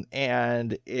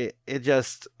 And it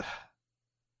just,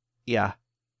 yeah.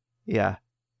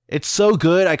 It's so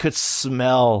good. I could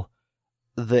smell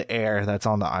the air that's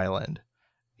on the island,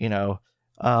 you know?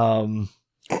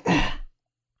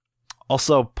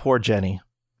 Also, poor Jenny.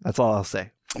 That's all I'll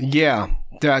say. Yeah,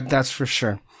 that's for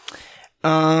sure.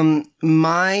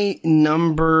 My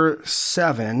number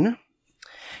 7.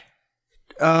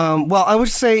 Well, I would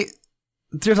say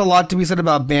there's a lot to be said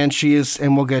about Banshees,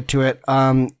 and we'll get to it.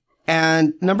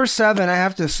 And number 7, I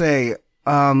have to say,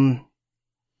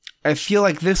 I feel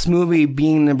like this movie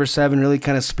being number 7 really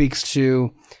kind of speaks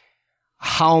to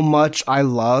how much I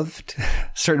loved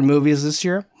certain movies this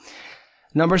year.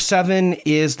 Number 7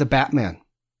 is The Batman.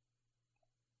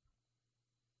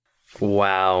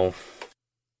 Wow.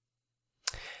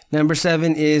 Number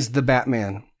 7 is The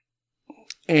Batman.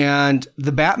 And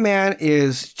The Batman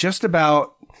is just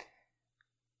about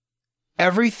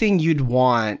everything you'd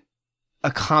want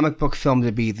a comic book film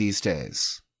to be these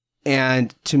days.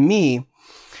 And to me,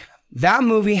 that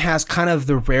movie has kind of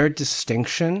the rare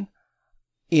distinction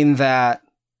in that,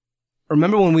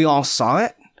 remember when we all saw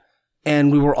it and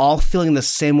we were all feeling the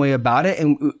same way about it,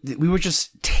 and we were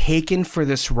just taken for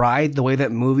this ride the way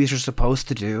that movies are supposed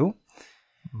to do.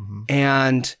 Mm-hmm.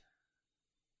 And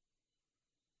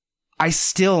I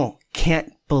still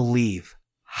can't believe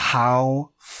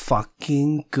how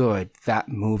fucking good that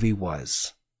movie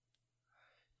was.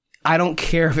 I don't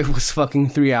care if it was fucking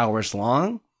 3 hours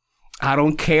long. I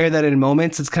don't care that in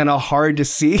moments it's kind of hard to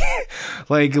see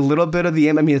like a little bit of the,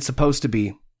 I mean, it's supposed to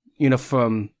be,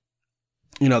 from,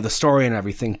 the story and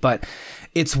everything, but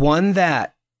it's one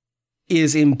that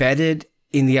is embedded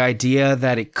in the idea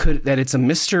that it's a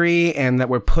mystery and that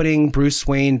we're putting Bruce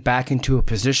Wayne back into a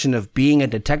position of being a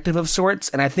detective of sorts.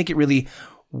 And I think it really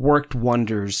worked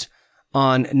wonders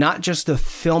on not just the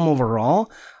film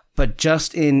overall, but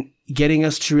just in getting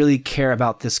us to really care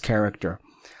about this character.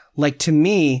 Like, to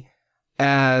me,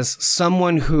 as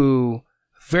someone who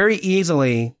very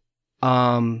easily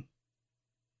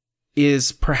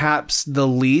is perhaps the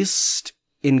least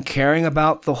in caring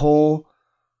about the whole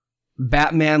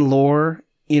Batman lore,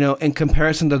 in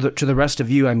comparison to the rest of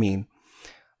you. I mean,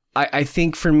 I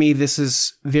think for me, this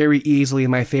is very easily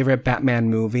my favorite Batman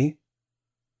movie.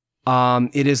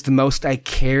 It is the most I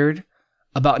cared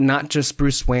about not just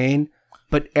Bruce Wayne,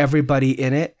 but everybody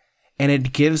in it. And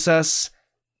it gives us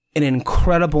an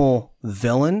incredible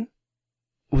villain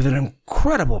with an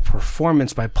incredible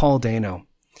performance by Paul Dano.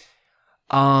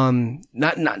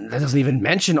 That doesn't even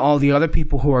mention all the other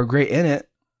people who are great in it.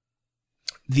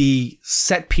 The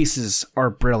set pieces are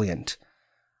brilliant.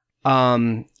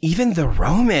 Even the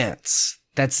romance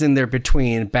that's in there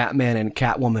between Batman and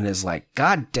Catwoman is like,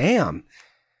 God damn.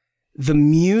 The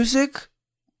music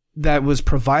that was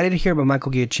provided here by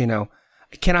Michael Giacchino,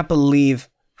 I cannot believe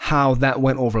how that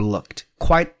went overlooked.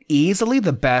 Quite easily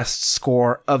the best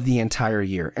score of the entire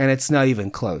year, and it's not even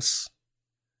close.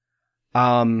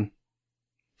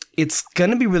 It's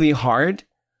gonna be really hard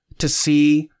to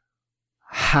see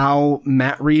how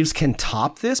Matt Reeves can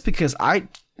top this, because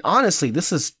honestly,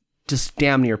 this is just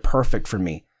damn near perfect for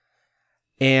me.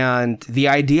 And the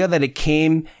idea that it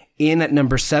came in at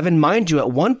number 7, mind you,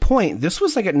 at one point, this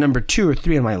was like at number 2 or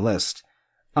 3 on my list,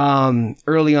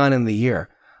 early on in the year.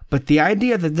 But the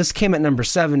idea that this came at number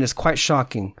 7 is quite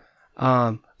shocking.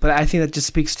 But I think that just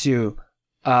speaks to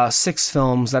 6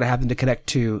 films that I happen to connect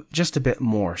to just a bit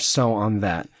more so on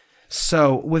that.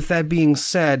 So with that being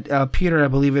said, Peter, I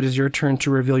believe it is your turn to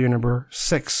reveal your number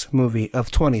 6 movie of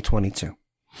 2022.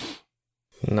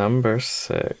 Number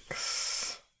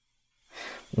 6.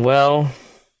 Well,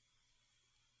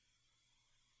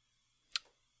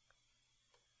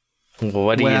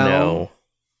 what do you know?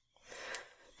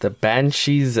 The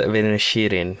Banshees of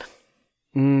Inisherin.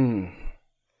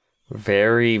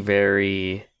 Very,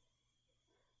 very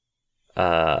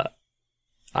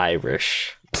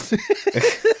Irish.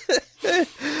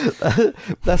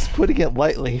 That's putting it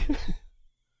lightly.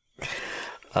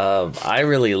 I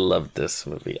really loved this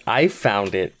movie. I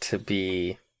found it to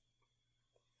be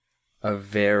a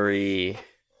very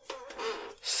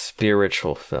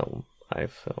spiritual film, I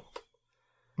feel.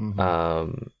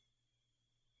 Mm-hmm.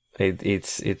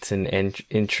 It's an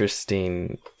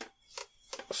interesting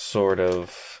sort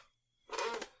of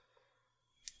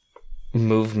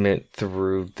movement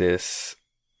through this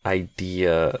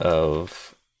idea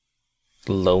of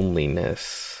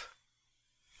loneliness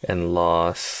and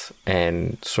loss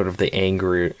and sort of the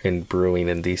anger and brewing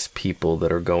in these people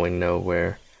that are going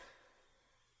nowhere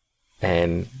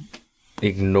and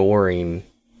ignoring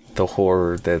the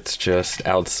horror that's just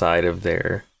outside of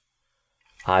their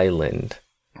island.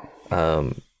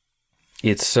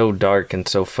 It's so dark and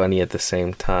so funny at the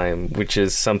same time, which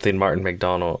is something Martin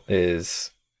McDonagh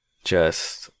is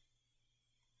just,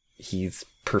 he's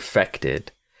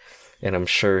perfected. And I'm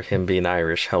sure him being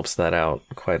Irish helps that out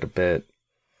quite a bit.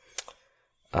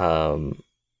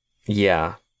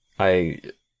 Yeah, I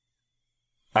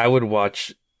would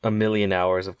watch a million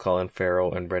hours of Colin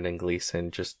Farrell and Brendan Gleeson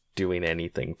just doing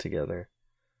anything together.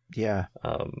 Yeah.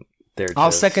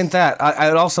 I'll second that. I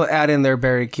would also add in there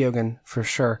Barry Keoghan for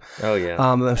sure. Oh yeah.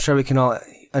 I'm sure we can all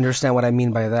understand what I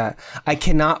mean by that. I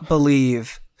cannot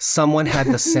believe someone had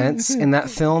the sense in that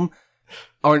film.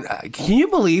 Or can you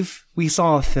believe we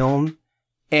saw a film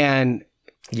and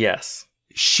yes,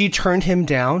 she turned him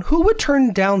down? Who would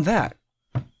turn down that?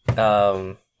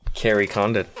 Carrie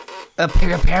Condon.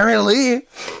 Apparently.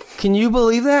 Can you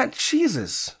believe that?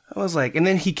 Jesus. I was like, and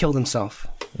then he killed himself.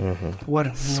 Mm-hmm. What?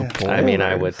 Yeah. I mean,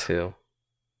 I would too.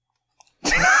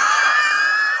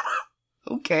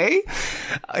 Okay.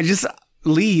 I just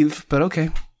leave, but okay.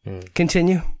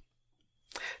 Continue.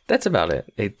 That's about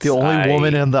it. The only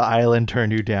woman on the island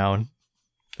turned you down.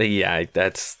 Yeah,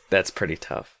 that's pretty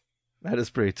tough. That is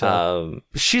pretty tough.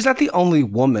 She's not the only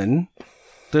woman.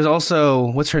 There's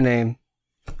also, what's her name?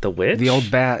 The witch? The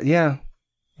old bat, yeah.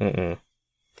 Mm-mm.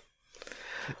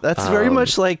 That's very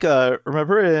much like,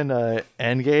 remember in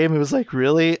Endgame, it was like,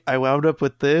 really? I wound up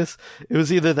with this? It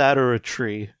was either that or a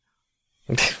tree.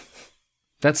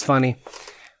 That's funny.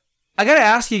 I gotta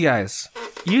ask you guys,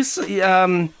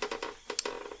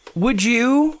 would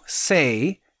you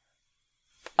say,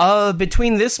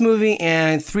 between this movie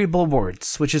and Three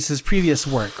Billboards, which is his previous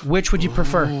work, which would you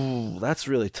prefer? Ooh, that's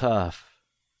really tough.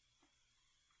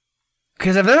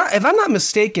 Because if I'm not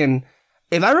mistaken,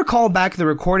 if I recall back the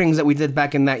recordings that we did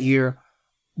back in that year,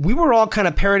 we were all kind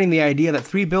of parroting the idea that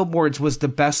Three Billboards was the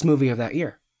best movie of that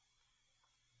year.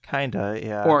 Kinda,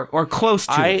 yeah. Or close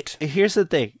to it. Here's the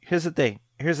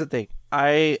thing.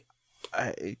 I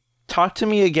talk to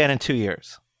me again in 2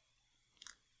 years.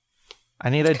 I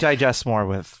need to digest more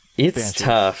with It's Banshees.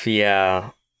 tough,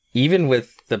 yeah. Even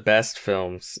with the best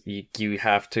films, you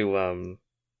have to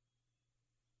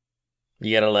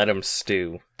you gotta let them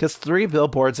stew. Because Three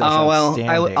Billboards is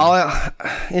outstanding.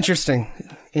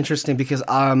 Interesting, because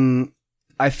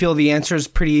I feel the answer is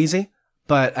pretty easy,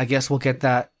 but I guess we'll get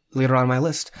that later on my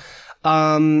list.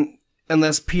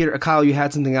 Unless Kyle, you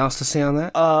had something else to say on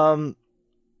that?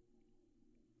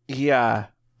 Yeah.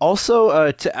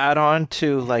 Also, to add on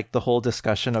to like the whole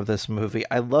discussion of this movie,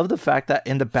 I love the fact that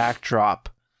in the backdrop,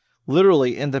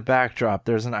 literally in the backdrop,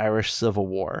 there's an Irish Civil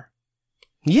War.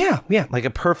 Yeah. Like a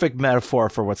perfect metaphor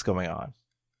for what's going on.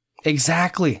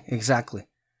 Exactly.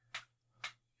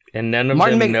 And none of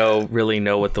them really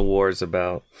know what the war is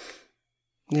about.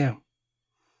 Yeah.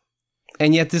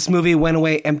 And yet this movie went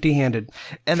away empty-handed.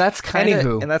 And that's kind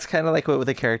of like what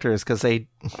the character is, because they,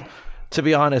 to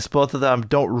be honest, both of them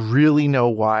don't really know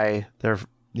why they're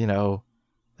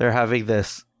having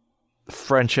this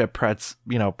friendship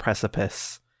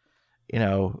precipice,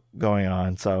 going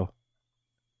on. So,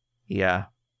 yeah.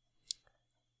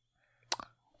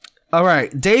 All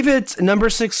right. David's number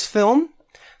 6 film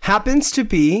happens to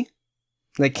be,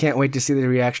 I can't wait to see the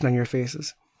reaction on your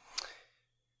faces.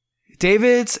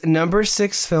 David's number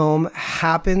 6 film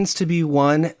happens to be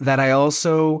one that I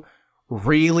also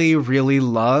really, really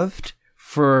loved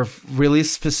for a really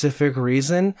specific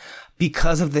reason,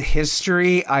 because of the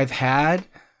history I've had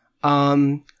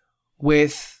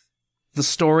with the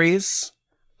stories.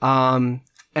 And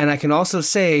I can also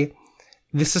say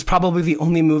this is probably the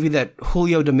only movie that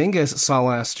Julio Dominguez saw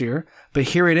last year, but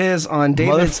here it is on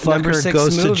David's number 6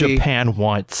 goes movie. to Japan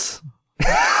once.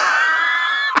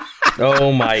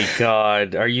 Oh my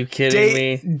God. Are you kidding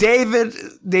me?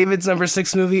 David's number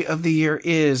 6 movie of the year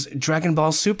is Dragon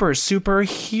Ball Superhero.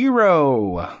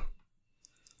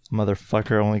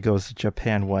 Motherfucker only goes to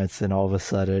Japan once, and all of a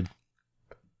sudden.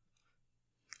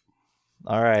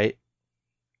 All right.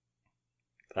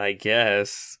 I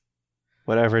guess.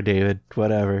 Whatever, David.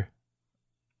 Whatever.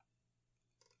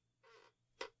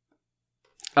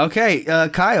 Okay,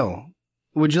 Kyle,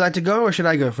 would you like to go, or should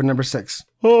I go for number 6?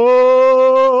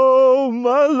 Oh,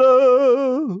 my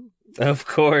love. Of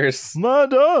course. My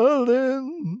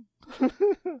darling.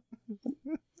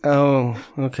 Oh,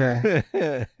 okay.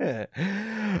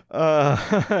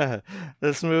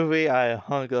 This movie I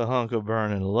hunka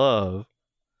burn in love.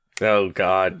 Oh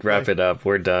God, wrap it up.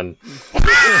 We're done.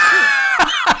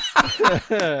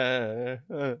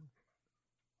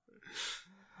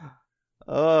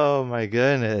 Oh my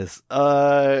goodness.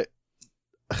 I'm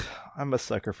a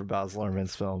sucker for Baz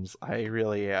Luhrmann's films. I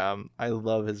really am. I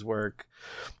love his work.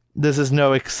 This is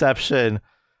no exception.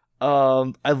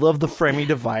 I love the framing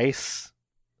device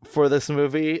for this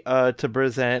movie to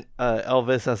present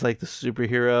Elvis as like the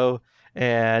superhero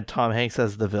and Tom Hanks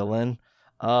as the villain.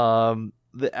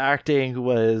 The acting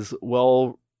was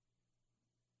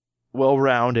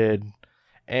well-rounded,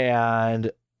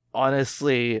 and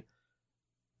honestly,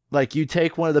 like, you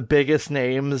take one of the biggest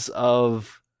names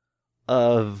of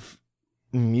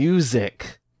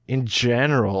music in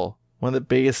general, one of the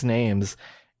biggest names,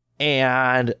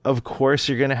 and of course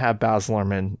you're gonna have Baz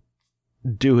Luhrmann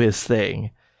do his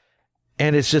thing,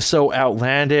 and it's just so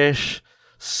outlandish,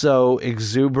 so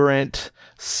exuberant,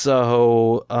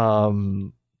 so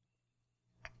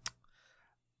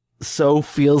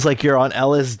feels like you're on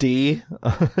LSD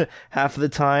half of the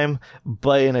time,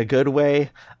 but in a good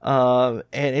way. And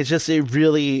it's just, you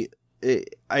really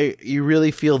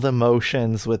feel the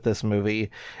emotions with this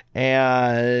movie.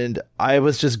 And I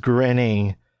was just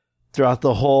grinning throughout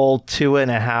the whole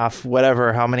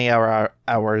 2.5, how many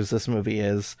hours this movie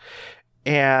is.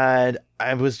 And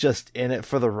I was just in it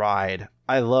for the ride.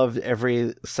 I loved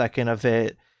every second of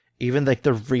it. Even like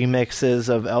the remixes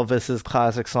of Elvis's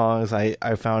classic songs, I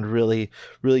found really,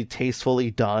 really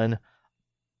tastefully done.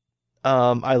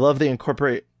 I love the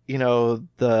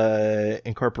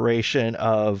incorporation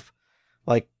of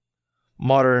like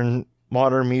modern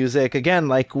music. Again,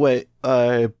 like what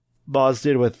Boz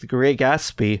did with Great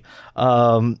Gatsby.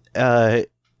 A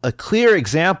clear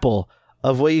example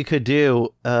of what you could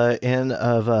do in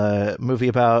a movie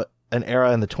about an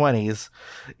era in the 20s,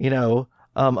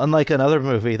 unlike another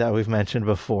movie that we've mentioned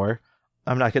before.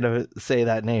 I'm not going to say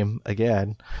that name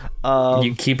again.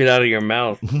 You keep it out of your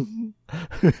mouth.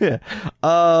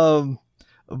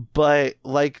 But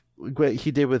like what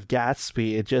he did with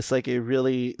Gatsby, it just like, it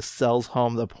really sells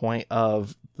home the point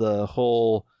of the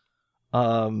whole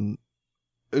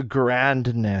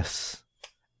grandness.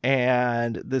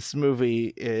 And this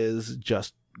movie is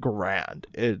just grand.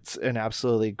 It's an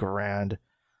absolutely grand,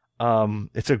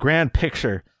 it's a grand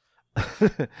picture.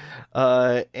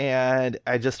 And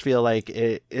I just feel like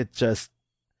it just,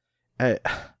 I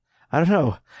I don't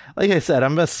know. Like I said,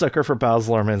 I'm a sucker for Baz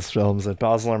Luhrmann's films, and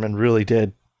Baz Luhrmann really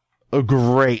did a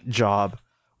great job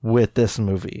with this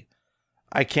movie.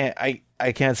 I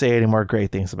can't say any more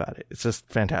great things about it. It's just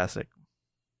fantastic.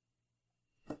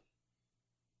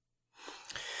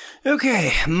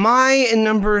 Okay, my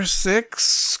number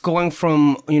 6, going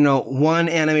from, one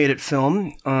animated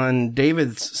film on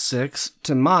David's 6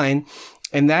 to mine,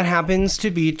 and that happens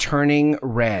to be Turning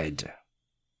Red.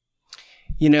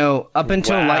 Up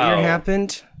until Lightyear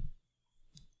happened,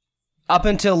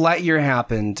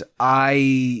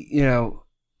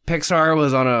 Pixar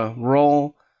was on a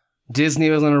roll, Disney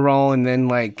was on a roll, and then,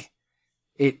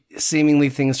 seemingly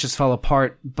things just fell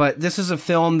apart. But this is a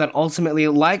film that ultimately,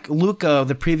 like Luca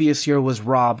the previous year, was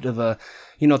robbed of a,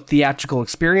 theatrical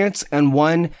experience, and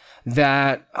one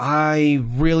that I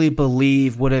really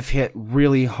believe would have hit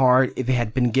really hard if it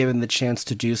had been given the chance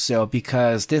to do so,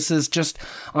 because this is just,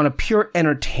 on a pure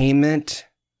entertainment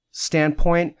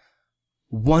standpoint,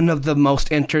 one of the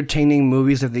most entertaining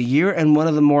movies of the year and one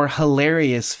of the more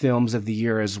hilarious films of the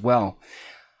year as well.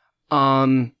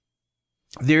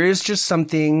 There is just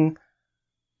something,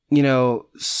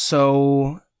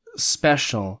 so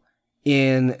special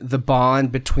in the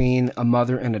bond between a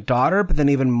mother and a daughter, but then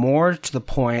even more to the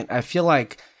point, I feel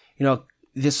like,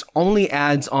 this only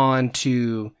adds on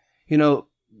to,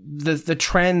 the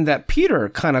trend that Peter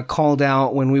kind of called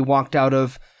out when we walked out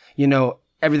of,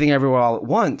 Everything Everywhere All at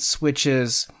Once, which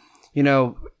is,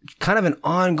 kind of an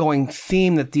ongoing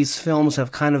theme that these films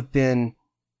have kind of been,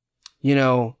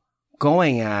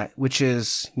 going at, which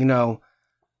is,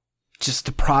 just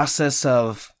the process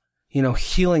of,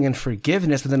 healing and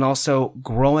forgiveness, but then also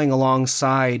growing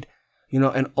alongside,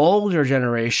 an older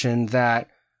generation that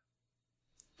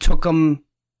took them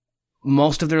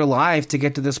most of their life to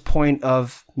get to this point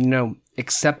of,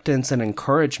 acceptance and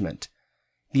encouragement.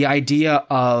 The idea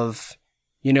of,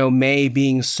 May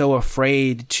being so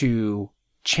afraid to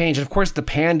change. And of course, the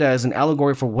panda is an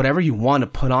allegory for whatever you want to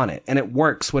put on it. And it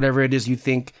works, whatever it is you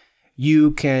think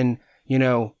you can,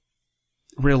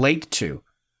 relate to.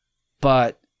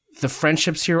 But the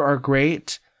friendships here are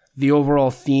great. The overall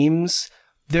themes.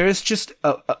 There's just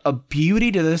a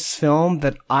beauty to this film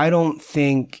that I don't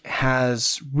think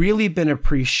has really been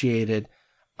appreciated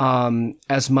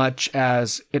as much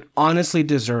as it honestly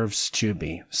deserves to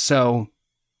be. So,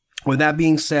 with that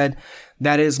being said,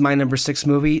 that is my number 6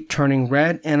 movie, Turning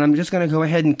Red. And I'm just going to go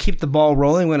ahead and keep the ball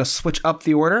rolling. I'm going to switch up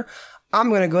the order. I'm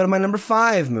going to go to my number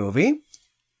 5 movie.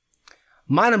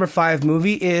 My number 5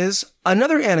 movie is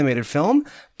another animated film,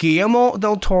 Guillermo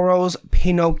del Toro's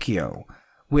Pinocchio,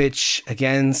 which,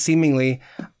 again, seemingly,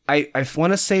 I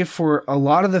want to say for a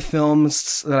lot of the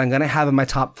films that I'm going to have in my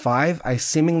top 5, I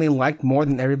seemingly liked more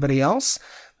than everybody else.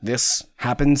 This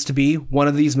happens to be one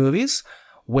of these movies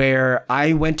where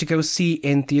I went to go see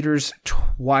in theaters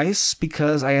twice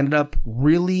because I ended up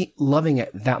really loving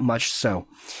it that much so.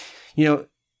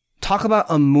 Talk about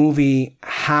a movie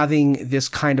having this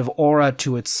kind of aura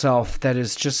to itself that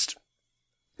is just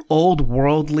old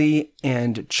worldly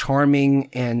and charming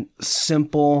and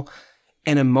simple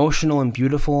and emotional and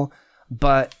beautiful.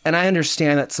 And I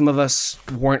understand that some of us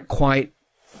weren't quite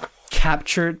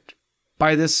captured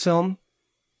by this film.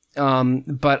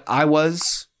 But I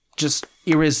was just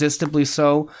irresistibly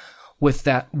so with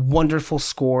that wonderful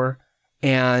score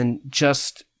and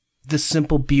just the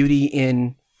simple beauty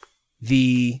in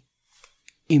the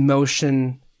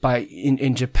emotion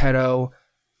in Geppetto,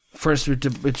 first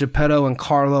with Geppetto and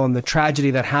Carlo, and the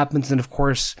tragedy that happens, and of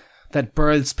course that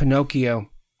births Pinocchio.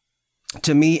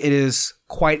 To me, it is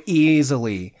quite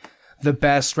easily the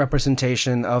best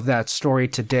representation of that story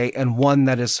to date, and one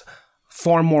that is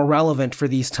far more relevant for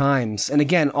these times. And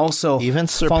again, also even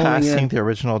surpassing the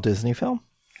original Disney film.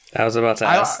 I was about to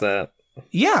ask that.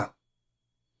 Yeah.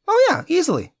 Oh yeah,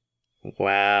 easily.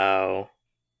 Wow.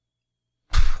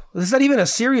 Is that even a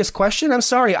serious question? I'm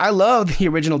sorry. I love the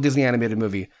original Disney animated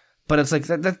movie, but it's like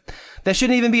that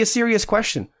shouldn't even be a serious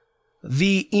question.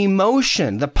 The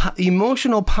emotion, the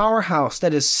emotional powerhouse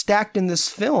that is stacked in this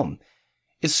film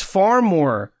is far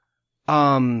more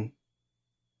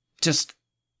just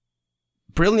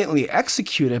brilliantly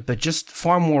executed, but just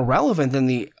far more relevant than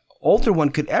the older one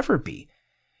could ever be.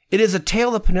 It is a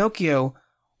tale of Pinocchio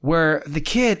where the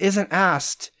kid isn't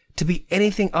asked to be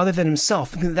anything other than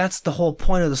himself. I mean, that's the whole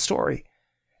point of the story,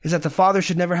 is that the father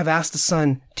should never have asked the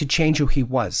son to change who he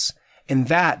was. And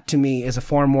that, to me, is a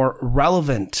far more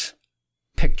relevant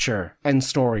picture and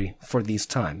story for these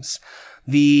times.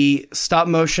 The stop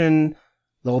motion,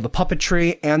 the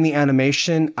puppetry, and the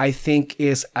animation, I think,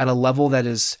 is at a level that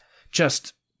is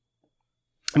just,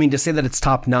 I mean, to say that it's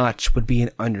top notch would be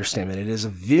an understatement. It is a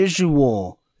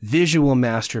visual visual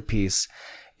masterpiece,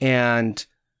 and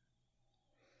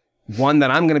one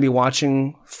that I'm going to be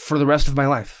watching for the rest of my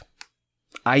life.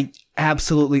 I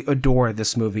absolutely adore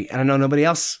this movie, and I know nobody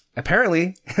else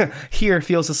apparently here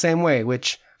feels the same way,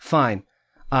 which, fine.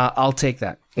 I'll take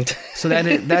that. So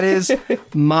that is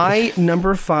my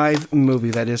number 5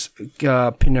 movie. That is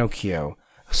Pinocchio.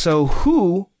 So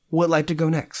who would like to go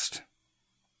next?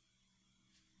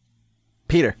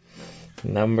 Peter.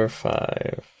 Number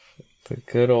 5. The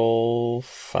good old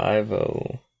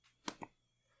 5-0.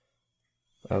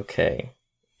 Okay.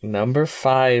 Number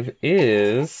 5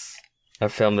 is a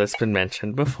film that's been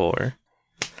mentioned before.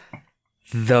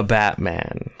 The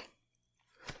Batman.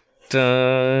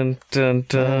 Dun, dun,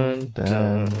 dun,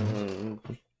 dun.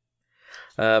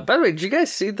 By the way, did you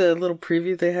guys see the little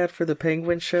preview they had for the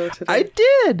Penguin show today? I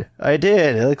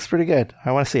did. It looks pretty good.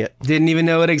 I want to see it. Didn't even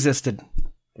know it existed.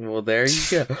 Well, there you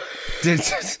go.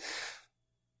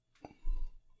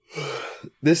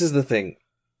 This is the thing.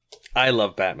 I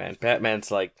love Batman.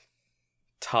 Batman's like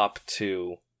top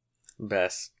 2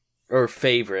 best or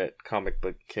favorite comic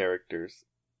book characters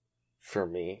for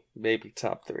me. Maybe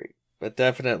top 3. But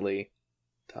definitely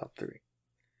top 3.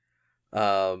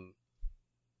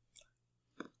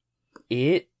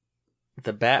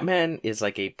 The Batman is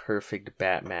like a perfect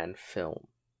Batman film.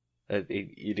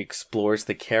 It explores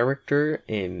the character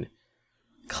in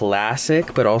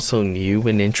classic but also new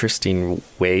and interesting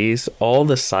ways. All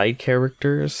the side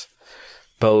characters,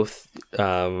 both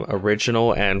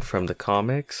original and from the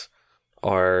comics,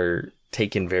 are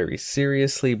taken very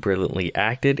seriously, brilliantly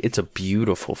acted. It's a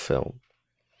beautiful film.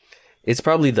 It's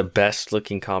probably the best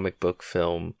looking comic book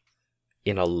film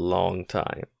in a long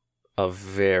time. A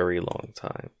very long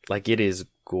time. Like, it is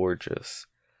gorgeous.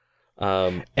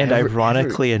 And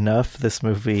ironically enough, this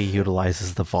movie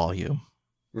utilizes the volume.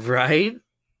 Right?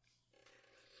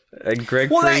 Greg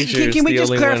Fraser can we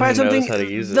just clarify something?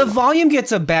 The it. Volume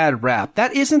gets a bad rap.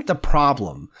 That isn't the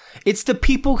problem. It's the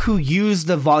people who use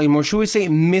the volume, or should we say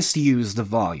misuse the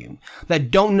volume,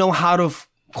 that don't know how to,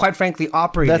 quite frankly,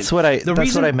 operate it. That's what I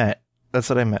meant. That's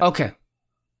what I meant. Okay.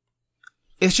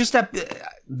 It's just that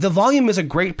the volume is a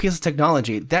great piece of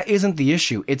technology. That isn't the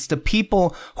issue. It's the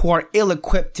people who are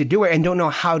ill-equipped to do it and don't know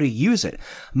how to use it.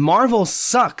 Marvel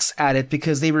sucks at it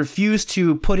because they refuse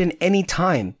to put in any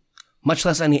time, much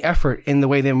less any effort, in the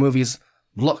way their movies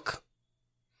look.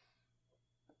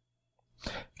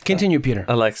 Continue, Peter.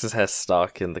 Alexis has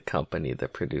stock in the company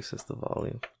that produces the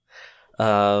volume.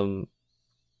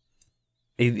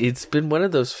 It's been one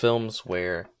of those films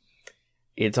where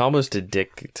it's almost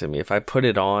addicting to me. If I put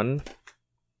it on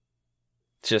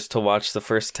just to watch the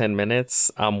first 10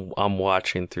 minutes, I'm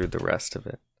watching through the rest of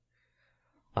it.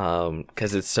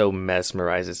 Because it so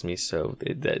mesmerizes me. So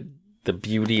the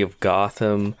beauty of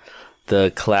Gotham,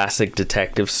 the classic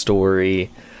detective story,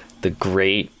 the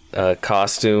great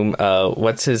costume.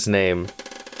 What's his name?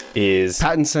 Is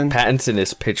Pattinson. Pattinson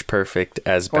is pitch perfect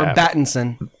as Batman. Or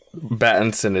Battinson.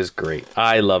 Battinson is great.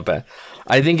 I love Bat.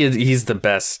 I think he's the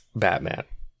best Batman.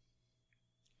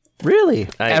 Really?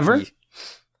 Ever?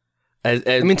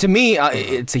 I mean, to me,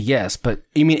 it's a yes, but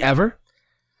you mean ever?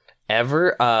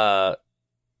 Ever?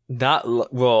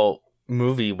 Not, well,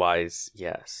 movie-wise,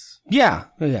 yes. Yeah.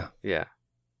 Yeah.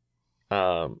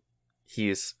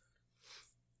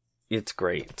 It's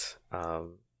great.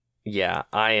 Yeah,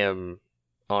 I am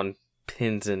on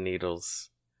pins and needles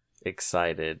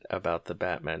excited about the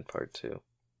Batman Part 2.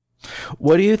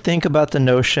 What do you think about the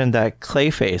notion that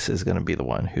Clayface is going to be the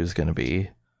one who's going to be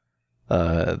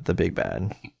the big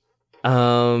bad?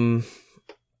 I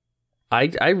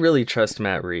really trust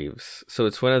Matt Reeves, so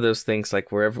it's one of those things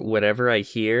like whatever I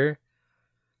hear,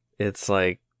 it's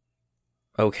like,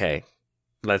 okay,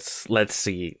 let's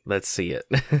see it.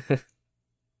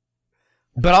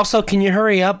 But also, can you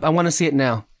hurry up? I want to see it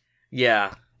now.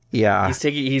 Yeah.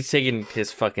 He's taking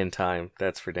his fucking time.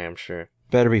 That's for damn sure.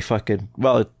 Better be fucking...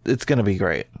 Well, it's going to be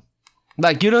great.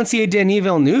 Like, you don't see a Denis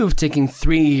Villeneuve taking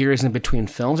 3 years in between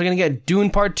films. They're going to get Dune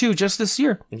Part 2 just this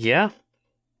year. Yeah.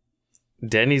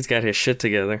 Denny's got his shit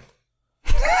together.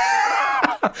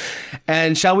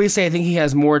 And shall we say, I think he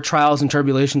has more trials and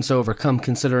tribulations to overcome,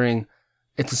 considering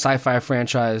it's a sci-fi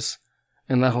franchise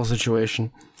and that whole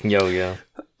situation. Yeah.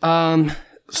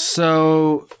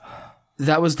 So...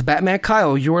 that was the Batman.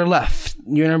 Kyle, you were left.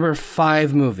 Your number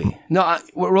 5 movie. No,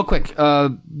 real quick.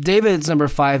 David's number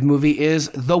 5 movie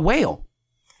is The Whale.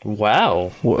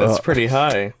 Wow. That's pretty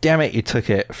high. Damn it, you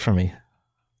took it from me.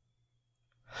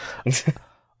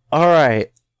 All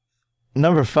right.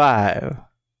 Number 5.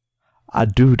 I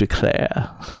do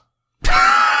declare.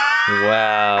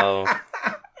 Wow.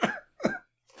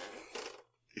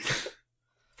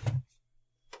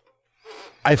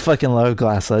 I fucking love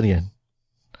Glass Onion.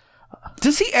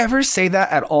 Does he ever say that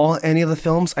at all in any of the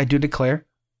films? I do declare.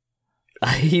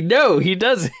 No, he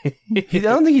doesn't. I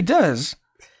don't think he does.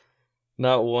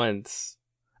 Not once.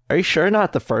 Are you sure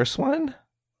not the first one?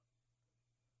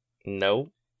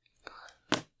 No.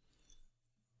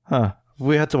 Huh.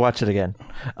 We have to watch it again.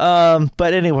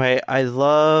 But anyway, I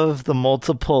love the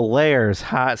multiple layers.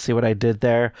 See what I did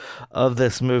there of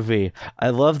this movie. I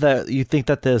love that you think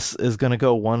that this is going to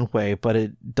go one way, but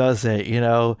it doesn't,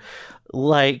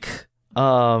 like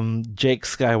Jake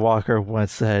Skywalker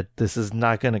once said, this is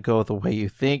not going to go the way you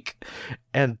think.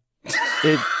 And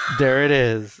there it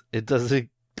is. It doesn't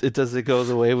go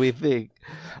the way we think.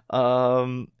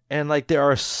 And like, there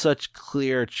are such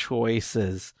clear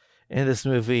choices in this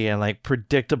movie and like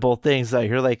predictable things that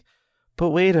you're like,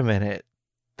 but wait a minute,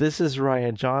 this is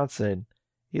Rian Johnson.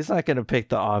 He's not going to pick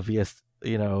the obvious,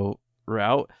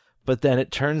 route. But then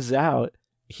it turns out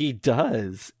he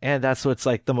does. And that's what's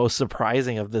like the most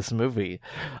surprising of this movie.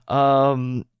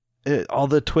 All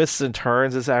the twists and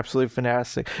turns is absolutely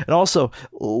fantastic. And also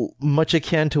much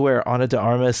akin to where Ana de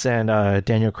Armas and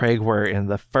Daniel Craig were in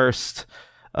the first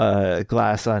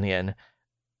Glass Onion.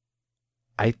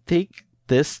 I think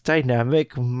this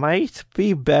dynamic might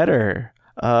be better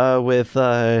with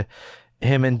him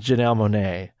and Janelle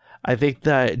Monáe. I think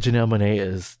that Janelle Monáe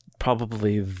is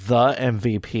probably the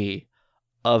MVP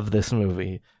of this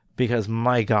movie because,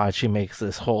 my God, she makes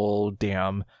this whole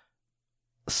damn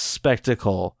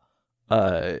spectacle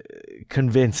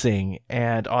convincing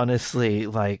and honestly,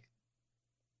 like,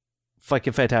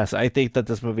 fucking fantastic. I think that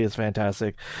this movie is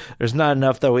fantastic. There's not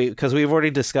enough that because we've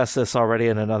already discussed this already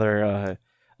in another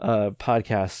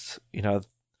podcast,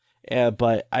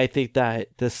 but I think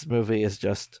that this movie is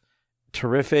just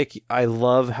terrific. I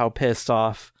love how pissed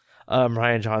off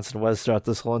Rian Johnson was throughout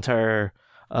this whole entire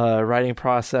writing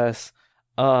process.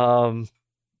 Also,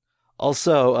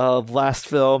 last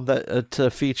film that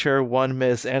to feature one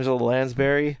Miss Angela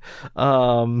Lansbury.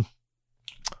 What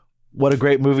a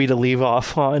great movie to leave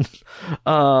off on.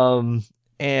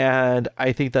 And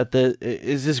I think that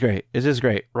it's just great. It's just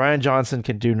great. Rian Johnson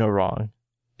can do no wrong.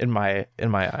 In my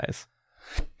eyes.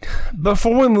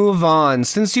 Before we move on,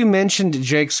 since you mentioned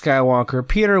Jake Skywalker,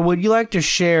 Peter, would you like to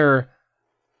share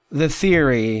the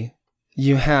theory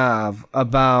you have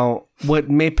about what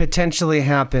may potentially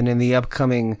happen in the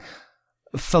upcoming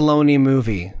Filoni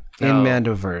movie in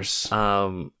Mandoverse?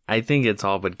 I think it's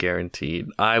all but guaranteed.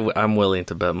 I'm willing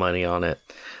to bet money on it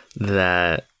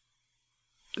that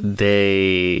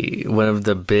one of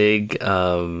the big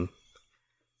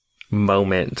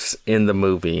moments in the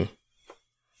movie,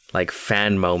 like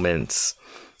fan moments,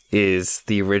 is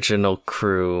the original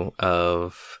crew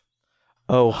of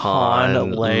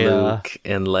Han, Leia, Luke,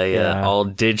 and Leia, all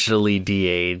digitally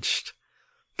de-aged,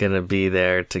 gonna be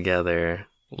there together,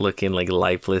 looking like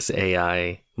lifeless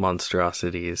AI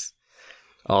monstrosities.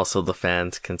 Also, the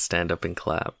fans can stand up and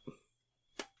clap.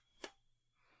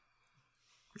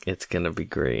 It's gonna be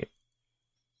great.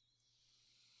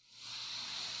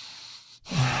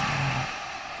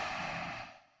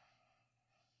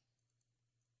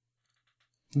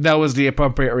 That was the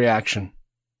appropriate reaction.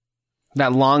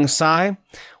 That long sigh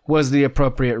was the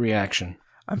appropriate reaction.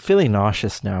 I'm feeling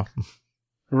nauseous now.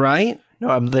 Right? No,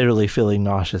 I'm literally feeling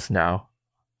nauseous now.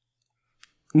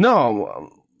 No,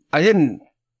 I didn't.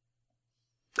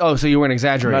 Oh, so you weren't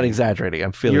exaggerating. I'm not exaggerating.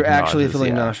 I'm feeling You're nauseous. Actually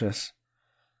feeling nauseous.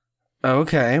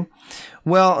 Okay.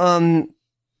 Well,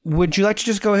 would you like to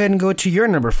just go ahead and go to your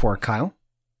number 4, Kyle?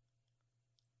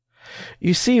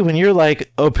 You see, when you're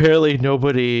like, apparently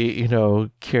nobody,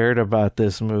 cared about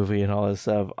this movie and all this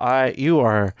stuff, you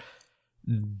are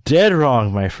dead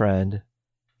wrong, my friend.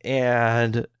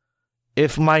 And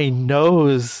if my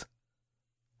nose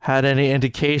had any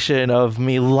indication of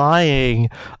me lying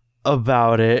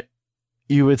about it,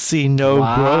 you would see no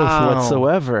growth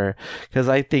whatsoever. Because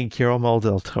I think Guillermo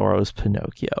del Toro's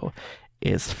Pinocchio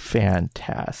is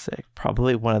fantastic.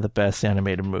 Probably one of the best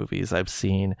animated movies I've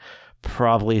seen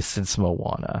probably since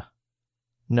Moana.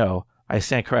 No, I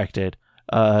stand corrected.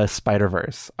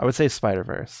 Spider-Verse. I would say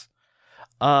Spider-Verse.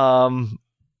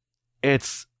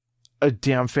 It's a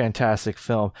damn fantastic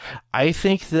film. I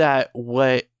think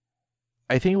what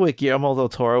Guillermo del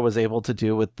Toro was able to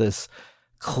do with this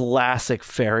classic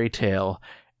fairy tale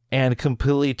and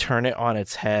completely turn it on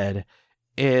its head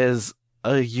is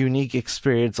a unique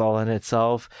experience all in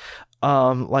itself.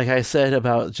 Like I said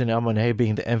about Janelle Monáe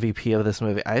being the MVP of this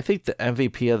movie, I think the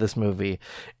MVP of this movie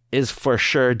is for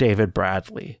sure David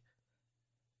Bradley.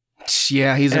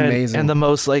 Yeah, he's amazing. And the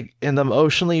most in the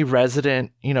emotionally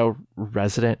resonant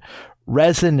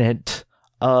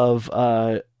of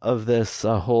this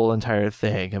whole entire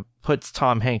thing. It puts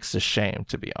Tom Hanks to shame,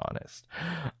 to be honest.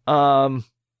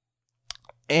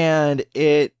 And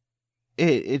it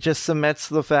just cements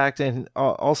the fact, and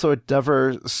also it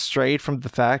never strayed from the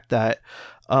fact that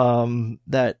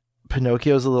that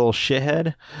Pinocchio's a little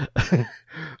shithead.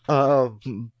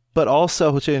 But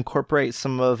also to incorporate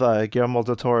some of Guillermo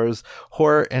del Toro's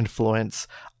horror influence.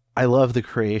 I love the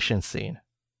creation scene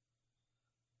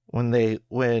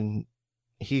when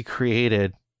he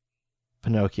created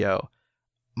Pinocchio.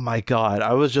 My God,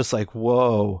 I was just like,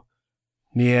 whoa.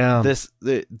 Yeah.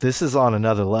 This is on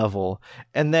another level.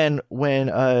 And then when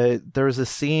there was a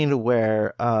scene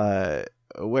where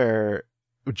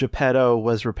Geppetto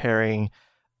was repairing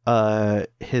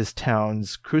his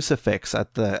town's crucifix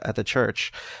at the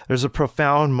church, there's a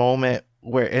profound moment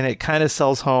and it kind of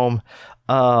sells home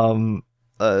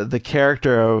the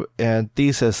character and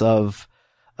thesis of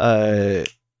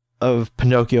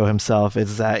Pinocchio himself.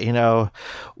 Is that, you know,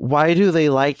 why do they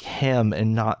like him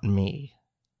and not me?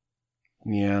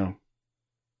 Yeah.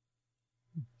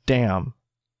 Damn.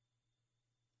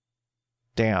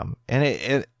 And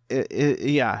it's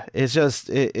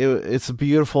a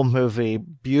beautiful movie,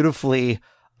 beautifully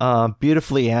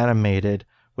animated,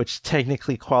 which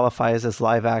technically qualifies as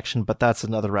live action, but that's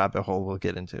another rabbit hole we'll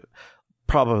get into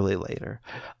probably later.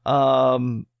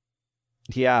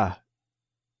 Yeah.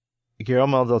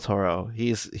 Guillermo del Toro,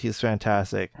 he's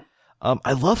fantastic.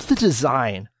 I love the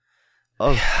design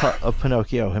of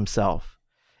Pinocchio himself.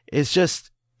 You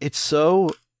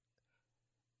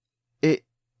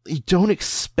don't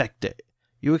expect it.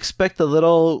 You expect the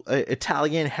little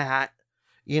Italian hat,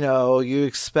 you know, you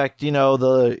expect, you know,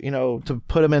 to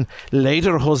put him in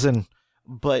lederhosen,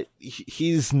 but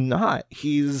he's not.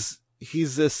 He's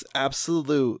this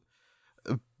absolute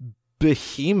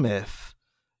behemoth,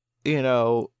 you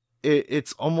know.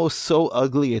 It's almost so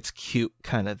ugly it's cute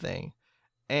kind of thing.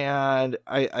 And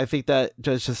I think that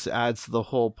just adds to the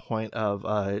whole point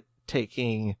of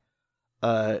taking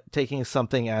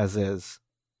something as is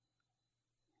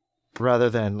rather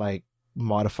than like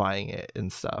modifying it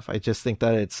and stuff. I just think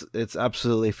that it's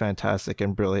absolutely fantastic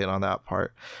and brilliant on that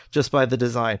part, just by the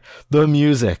design. The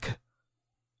music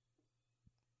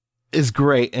is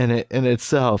great in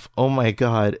itself. Oh my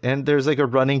God. And there's like a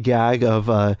running gag of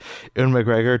Ewan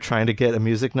McGregor trying to get a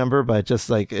music number, but just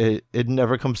like it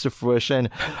never comes to fruition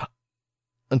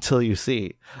until you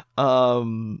see.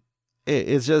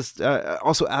 It's just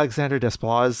also Alexander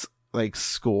Desplat's like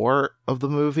score of the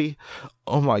movie.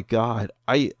 Oh my God.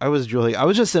 I was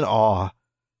just in awe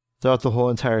throughout the whole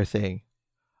entire thing.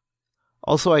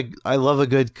 Also, I love a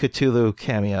good Cthulhu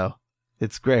cameo.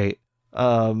 It's great.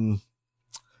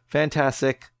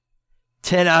 Fantastic.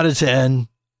 10 out of 10.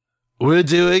 We'll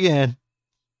do it again.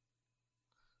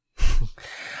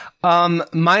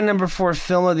 My number 4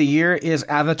 film of the year is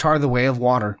Avatar: The Way of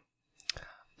Water.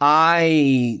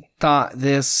 I thought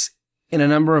this, in a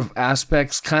number of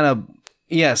aspects, kind of,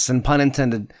 yes, and pun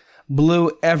intended,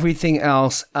 blew everything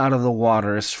else out of the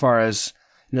water as far as,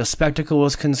 you know, spectacle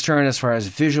was concerned, as far as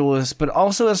visual is, but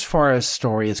also as far as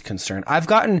story is concerned.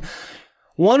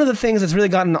 One of the things that's really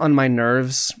gotten on my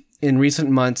nerves in recent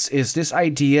months is this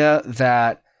idea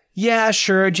that, yeah,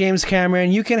 sure, James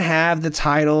Cameron, you can have the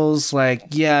titles, like,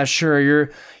 yeah,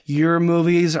 sure, your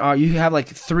movies you have like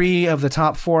 3 of the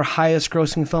top 4 highest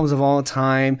grossing films of all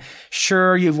time.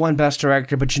 Sure, you've won Best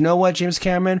Director, but you know what, James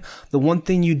Cameron? The one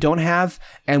thing you don't have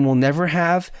and will never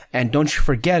have, and don't you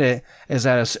forget it, is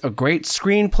that as a great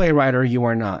screenplay writer, you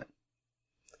are not.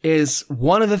 Is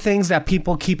one of the things that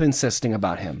people keep insisting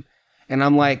about him. And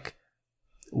I'm like,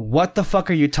 what the fuck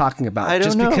are you talking about? I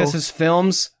don't know. Because his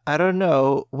films... I don't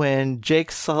know. When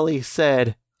Jake Sully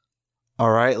said,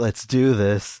 all right, let's do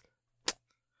this.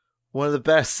 One of the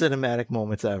best cinematic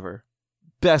moments ever.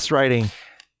 Best writing.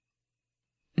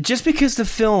 Just because the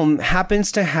film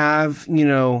happens to have, you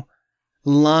know,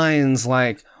 lines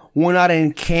like, we're not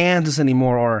in Kansas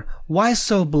anymore, or why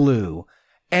so blue?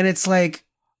 And it's like,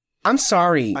 I'm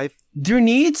sorry. There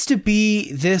needs to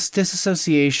be this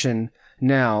disassociation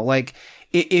now. Like,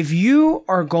 if you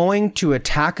are going to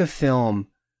attack a film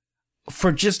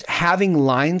for just having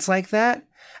lines like that,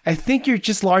 I think you're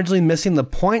just largely missing the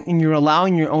point, and you're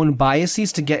allowing your own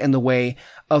biases to get in the way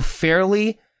of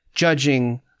fairly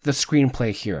judging the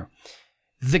screenplay here.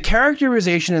 The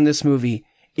characterization in this movie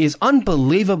is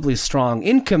unbelievably strong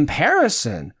in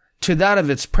comparison to that of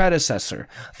its predecessor.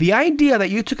 The idea that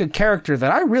you took a character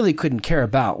that I really couldn't care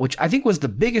about, which I think was the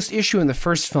biggest issue in the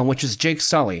first film, which is Jake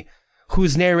Sully,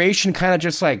 whose narration kind of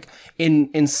just like,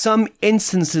 in some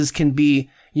instances can be,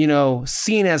 you know,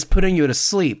 seen as putting you to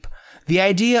sleep. The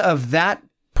idea of that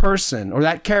person or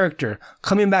that character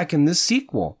coming back in this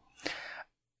sequel,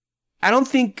 I don't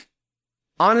think,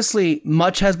 honestly,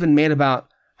 much has been made about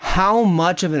how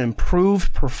much of an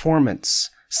improved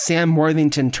performance Sam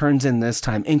Worthington turns in this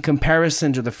time in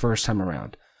comparison to the first time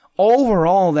around.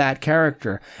 Overall, that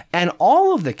character and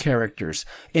all of the characters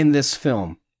in this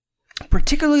film,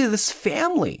 particularly this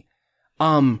family,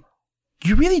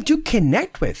 you really do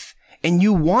connect with, and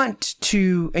you want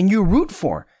to, and you root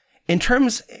for, in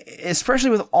terms, especially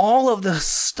with all of the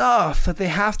stuff that they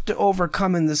have to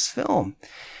overcome in this film.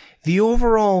 The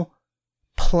overall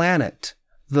planet,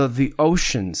 the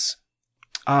oceans,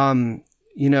 the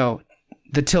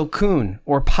Tilkun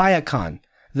or Payakan,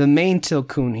 the main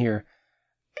Tilkun here.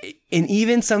 And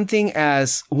even something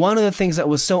as, one of the things that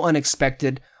was so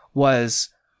unexpected was,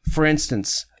 for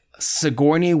instance,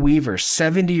 Sigourney Weaver,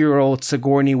 70-year-old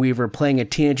Sigourney Weaver playing a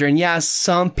teenager. And yeah,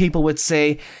 some people would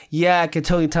say, yeah, I could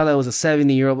totally tell that was a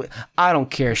 70-year-old. I don't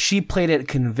care. She played it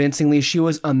convincingly. She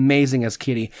was amazing as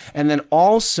Kitty. And then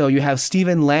also you have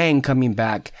Stephen Lang coming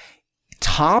back,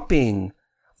 topping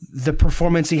the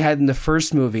performance he had in the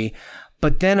first movie,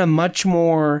 but then a much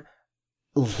more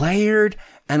layered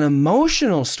and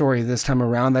emotional story this time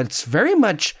around that's very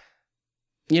much,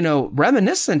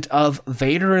 reminiscent of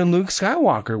Vader and Luke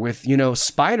Skywalker, with,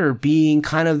 Spider being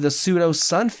kind of the pseudo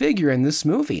son figure in this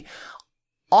movie.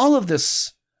 All of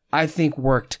this, I think,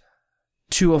 worked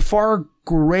to a far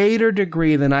greater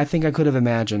degree than I think I could have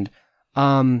imagined.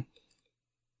 It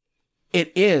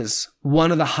is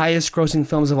one of the highest grossing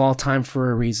films of all time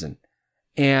for a reason.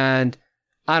 And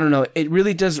I don't know, it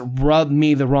really does rub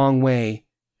me the wrong way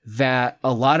that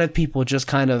a lot of people just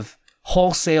kind of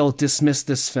wholesale dismissed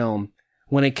this film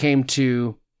when it came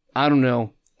to, I don't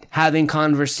know, having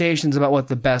conversations about what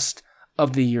the best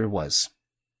of the year was.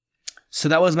 So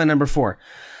that was my number 4.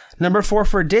 Number 4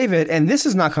 for David, and this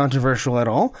is not controversial at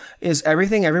all, is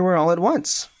Everything Everywhere All at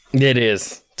Once. It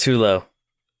is. Too low.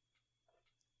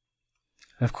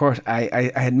 Of course,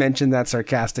 I had mentioned that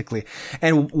sarcastically.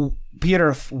 And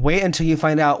Peter, wait until you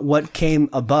find out what came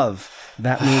above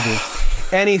that movie.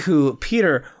 Anywho,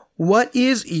 Peter, what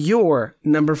is your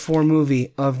number 4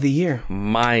 movie of the year?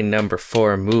 My number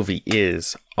 4 movie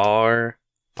is RRR.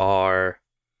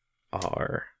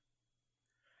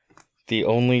 The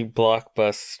only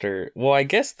blockbuster, well, I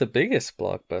guess the biggest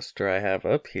blockbuster I have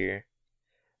up here.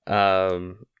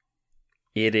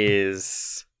 It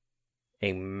is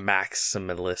a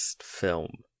maximalist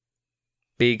film.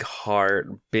 Big heart,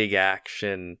 big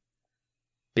action,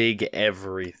 big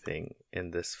everything in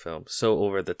this film. So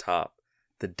over the top.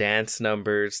 The dance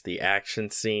numbers, the action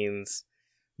scenes,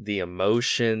 the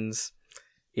emotions.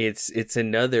 It's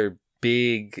another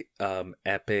big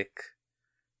epic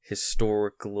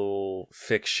historical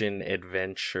fiction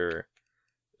adventure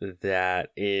that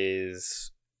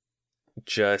is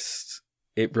just,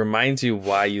 it reminds you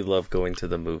why you love going to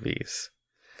the movies,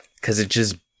 because it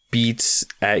just beats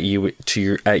at you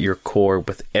at your core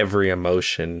with every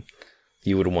emotion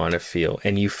you would want to feel,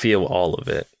 and you feel all of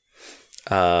it.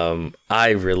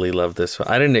 I really love this one.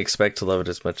 I didn't expect to love it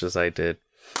as much as I did,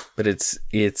 but it's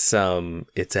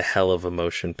a hell of a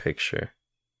motion picture.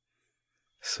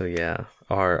 So yeah,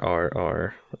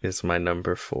 RRR is my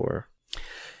number 4.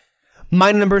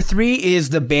 My number 3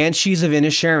 is The Banshees of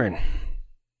Inisherin.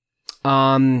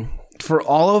 For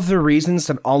all of the reasons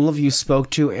that all of you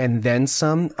spoke to and then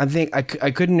some, I think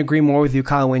I couldn't agree more with you,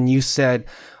 Kyle, when you said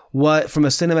what, from a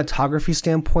cinematography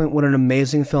standpoint, what an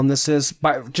amazing film this is.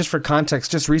 But just for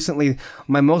context, just recently,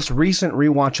 my most recent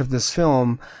rewatch of this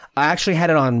film, I actually had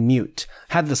it on mute.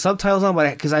 Had the subtitles on, but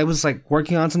because I was like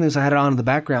working on something, so I had it on in the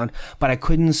background, but I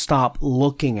couldn't stop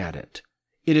looking at it.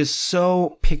 It is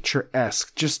so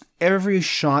picturesque. Just every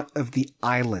shot of the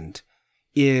island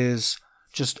is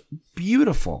just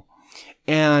beautiful.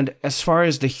 And as far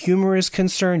as the humor is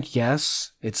concerned,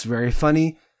 yes, it's very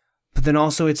funny, but then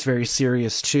also it's very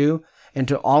serious too. And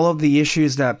to all of the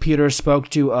issues that Peter spoke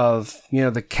to of,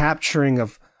 the capturing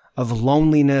of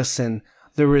loneliness and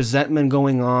the resentment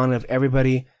going on of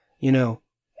everybody,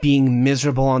 being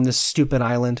miserable on this stupid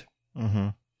island.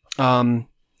 Mm-hmm.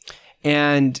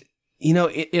 And,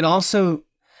 it also,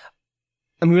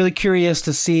 I'm really curious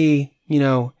to see,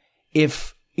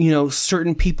 if,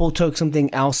 certain people took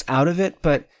something else out of it,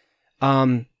 but,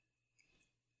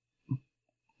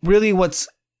 really what's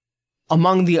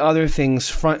among the other things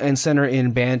front and center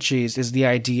in Banshees is the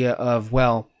idea of,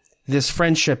 this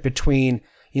friendship between,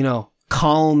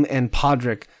 Calm and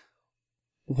Podrick.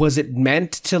 Was it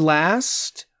meant to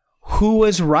last? Who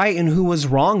was right and who was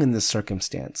wrong in this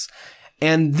circumstance?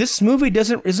 And this movie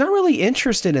is not really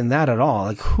interested in that at all.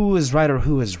 Like, who is right or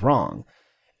who is wrong.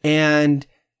 And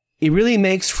it really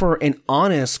makes for an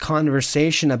honest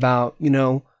conversation about,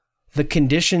 the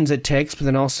conditions it takes, but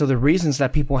then also the reasons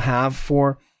that people have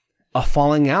for a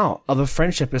falling out of a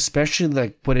friendship, especially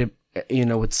like what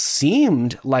it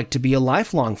seemed like to be a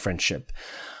lifelong friendship.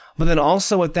 But then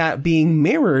also with that being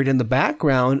mirrored in the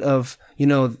background of,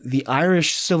 the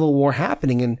Irish Civil War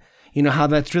happening, and, how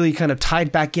that's really kind of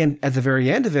tied back in at the very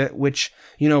end of it, which,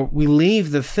 we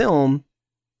leave the film.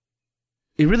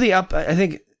 It really I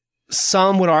think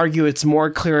some would argue it's more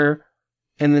clear,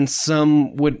 and then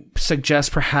some would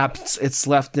suggest perhaps it's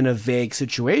left in a vague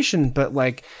situation. But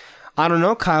like, I don't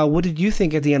know, Kyle, what did you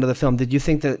think at the end of the film? Did you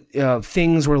think that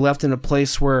things were left in a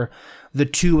place where the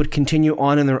two would continue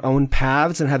on in their own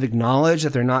paths and have acknowledged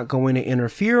that they're not going to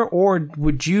interfere? Or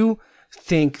would you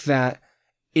think that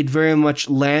it very much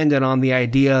landed on the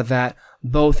idea that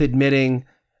both admitting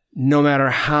no matter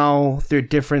how their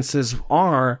differences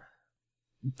are,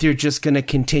 they're just going to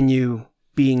continue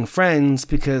being friends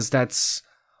because that's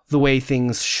the way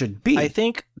things should be? I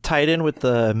think tied in with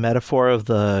the metaphor of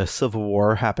the Civil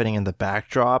War happening in the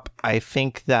backdrop, I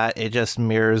think that it just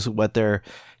mirrors what their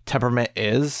temperament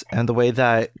is, and the way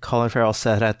that Colin Farrell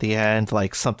said at the end,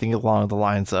 like something along the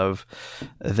lines of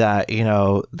that,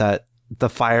 that the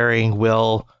firing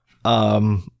will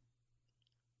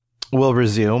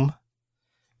resume,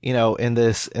 in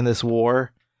this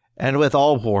war. And with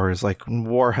all wars, like,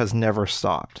 war has never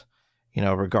stopped,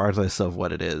 regardless of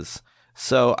what it is.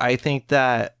 So I think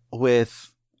that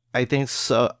I think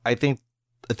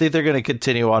they're going to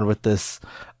continue on with this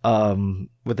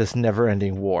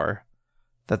never-ending war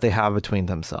that they have between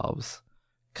themselves.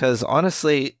 Because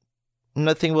honestly,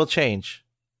 nothing will change.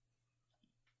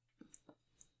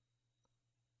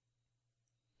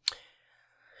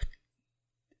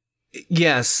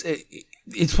 Yes,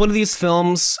 it's one of these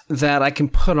films that I can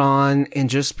put on and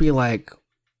just be like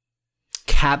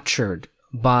captured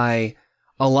by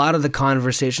a lot of the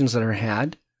conversations that are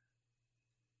had,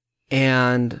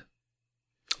 and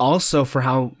also for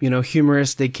how,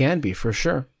 humorous they can be, for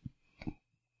sure.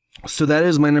 So that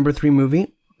is my number 3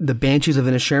 movie, The Banshees of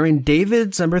Inisherin.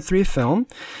 David's number 3 film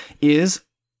is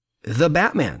The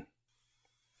Batman.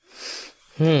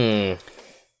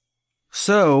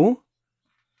 So,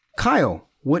 Kyle,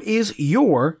 what is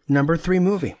your number 3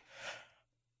 movie?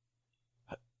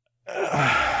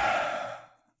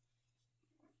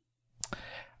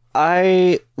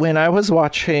 When I was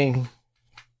watching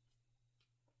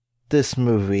this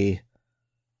movie,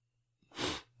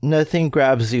 nothing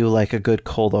grabs you like a good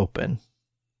cold open.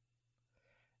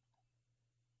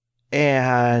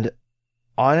 And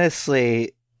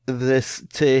honestly, this,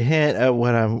 to hint at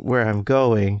where I'm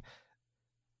going,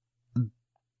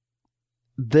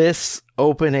 this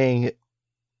opening,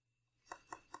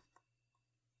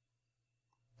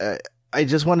 I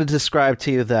just want to describe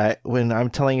to you that when I'm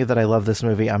telling you that I love this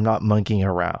movie, I'm not monkeying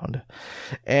around.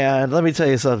 And let me tell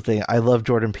you something. I love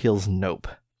Jordan Peele's Nope.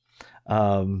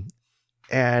 And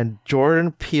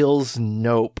Jordan Peele's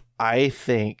Nope, I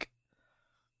think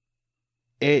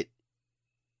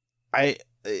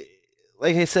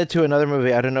like I said to another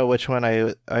movie, I don't know which one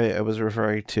I was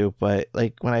referring to, but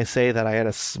like when I say that I had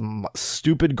a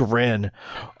stupid grin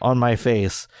on my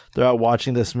face throughout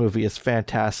watching this movie, it's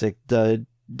fantastic. The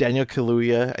Daniel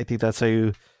Kaluuya, I think that's how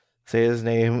you say his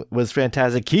name, was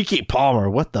fantastic. Keke Palmer,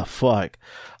 what the fuck?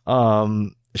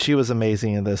 She was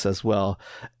amazing in this as well.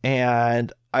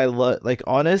 And I love, like,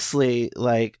 honestly,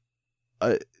 like,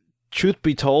 truth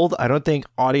be told, I don't think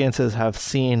audiences have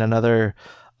seen another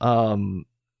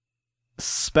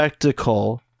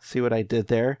spectacle. See what I did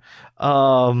there?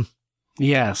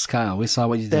 Yes, Kyle, we saw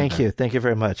what you did. Thank you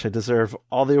very much. I deserve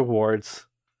all the awards.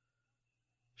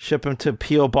 Ship them to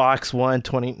P.O. Box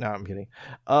 120. No, I'm kidding.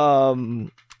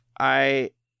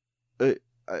 I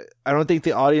don't think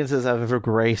the audiences have ever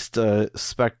graced a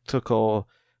spectacle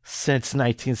since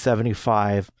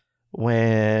 1975,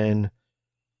 when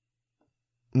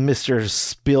Mr.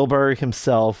 Spielberg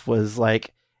himself was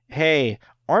like, "Hey,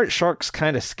 aren't sharks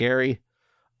kind of scary?"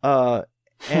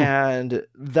 And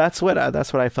that's what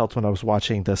I felt when I was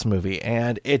watching this movie,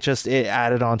 and it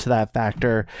added on to that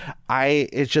factor.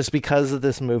 It's just because of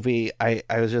this movie, I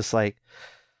was just like,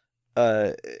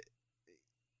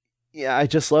 yeah, I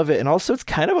just love it. And also it's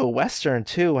kind of a Western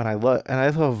too, and I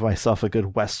love myself a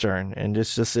good Western, and it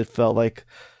felt like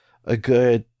a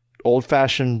good old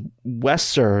fashioned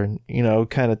Western,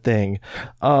 kind of thing.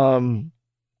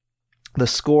 The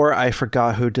score, I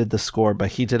forgot who did the score,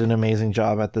 but he did an amazing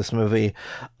job at this movie.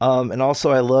 And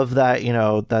also I love that,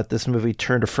 that this movie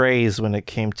turned a phrase when it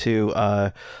came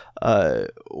to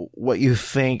what you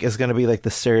think is going to be like the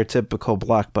stereotypical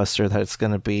blockbuster that it's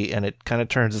going to be, and it kind of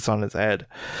turns it on its head,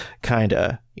 kind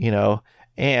of,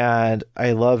 and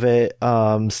I love it.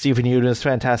 Stephen Yeun is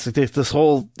fantastic. This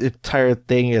whole entire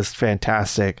thing is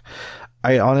fantastic.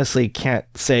 I honestly can't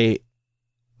say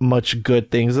much good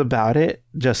things about it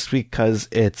just because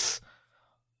it's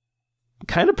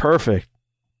kind of perfect.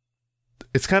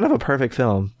 It's kind of a perfect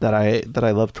film that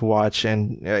I love to watch,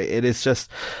 and it is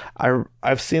just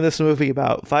I've seen this movie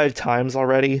about 5 times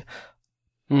already,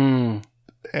 and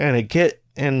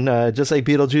just like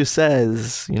Beetlejuice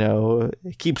says,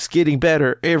 it keeps getting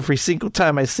better every single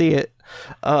time I see it,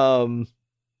 and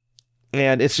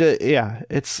it's just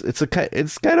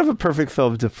it's kind of a perfect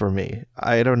film for me.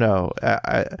 I don't know,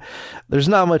 there's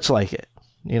not much like it,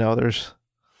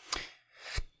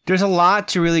 There's a lot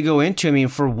to really go into. I mean,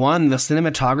 for one, the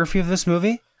cinematography of this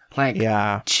movie,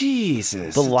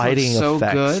 Jesus, the lighting so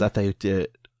effects good. that they did,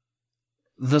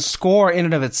 the score in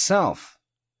and of itself,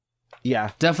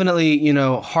 definitely,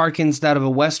 harkens that of a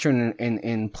Western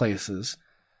in places.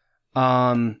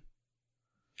 So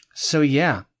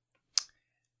yeah,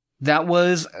 that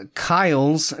was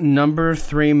Kyle's number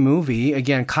 3 movie.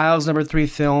 Again, Kyle's number 3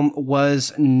 film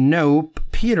was Nope.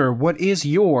 Peter, what is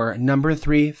your number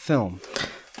 3 film?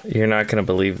 You're not going to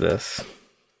believe this.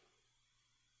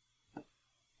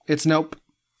 It's Nope.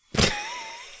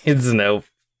 It's Nope.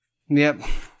 Yep.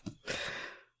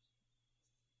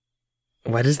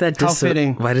 Why does that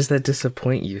Why does that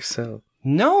disappoint you so?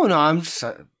 No, I'm just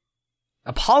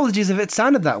apologies if it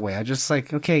sounded that way. I just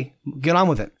okay, get on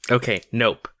with it. Okay,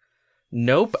 Nope.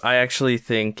 Nope, I actually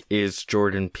think is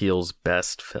Jordan Peele's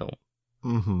best film.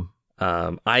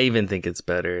 Mm-hmm. I even think it's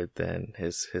better than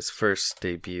his first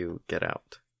debut, Get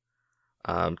Out.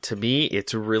 To me,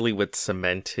 it's really what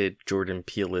cemented Jordan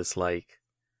Peele as like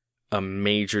a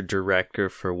major director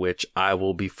for which I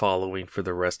will be following for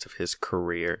the rest of his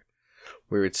career.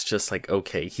 Where it's just like,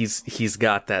 okay, he's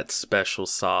got that special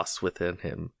sauce within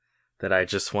him that I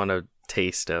just want a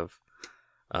taste of.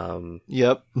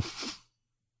 Yep.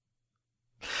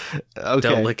 Okay.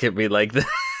 Don't look at me like that.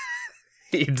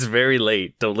 It's very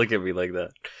late. Don't look at me like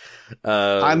that.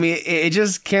 I mean, it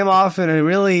just came off in a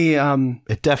really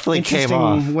it definitely came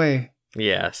off way.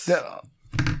 Yes.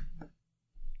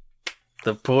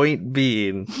 The point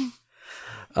being,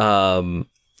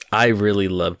 I really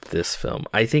loved this film.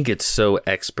 I think it's so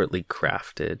expertly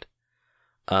crafted.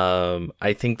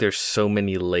 I think there's so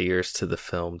many layers to the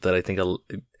film that I think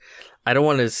I don't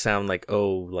want to sound like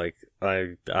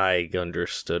I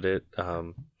understood it.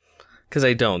 Because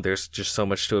I don't. There's just so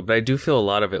much to it, but I do feel a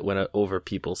lot of it went over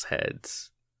people's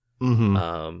heads.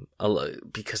 Mm-hmm.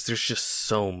 Because there's just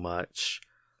so much.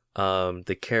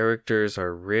 The characters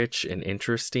are rich and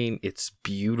interesting. It's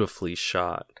beautifully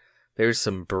shot. There's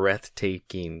some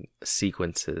breathtaking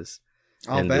sequences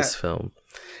in this film,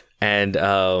 and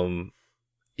when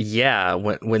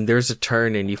there's a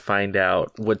turn and you find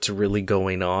out what's really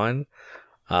going on,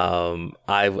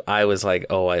 I was like,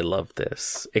 oh, I love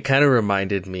this. It kind of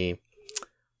reminded me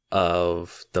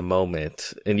of The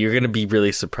Moment, and you're gonna be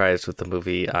really surprised with the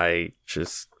movie I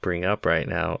just bring up right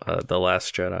now, The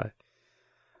Last Jedi.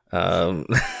 All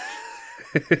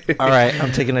right,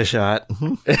 I'm taking a shot.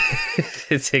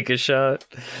 Take a shot.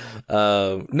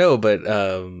 No, but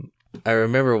I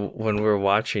remember when we were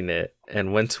watching it,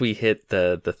 and once we hit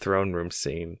the throne room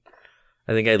scene,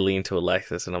 I think I leaned to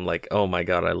Alexis, and I'm like, "Oh my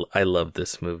god, I love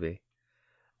this movie."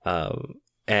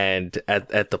 And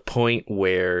at the point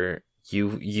where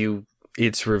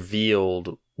it's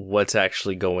revealed what's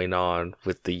actually going on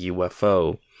with the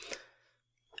UFO,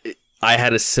 I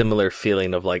had a similar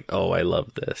feeling of like, oh, I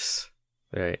love this,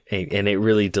 right? And it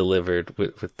really delivered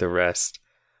with the rest.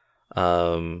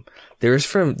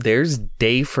 There's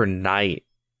day for night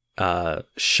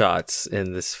shots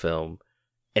in this film,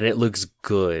 and it looks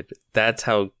good. That's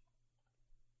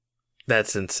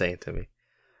insane to me.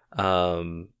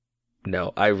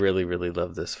 No, I really, really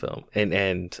love this film,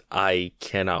 and I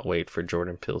cannot wait for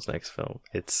Jordan Peele's next film.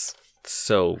 It's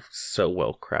so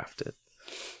well crafted.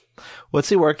 What's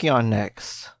he working on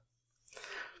next?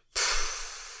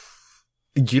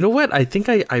 You know what? I think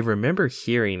I remember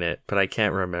hearing it, but I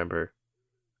can't remember.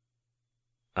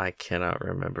 I cannot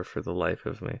remember for the life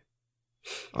of me.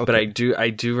 Okay. But I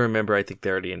do remember. I think they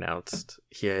already announced.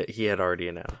 He had already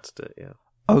announced it. Yeah.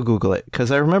 I'll Google it because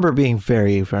I remember being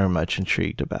very, very much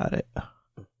intrigued about it.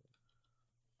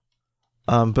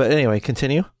 But anyway,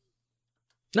 continue.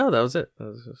 No, that was it. That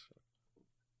was just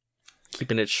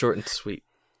keeping it short and sweet.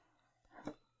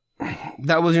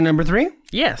 That was your number 3?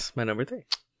 Yes, my number 3.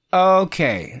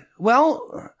 Okay.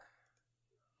 Well,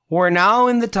 we're now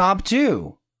in the top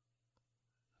 2.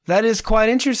 That is quite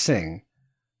interesting.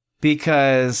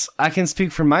 Because I can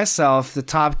speak for myself, the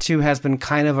top 2 has been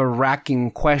kind of a racking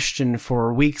question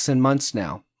for weeks and months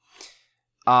now.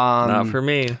 Not for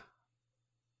me.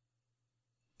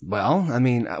 Well, I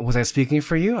mean, was I speaking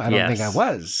for you? I don't think I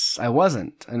was. I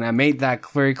wasn't. And I made that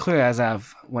very clear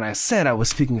when I said I was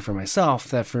speaking for myself,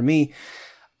 that for me,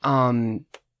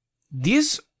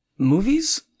 these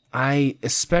movies I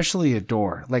especially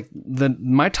adore. Like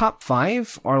my top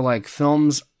 5 are like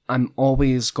films I'm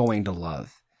always going to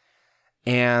love.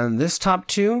 And this top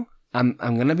 2, I'm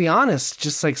going to be honest,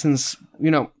 just like since,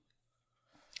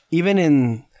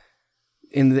 even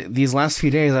in these last few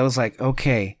days, I was like,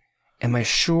 okay, am I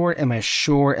sure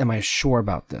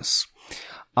about this?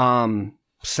 So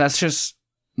that's just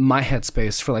my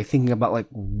headspace for like thinking about like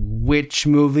which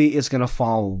movie is going to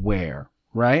fall where,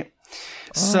 right?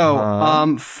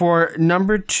 So, for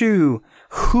number 2,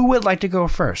 who would like to go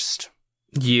first?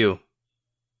 You.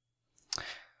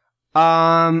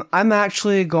 I'm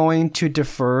actually going to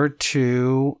defer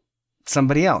to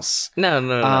somebody else.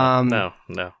 No.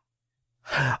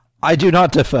 I do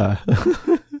not defer.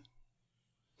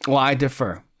 Well, I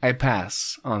defer. I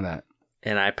pass on that.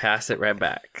 And I pass it right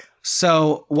back.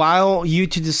 So while you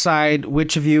two decide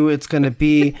which of you it's going to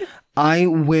be, I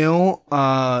will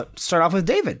start off with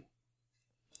David.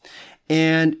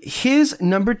 And his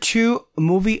number 2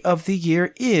 movie of the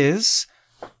year is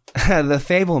The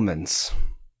Fabelmans.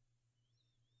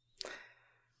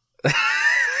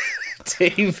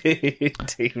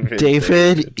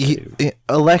 David,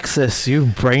 Alexis, you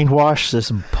brainwashed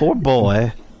this poor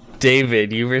boy.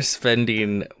 David, you were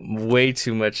spending way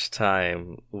too much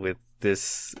time with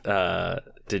this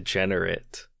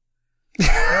degenerate.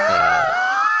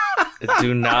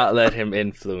 Do not let him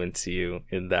influence you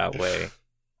in that way.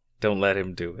 Don't let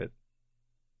him do it.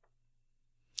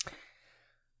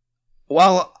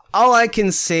 Well, all I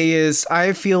can say is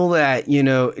I feel that,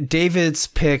 David's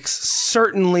picks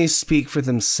certainly speak for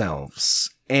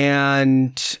themselves.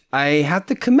 And I have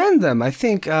to commend them. I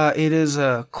think it is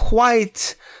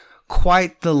quite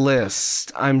the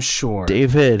list, I'm sure.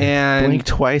 David, and blink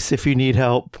twice if you need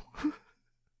help.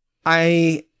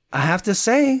 I have to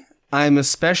say, I'm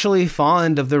especially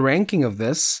fond of the ranking of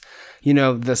this.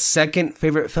 The second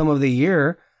favorite film of the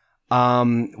year,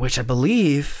 which I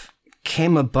believe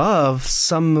came above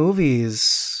some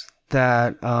movies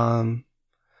that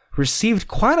received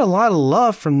quite a lot of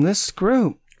love from this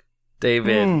group.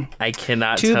 David, I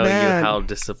cannot tell you how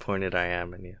disappointed I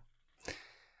am in you.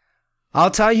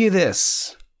 I'll tell you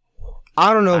this.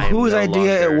 I don't know whose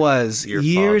idea it was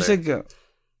years ago.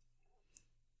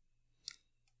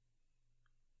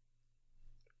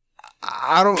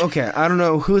 I don't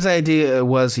know whose idea it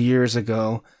was years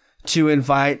ago to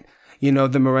invite, the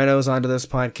Morenos onto this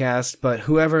podcast, but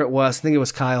whoever it was, I think it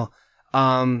was Kyle.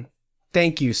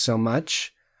 Thank you so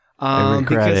much. I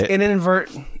regret because it.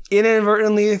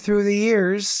 inadvertently through the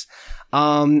years,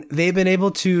 they've been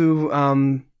able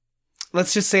to,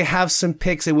 let's just say, have some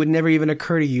picks that would never even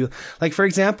occur to you. Like, for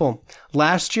example,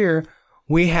 last year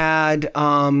we had,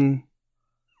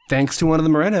 thanks to one of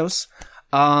the Morenos,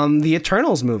 the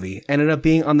Eternals movie ended up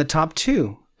being on the top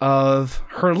 2 of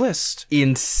her list.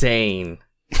 Insane.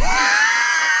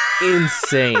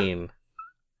 Insane.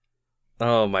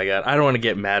 Oh my god. I don't want to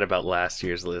get mad about last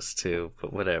year's list too,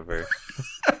 but whatever.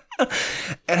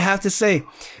 I have to say,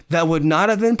 that would not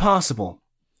have been possible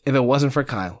if it wasn't for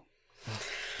Kyle.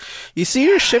 You see,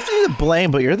 you're shifting the blame,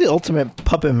 but you're the ultimate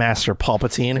puppet master,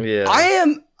 Palpatine. Yeah.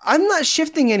 I'm not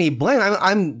shifting any blame.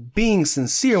 I'm being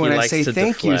sincere when I say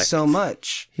thank you so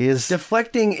much.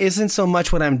 Deflecting isn't so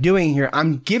much what I'm doing here.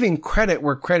 I'm giving credit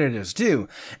where credit is due.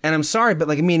 And I'm sorry, but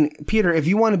Peter, if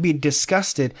you want to be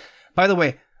disgusted, by the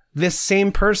way, this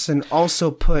same person also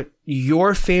put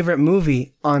your favorite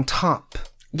movie on top.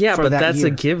 Yeah, but that's year. A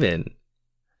given.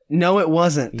 No, it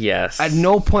wasn't. Yes. At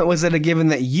no point was it a given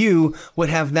that you would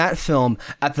have that film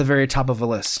at the very top of a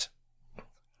list.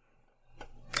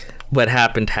 What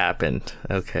happened.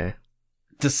 Okay.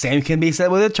 The same can be said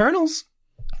with Eternals.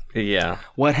 Yeah.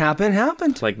 What happened.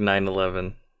 Like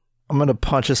 9/11. I'm going to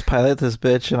Pontius Pilate this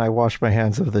bitch, and I wash my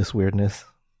hands of this weirdness.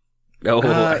 Oh,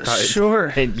 I thought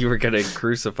sure. You were going to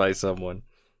crucify someone.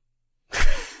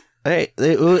 Hey,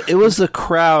 it was the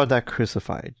crowd that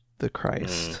crucified the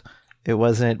Christ. It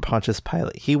wasn't Pontius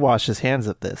Pilate. He washed his hands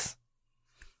of this.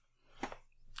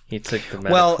 He took the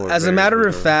metaphor. Well, as a matter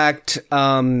of fact,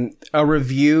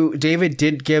 David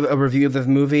did give a review of the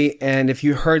movie, and if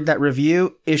you heard that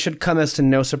review, it should come as to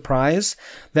no surprise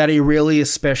that he really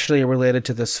especially related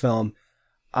to this film.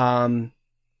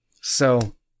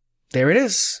 So, there it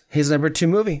is. His number 2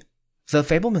 movie, The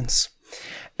Fabelmans.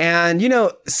 And,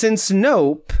 since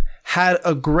Nope had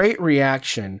a great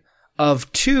reaction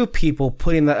of 2 people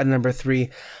putting that at number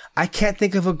 3, I can't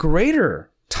think of a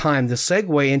greater time to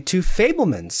segue into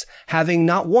Fabelmans, having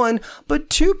not 1, but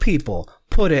 2 people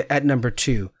put it at number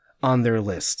 2 on their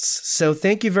lists. So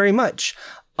thank you very much.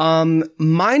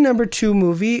 My number 2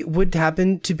 movie would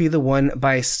happen to be the one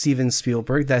by Steven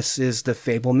Spielberg. This is The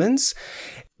Fabelmans.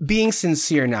 Being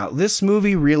sincere now, this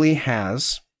movie really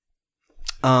has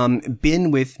been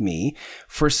with me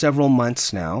for several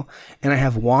months now, and I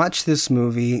have watched this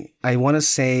movie. I want to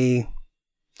say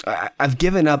I've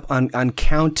given up on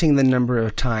counting the number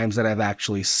of times that I've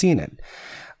actually seen it.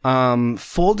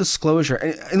 Full disclosure,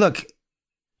 and look,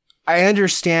 I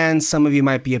understand some of you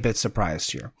might be a bit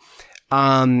surprised here.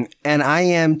 And I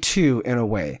am too, in a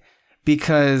way,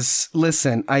 because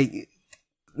listen,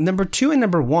 number 2 and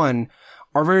number 1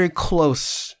 are very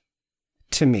close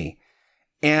to me.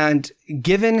 And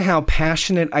given how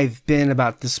passionate I've been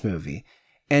about this movie,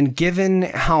 and given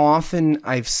how often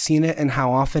I've seen it and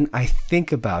how often I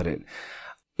think about it,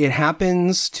 it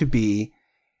happens to be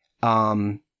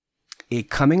a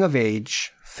coming of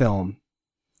age film.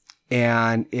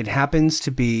 And it happens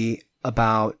to be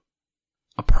about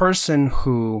a person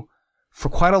who, for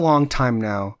quite a long time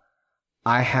now,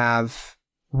 I have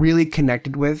really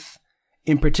connected with,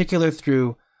 in particular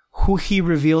through who he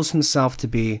reveals himself to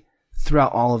be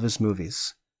throughout all of his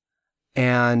movies.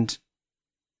 And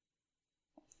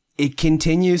it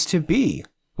continues to be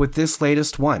with this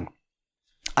latest one.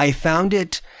 I found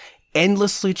it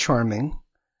endlessly charming.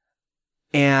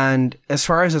 And as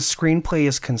far as the screenplay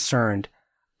is concerned,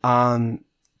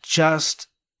 just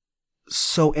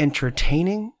so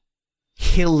entertaining,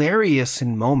 hilarious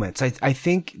in moments. I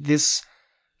think this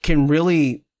can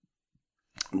really,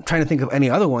 I'm trying to think of any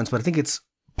other ones, but I think it's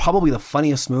probably the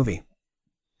funniest movie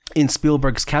in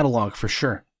Spielberg's catalog for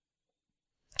sure.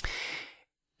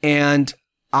 And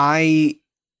I've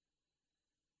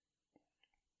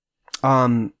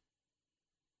gone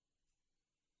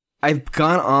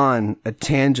on a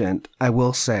tangent, I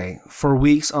will say, for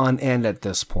weeks on end at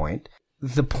this point.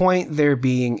 The point there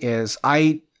being is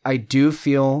I do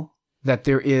feel that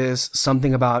there is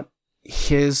something about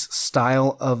his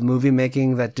style of movie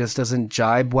making that just doesn't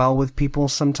jibe well with people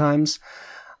sometimes.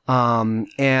 And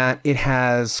it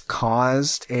has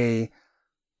caused a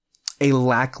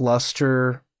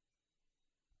lackluster,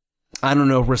 I don't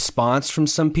know, response from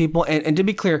some people. And to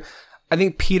be clear, I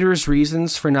think Peter's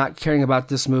reasons for not caring about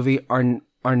this movie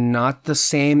are not the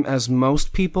same as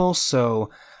most people. So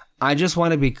I just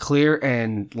want to be clear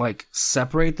and like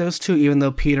separate those two, even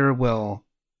though Peter will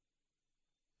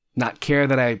not care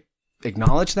that I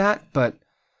acknowledge that. But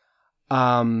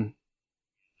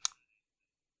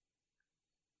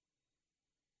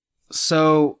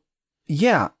so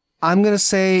yeah, I'm going to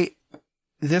say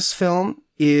this film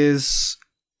is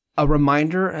a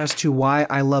reminder as to why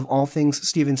I love all things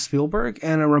Steven Spielberg,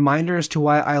 and a reminder as to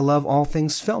why I love all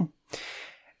things film.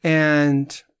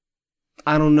 And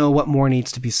I don't know what more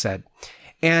needs to be said.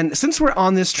 And since we're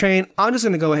on this train, I'm just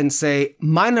going to go ahead and say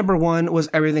my number 1 was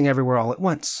Everything Everywhere All at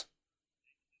Once.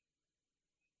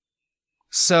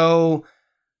 So,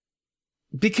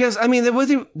 because, I mean,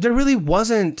 there really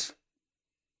wasn't,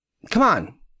 come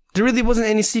on. There really wasn't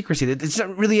any secrecy. It's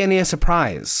not really any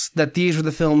surprise that these were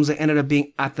the films that ended up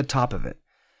being at the top of it.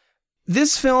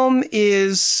 This film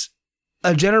is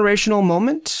a generational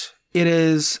moment. It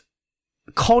is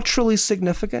culturally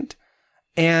significant.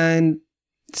 And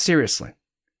seriously,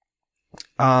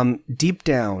 deep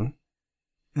down,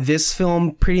 this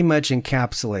film pretty much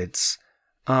encapsulates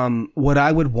what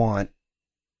I would want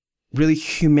really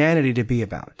humanity to be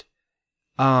about.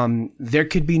 There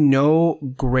could be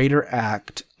no greater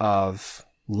act of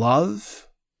love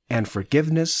and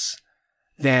forgiveness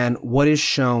than what is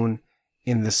shown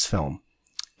in this film.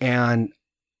 And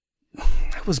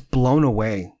I was blown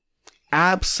away,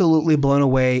 absolutely blown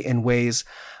away in ways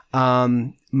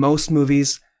most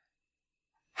movies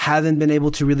haven't been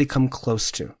able to really come close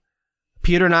to.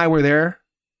 Peter and I were there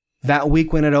that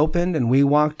week when it opened, and we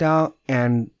walked out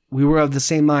and we were of the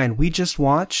same mind. We just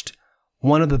watched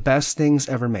one of the best things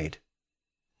ever made.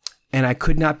 And I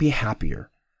could not be happier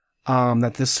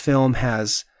that this film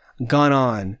has gone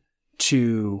on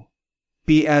to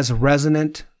be as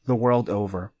resonant the world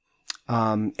over.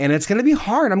 And it's going to be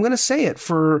hard, I'm going to say it,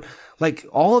 for like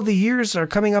all of the years that are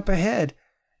coming up ahead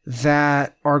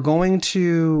that are going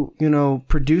to,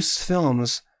 produce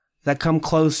films that come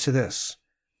close to this.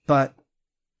 But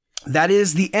that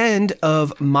is the end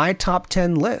of my top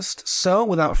 10 list. So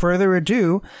without further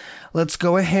ado, let's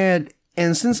go ahead.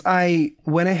 And since I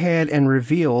went ahead and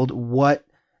revealed what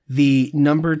the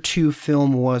number 2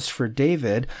 film was for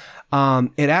David,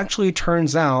 it actually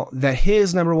turns out that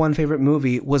his number 1 favorite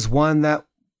movie was one that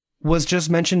was just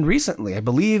mentioned recently. I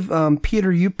believe, Peter,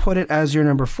 you put it as your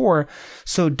number 4.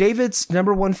 So David's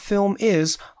number 1 film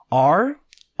is RRR.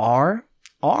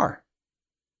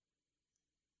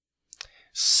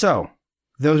 So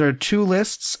those are 2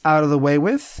 lists out of the way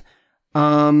with.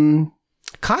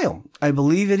 Kyle, I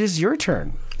believe it is your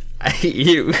turn.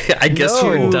 I guess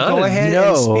you're done. Go ahead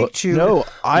and speak to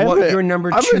what your number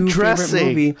 2 favorite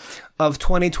movie of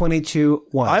 2022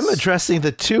 was. I'm addressing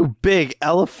the 2 big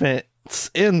elephants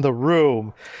in the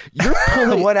room. You're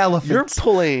pulling what elephants? You're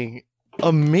pulling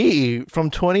a me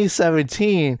from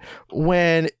 2017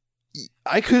 when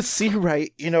I could see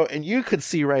right, and you could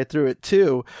see right through it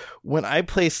too, when I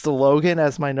placed the Logan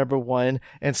as my number 1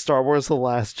 and Star Wars The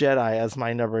Last Jedi as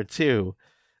my number 2.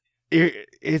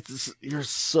 You're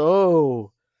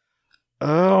so,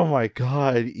 oh my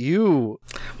God,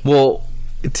 Well,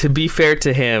 to be fair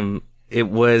to him, it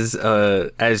was,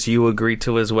 as you agreed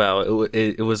to as well,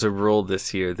 it was a rule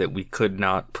this year that we could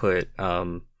not put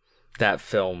that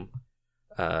film,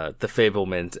 The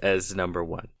Fabelmans, as number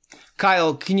 1.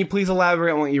 Kyle, can you please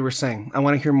elaborate on what you were saying? I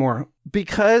want to hear more.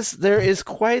 Because there's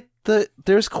quite the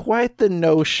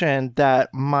notion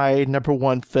that my number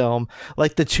 1 film,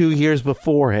 like the 2 years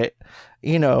before it,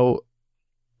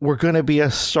 were going to be a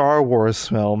Star Wars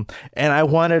film, and I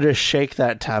wanted to shake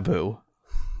that taboo.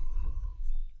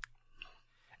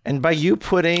 And by you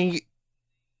putting,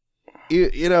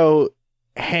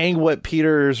 hang what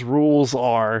Peter's rules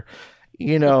are,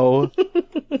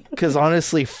 because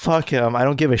honestly, fuck him. I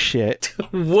don't give a shit.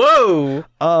 Whoa.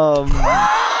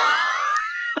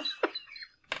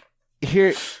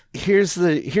 Here's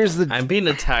the. I'm being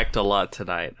attacked a lot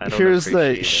tonight. I don't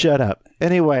appreciate it. Shut up.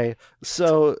 Anyway,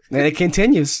 so and it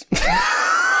continues.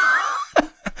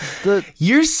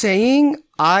 You're saying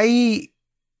I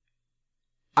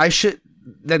should,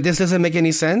 that this doesn't make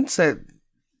any sense, that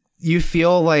you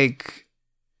feel like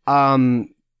Fabelmans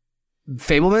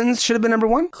should have been number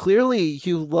 1? Clearly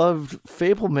you loved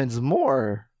Fabelmans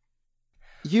more.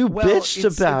 You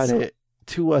bitched about it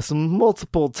to us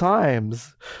multiple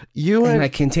times. And I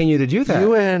continue to do that.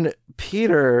 You and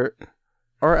Peter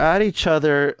are at each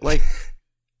other like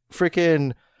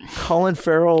freaking Colin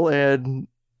Farrell and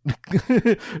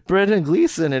Brendan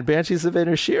Gleeson and Banshees of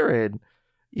Inisherin.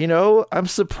 I'm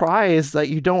surprised that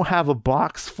you don't have a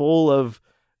box full of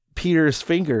Peter's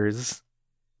fingers.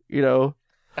 Oh,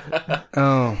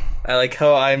 I like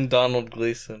how I'm Donald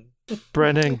Gleeson.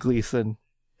 Brendan Gleeson.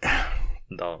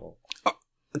 Donald.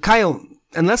 Kyle,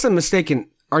 unless I'm mistaken,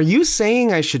 are you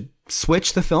saying I should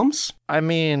switch the films? I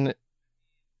mean,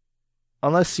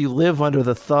 unless you live under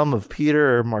the thumb of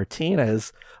Peter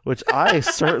Martinez, which I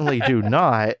certainly do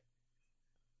not,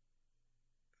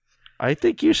 I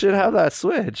think you should have that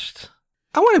switched.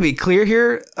 I want to be clear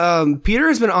here. Peter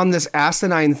has been on this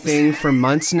asinine thing for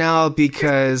months now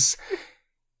because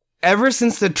ever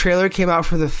since the trailer came out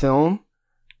for the film,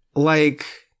 like,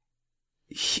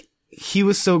 he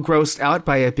was so grossed out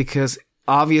by it because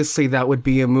obviously that would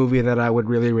be a movie that I would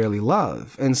really, really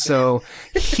love. And so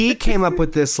he came up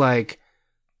with this, like,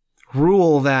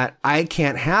 rule that I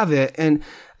can't have it. And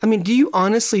I mean, do you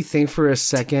honestly think for a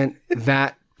second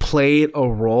that played a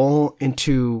role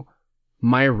into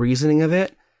my reasoning of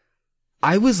it?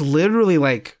 I was literally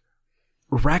like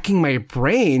racking my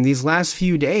brain these last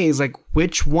few days, like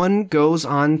which one goes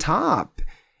on top.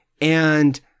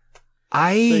 And So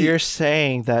you're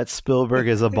saying that Spielberg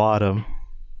is a bottom?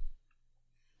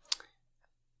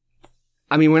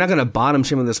 I mean, we're not going to bottom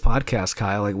shame on this podcast,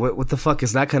 Kyle. Like, what the fuck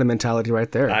is that kind of mentality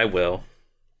right there? I will.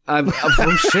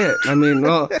 Oh, shit. I mean,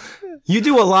 well, you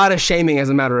do a lot of shaming, as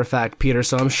a matter of fact, Peter,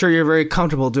 so I'm sure you're very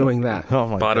comfortable doing that. Oh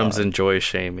my Bottoms God. enjoy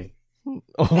shaming.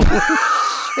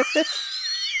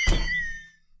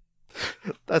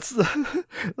 That's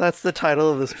the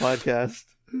title of this podcast.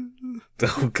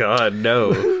 Oh God,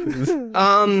 no.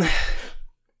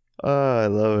 I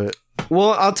love it.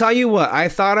 Well, I'll tell you what. I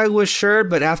thought I was sure,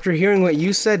 but after hearing what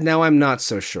you said, now I'm not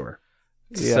so sure.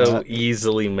 Yeah. So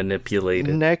easily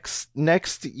manipulated. Next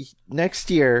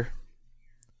year,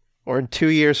 or in 2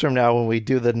 years from now, when we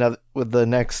do the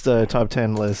next top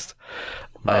 10 list,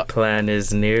 my plan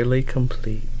is nearly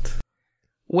complete.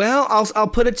 Well, I'll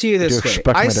put it to you this way.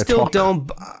 I still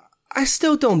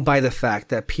don't buy the fact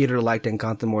that Peter liked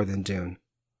Encanto more than Dune.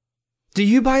 Do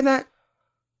you buy that?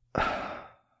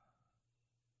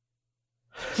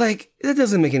 Like, that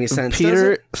doesn't make any sense.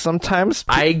 Peter, sometimes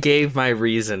I gave my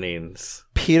reasonings.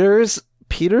 Peter's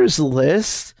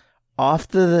list,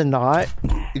 often than not,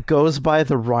 goes by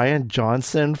the Ryan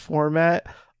Johnson format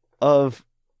of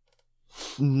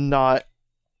not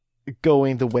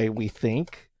going the way we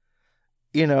think,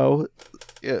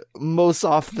 most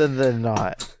often than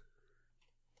not.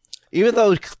 Even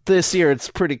though this year it's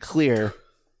pretty clear,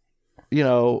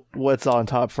 what's on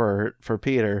top for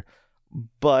Peter.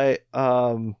 But,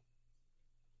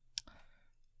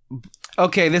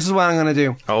 okay, this is what I'm going to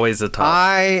do. Always the top.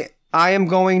 I am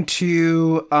going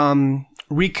to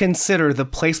reconsider the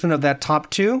placement of that top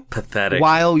two. Pathetic.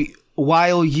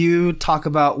 While you talk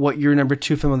about what your number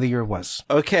 2 film of the year was.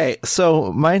 Okay,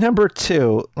 so my number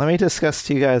 2, let me discuss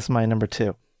to you guys my number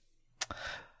 2.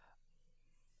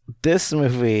 This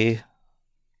movie,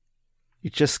 you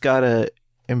just gotta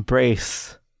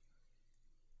embrace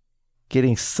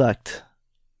getting sucked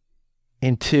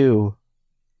into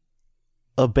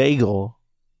a bagel.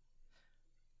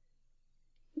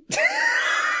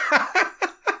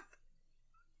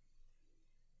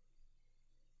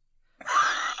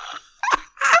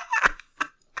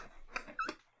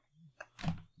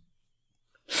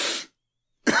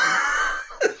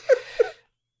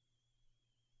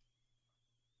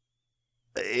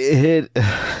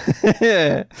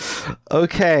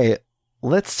 Okay,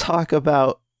 let's talk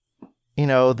about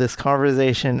this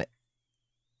conversation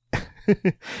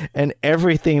and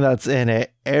everything that's in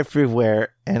it,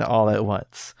 everywhere and all at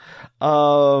once.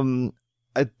 The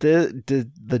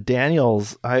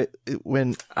Daniels, I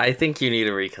think you need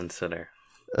to reconsider.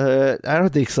 I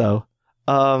don't think so.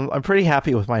 I'm pretty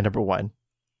happy with my number 1.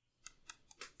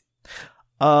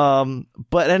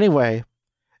 But anyway,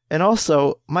 and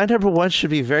also my number 1 should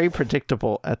be very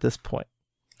predictable at this point.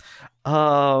 Do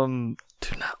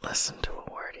not listen to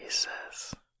a word he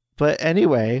says. But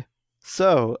anyway,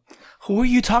 so who are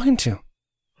you talking to?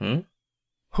 Who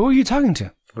are you talking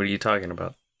to? What are you talking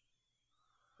about?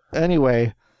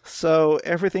 Anyway, so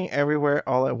Everything Everywhere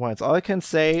All at Once. All I can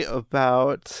say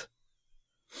about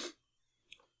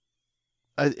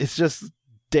it's just,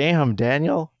 damn,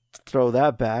 Daniel, throw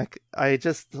that back. I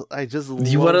just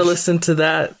you want to listen to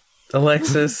that,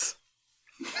 Alexis?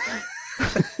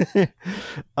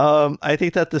 I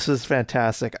think that this is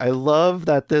fantastic. I love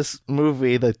that this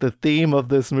movie, that the theme of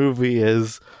this movie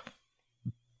is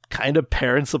kind of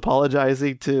parents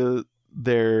apologizing to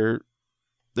their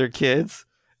kids.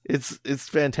 It's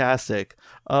fantastic.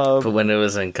 But when it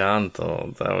was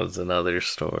Encanto, that was another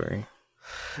story.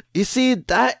 You see,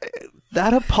 that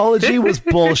apology was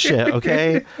bullshit.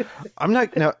 Okay, I'm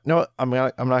not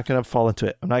gonna fall into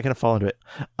it.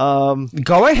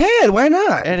 Go ahead. Why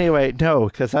not? Anyway, no,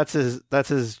 because that's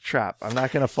his trap. I'm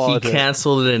not gonna fall into it. He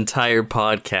canceled an entire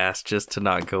podcast just to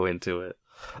not go into it.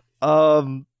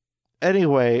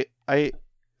 Anyway, I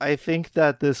think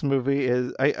that this movie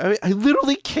is. I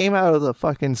literally came out of the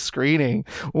fucking screening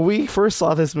when we first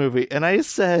saw this movie, and I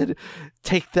said,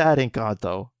 "Take that,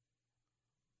 Encanto."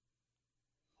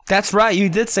 That's right. You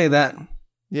did say that.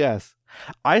 Yes.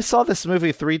 I saw this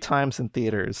movie 3 times in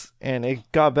theaters, and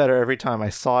it got better every time I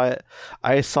saw it.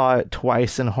 I saw it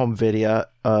twice in home video,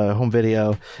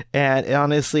 and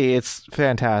honestly, it's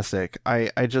fantastic. I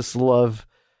just love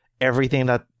everything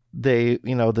that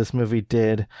this movie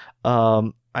did.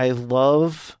 I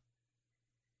love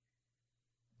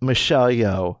Michelle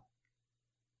Yeoh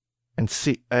and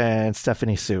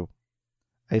Stephanie Sue.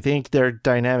 I think their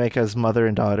dynamic as mother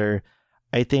and daughter,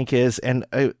 I think is, and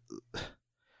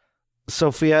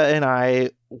Sophia and I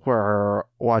were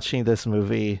watching this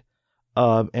movie,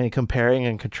 and comparing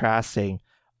and contrasting,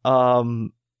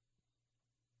 about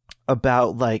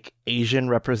like Asian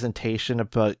representation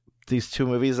about these two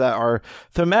movies that are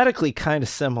thematically kind of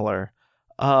similar.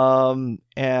 And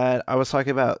I was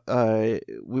talking about,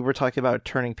 we were talking about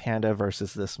Turning Panda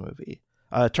versus this movie,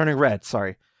 Turning Red,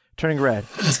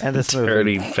 and this movie.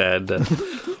 Turning Panda.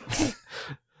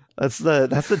 That's the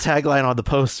tagline on the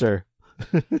poster.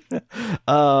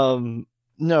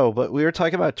 No, but we were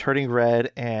talking about Turning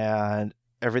Red and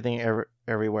Everything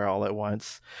Everywhere All at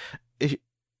Once.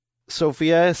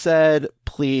 Sophia said,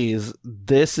 "Please,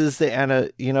 this is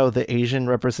the Asian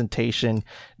representation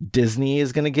Disney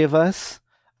is going to give us."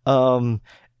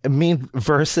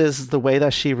 Versus the way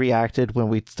that she reacted when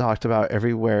we talked about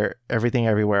Everything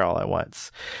Everywhere All at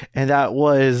Once, and that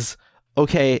was,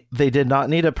 okay, they did not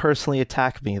need to personally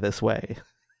attack me this way.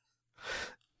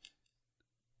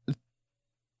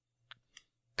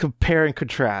 Compare and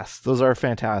contrast. Those are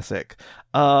fantastic.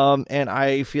 And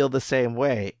I feel the same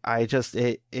way. I just,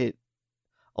 a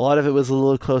lot of it was a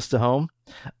little close to home.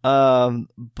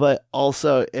 But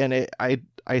also, and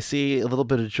I see a little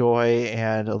bit of joy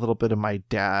and a little bit of my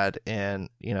dad in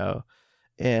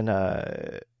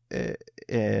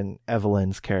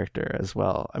Evelyn's character as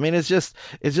well. I mean, it's just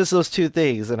those two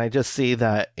things, and I just see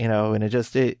that, and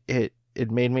it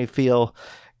it made me feel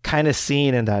kind of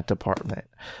seen in that department.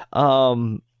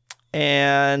 And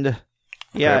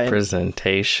yeah,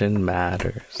 representation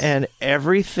matters. And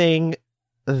everything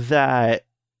that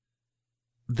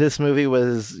this movie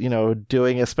was,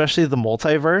 doing, especially the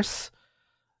multiverse,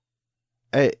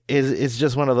 is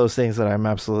just one of those things that I'm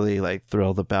absolutely like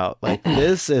thrilled about. Like,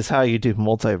 this is how you do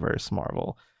multiverse,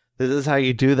 Marvel. This is how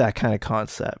you do that kind of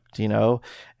concept, and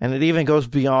it even goes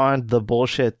beyond the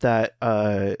bullshit that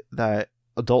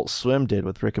Adult Swim did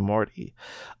with Rick and Morty.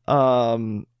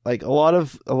 Like a lot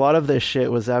of this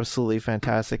shit was absolutely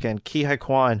fantastic. And Ki Hai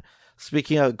Kwan,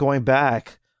 speaking of going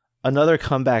back, another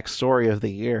comeback story of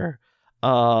the year.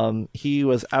 He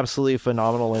was absolutely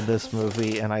phenomenal in this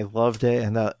movie, and I loved it.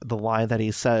 And the line that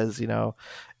he says,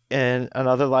 in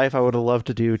another life, I would have loved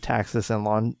to do taxes and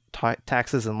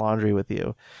laundry with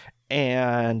you.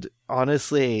 And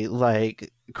honestly,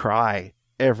 like, cry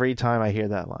every time I hear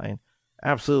that line.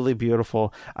 Absolutely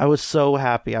beautiful. I was so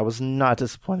happy. I was not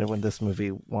disappointed when this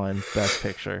movie won Best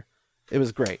Picture. It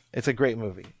was great. It's a great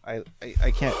movie. I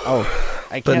can't.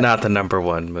 But not the number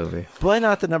one movie. But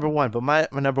not the number one. But my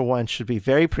number one should be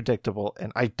very predictable,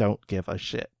 and I don't give a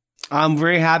shit. I'm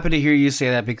very happy to hear you say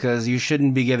that, because you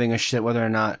shouldn't be giving a shit whether or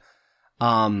not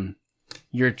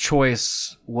your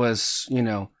choice was,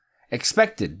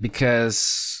 expected.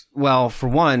 Because, well, for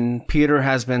one, Peter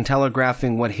has been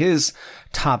telegraphing what his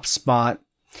top spot,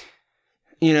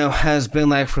 has been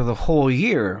like for the whole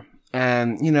year.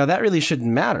 And, that really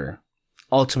shouldn't matter,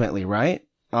 ultimately, right?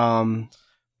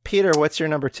 Peter, what's your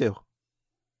number two?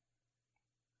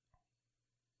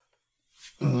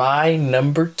 My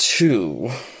number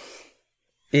two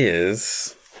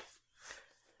is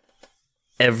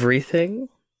Everything,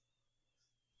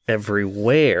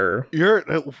 Everywhere,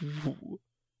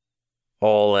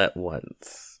 All at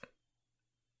Once.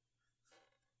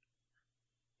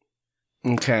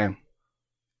 Okay.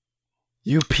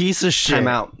 You piece of shit.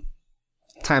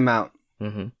 Time out.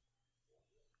 Mm-hmm.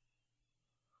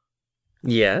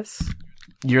 Yes.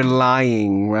 You're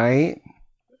lying, right?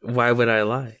 Why would I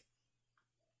lie?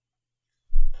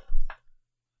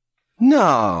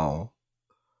 No.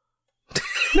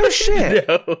 No shit.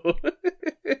 No.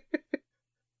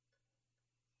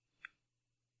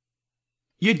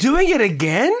 You're doing it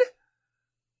again?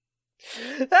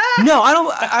 No,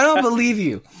 I don't believe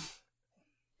you.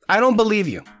 I don't believe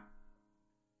you.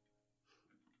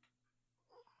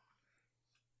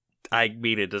 I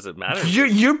mean, it doesn't matter.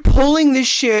 You're pulling this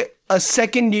shit a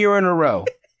second year in a row.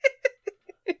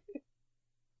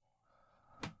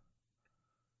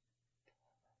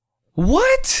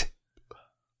 What?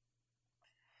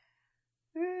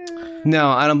 No,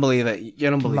 I don't believe it. You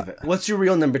don't believe it. What's your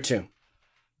real number two?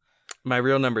 My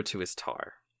real number two is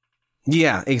Tar.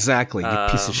 Yeah, exactly. You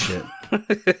piece of shit.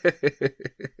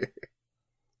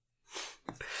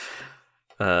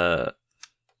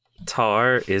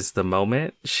 Tar is the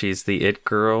moment. She's the it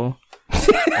girl.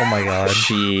 Oh my god.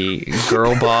 She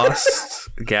girl bossed,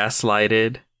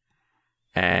 gaslighted,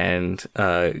 and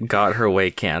got her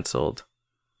way canceled.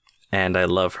 And I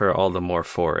love her all the more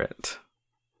for it.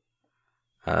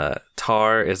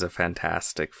 Tar is a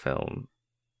fantastic film.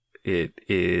 It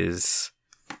is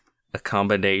a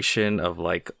combination of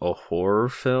like a horror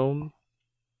film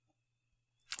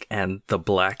and the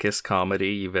blackest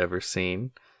comedy you've ever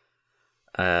seen.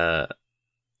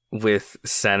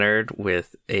 Centered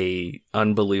with a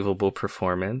unbelievable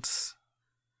performance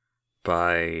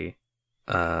by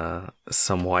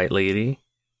some white lady.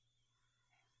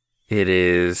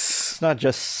 It's not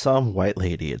just some white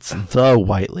lady, it's the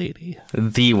white lady.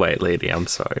 The white lady, I'm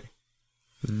sorry.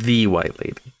 The white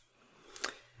lady.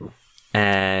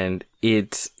 And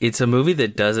it's a movie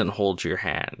that doesn't hold your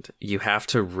hand. You have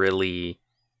to really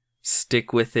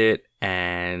stick with it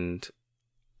and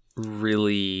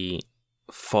really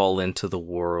fall into the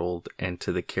world and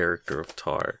to the character of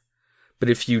Tar. But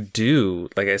if you do,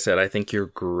 like I said, I think you're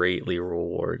greatly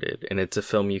rewarded. And it's a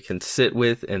film you can sit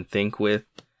with and think with,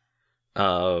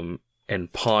 and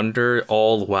ponder,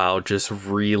 all while just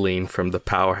reeling from the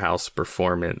powerhouse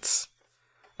performance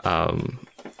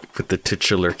with the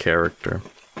titular character.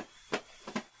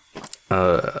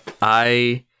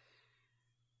 I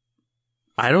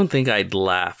don't think I'd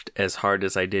laughed as hard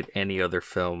as I did any other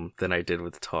film than I did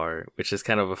with Tar, which is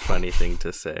kind of a funny thing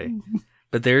to say.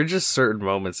 But there are just certain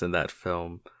moments in that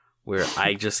film where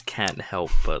I just can't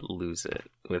help but lose it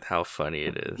with how funny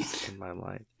it is in my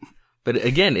mind. But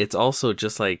again, it's also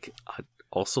just like a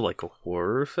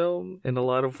horror film in a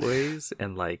lot of ways,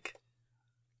 and like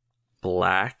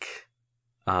black,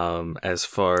 as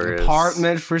far as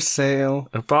Apartment for sale.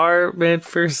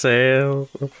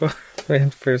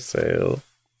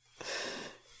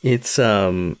 It's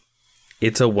a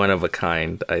one of a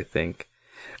kind, I think.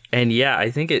 And yeah,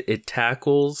 I think it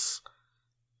tackles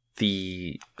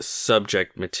the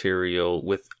subject material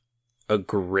with a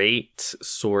great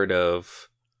sort of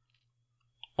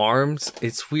arms.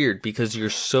 It's weird because you're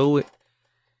so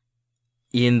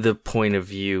in the point of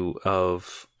view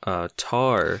of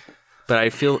Tar, but I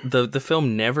feel the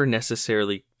film never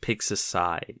necessarily picks a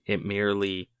side. It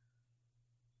merely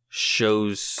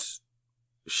shows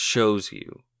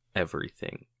you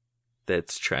everything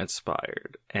that's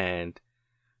transpired, and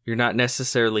you're not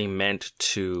necessarily meant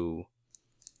to.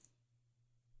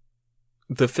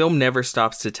 The film never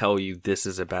stops to tell you this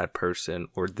is a bad person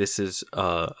or this is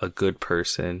a good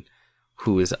person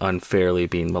who is unfairly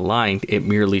being maligned. It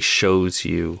merely shows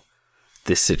you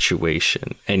this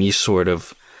situation, and you sort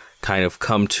of kind of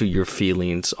come to your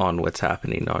feelings on what's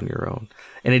happening on your own.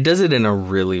 And it does it in a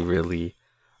really, really,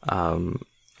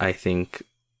 I think,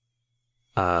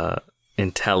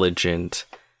 intelligent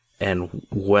and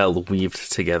well weaved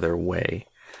together way.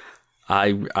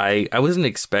 I wasn't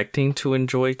expecting to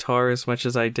enjoy Tar as much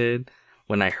as I did.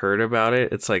 When I heard about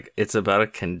it, it's like, it's about a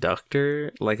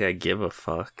conductor. Like, I give a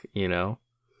fuck, you know?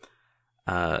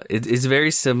 It's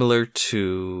very similar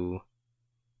to,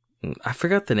 I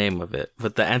forgot the name of it,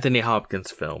 but the Anthony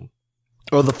Hopkins film.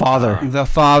 Oh, The Father. The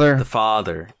Father. The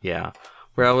Father, yeah.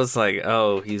 Where I was like,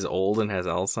 oh, he's old and has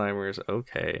Alzheimer's?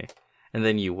 Okay. And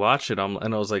then you watch it,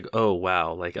 and I was like, oh,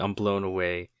 wow. Like, I'm blown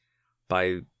away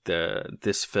by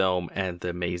this film and the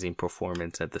amazing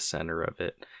performance at the center of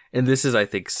it. And this is, I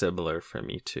think, similar for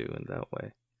me too in that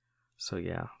way. So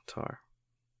yeah, Tar.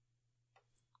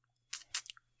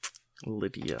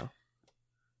 Lydia.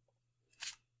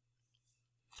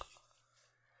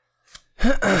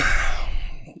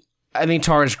 I think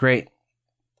Tar is great.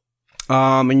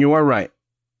 And you are right.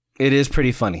 It is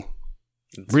pretty funny.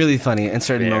 It's really funny in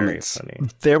certain moments. Funny.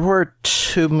 There were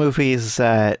two movies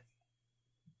that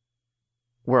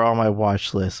were on my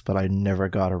watch list, but I never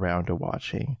got around to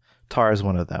watching. Tar is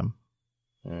one of them.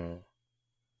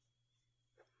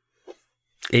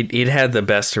 It had the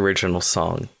best original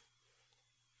song,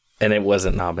 and it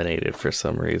wasn't nominated for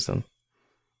some reason.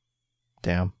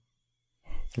 Damn.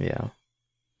 Yeah.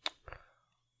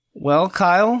 Well,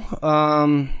 Kyle,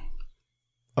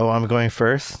 Oh, I'm going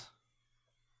first?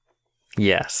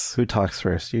 Yes. Who talks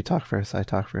first? You talk first, I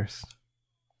talk first.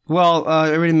 Well,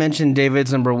 I already mentioned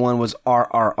David's number one was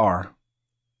RRR.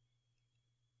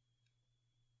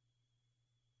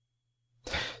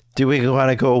 Do we want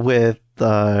to go with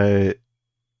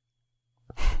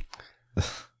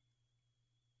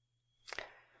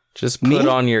Just put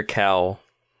on your cowl.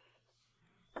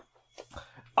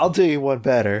 I'll do you one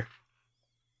better.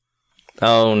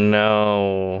 Oh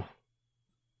no.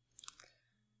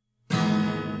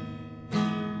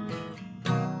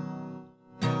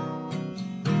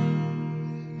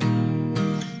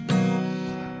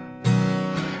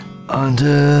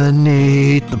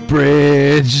 Underneath the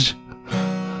bridge,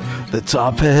 the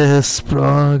top has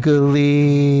sprung a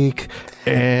leak,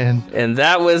 and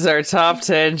that was our top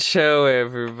 10 show,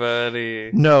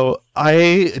 everybody. No,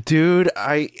 I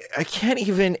can't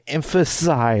even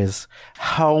emphasize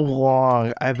how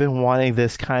long I've been wanting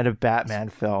this kind of Batman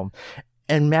film,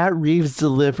 and Matt Reeves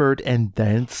delivered and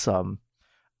then some.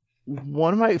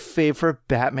 One of my favorite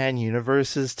Batman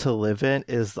universes to live in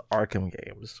is the Arkham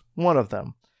games. One of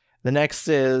them. The next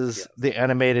is the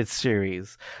animated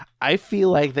series. I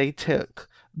feel like they took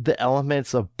the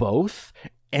elements of both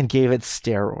and gave it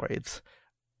steroids.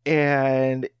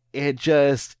 And it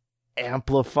just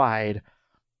amplified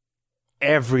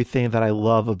everything that I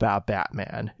love about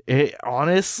Batman.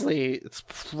 Honestly, it's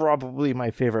probably my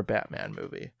favorite Batman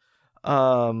movie.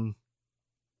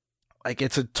 Like,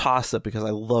 it's a toss-up because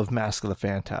I love Mask of the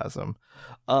Phantasm.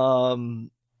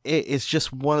 It's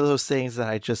just one of those things that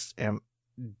I just am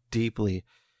deeply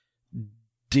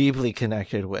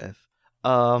connected with.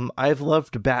 I've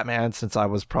loved Batman since I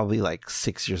was probably like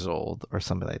 6 years old or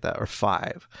something like that, or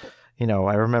 5. You know,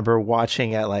 I remember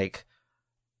watching at like,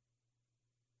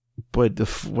 but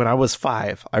when I was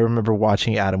 5, I remember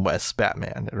watching Adam West's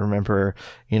Batman. I remember,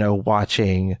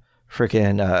 watching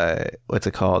freaking what's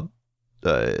it called?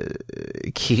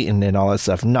 Keaton and all that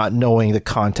stuff, not knowing the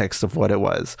context of what it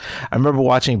was. I remember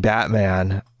watching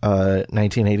Batman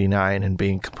 1989 and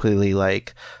being completely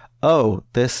like, oh,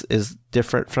 this is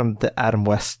different from the Adam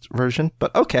West version,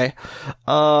 but okay.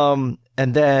 And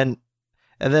then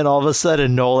all of a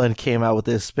sudden Nolan came out with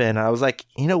this spin. I was like,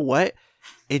 you know what?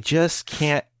 It just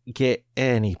can't get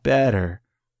any better.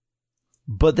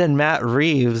 But then Matt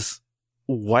Reeves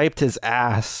wiped his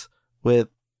ass with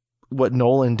what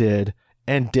Nolan did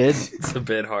and did It's a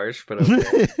bit harsh, but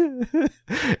okay.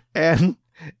 and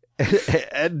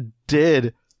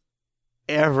did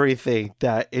everything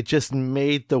that it just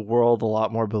made the world a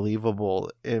lot more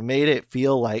believable. It made it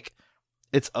feel like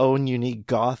its own unique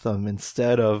Gotham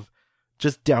instead of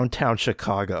just downtown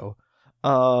Chicago.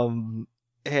 And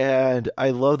I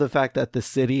love the fact that the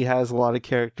city has a lot of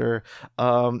character.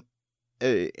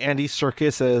 Andy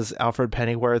Serkis as Alfred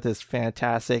Pennyworth is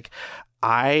fantastic.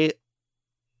 I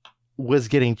was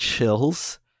getting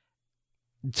chills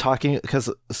talking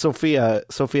because Sophia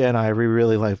and I, we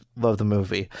really love the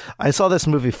movie. I saw this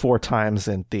movie 4 times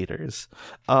in theaters.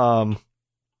 But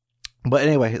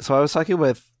anyway, so I was talking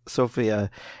with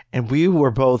Sophia and we were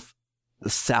both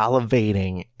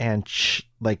salivating and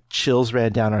chills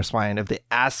ran down our spine of the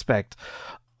aspect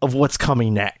of what's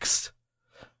coming next.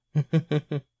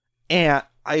 And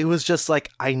I was just like,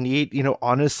 I need,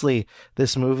 honestly,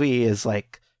 this movie is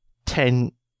like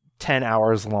 10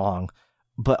 hours long,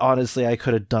 but honestly, I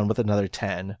could have done with another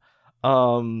 10.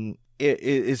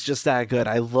 It's just that good.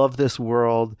 I love this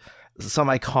world. Some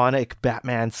iconic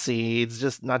Batman scenes,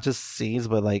 just not just scenes,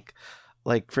 but like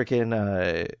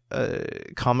freaking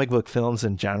comic book films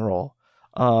in general.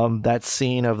 That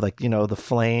scene of the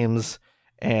flames,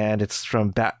 and it's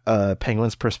from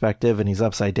Penguin's perspective, and he's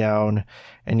upside down,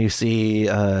 and you see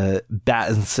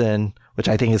Battinson, which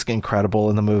I think is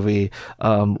incredible in the movie,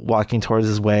 walking towards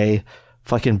his way.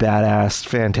 Fucking badass,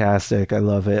 fantastic. I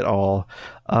love it all.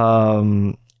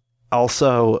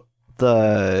 Also,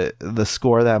 the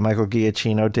score that Michael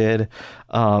Giacchino did,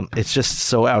 it's just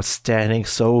so outstanding,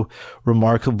 so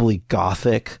remarkably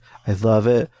gothic. I love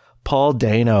it. Paul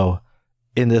Dano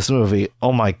in this movie,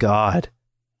 oh my god,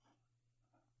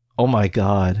 and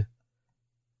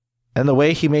the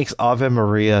way he makes Ave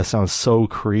Maria sound so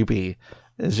creepy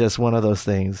is just one of those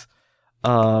things.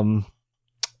 But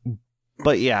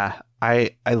yeah,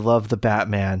 I love the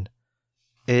Batman.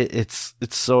 It's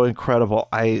so incredible.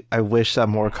 I wish that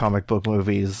more comic book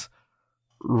movies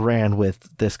ran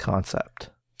with this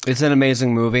concept. It's an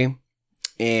amazing movie,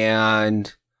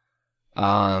 and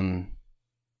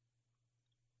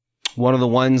one of the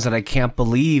ones that I can't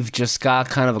believe just got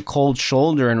kind of a cold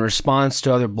shoulder in response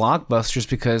to other blockbusters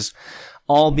because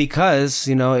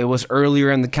it was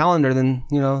earlier in the calendar than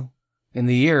in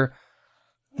the year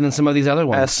than some of these other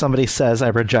ones. As somebody says, I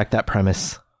reject that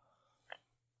premise.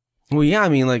 Well, yeah, I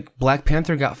mean, like, Black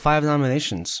Panther got 5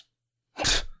 nominations.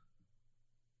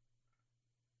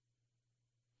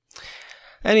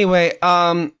 Anyway,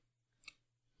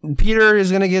 Peter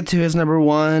is going to get to his number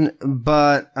 1,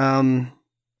 but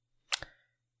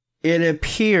it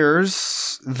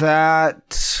appears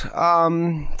that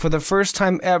for the first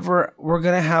time ever, we're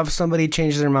going to have somebody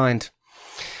change their mind.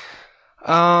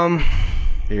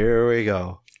 Here we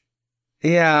go.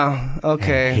 Yeah,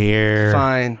 okay. And here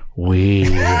fine. We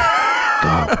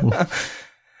go.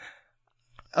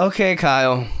 Okay,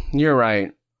 Kyle, you're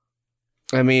right.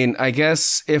 I mean, I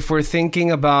guess if we're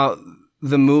thinking about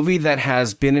the movie that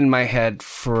has been in my head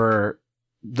for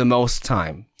the most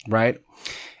time, right?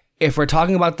 If we're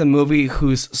talking about the movie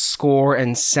whose score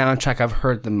and soundtrack I've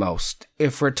heard the most,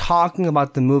 if we're talking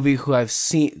about the movie I've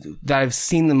seen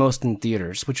the most in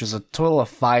theaters, which is a total of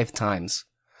 5 times,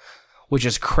 which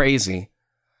is crazy.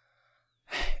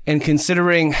 And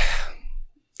considering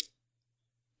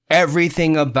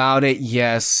everything about it,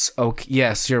 yes,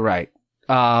 you're right.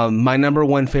 My number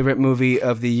 1 favorite movie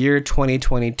of the year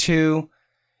 2022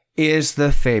 is The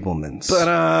Fabelmans.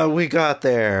 But we got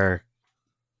there.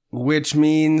 Which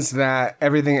means that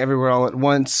Everything Everywhere All at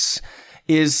Once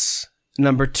is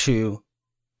number 2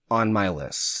 on my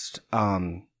list.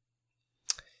 I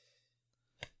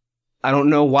don't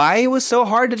know why it was so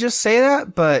hard to just say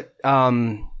that, but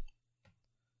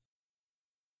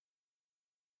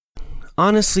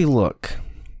honestly, look,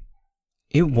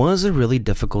 it was a really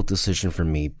difficult decision for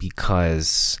me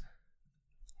because,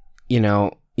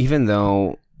 even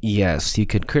though, yes, you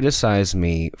could criticize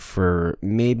me for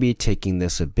maybe taking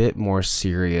this a bit more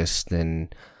serious than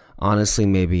honestly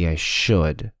maybe I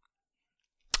should.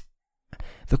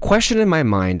 The question in my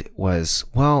mind was,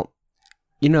 well,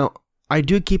 I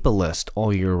do keep a list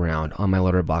all year round on my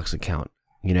Letterboxd account.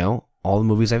 All the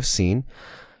movies I've seen,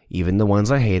 even the ones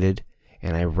I hated,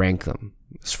 and I rank them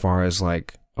as far as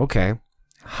like, okay,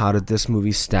 how did this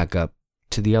movie stack up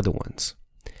to the other ones?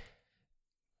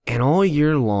 And all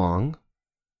year long,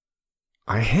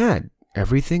 I had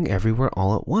Everything Everywhere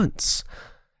All at Once.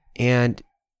 And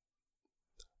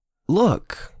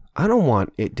look, I don't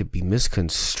want it to be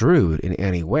misconstrued in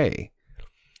any way.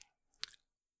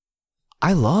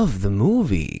 I love the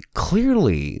movie.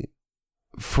 Clearly,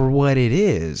 for what it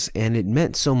is, and it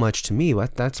meant so much to me.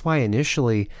 That's why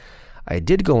initially I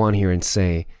did go on here and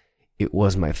say it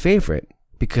was my favorite,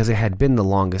 because it had been the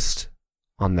longest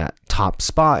on that top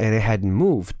spot and it hadn't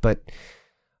moved. But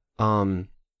I'm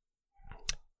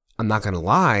not going to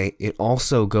lie, it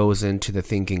also goes into the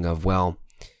thinking of, well,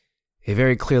 it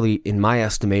very clearly, in my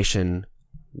estimation,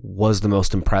 was the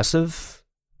most impressive,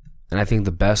 and I think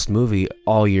the best movie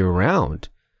all year round.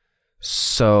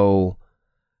 So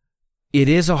it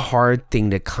is a hard thing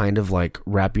to kind of like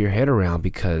wrap your head around,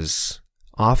 because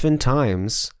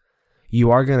oftentimes you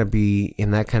are going to be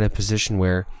in that kind of position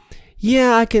where,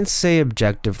 yeah, I can say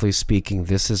objectively speaking,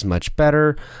 this is much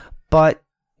better, but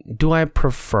do I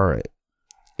prefer it?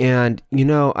 And, you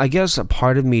know, I guess a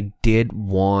part of me did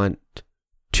want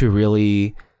to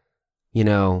really, you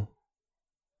know,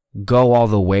 go all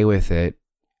the way with it.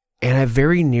 And I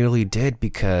very nearly did,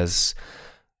 because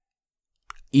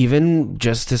even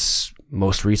just this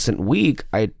most recent week,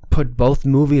 I put both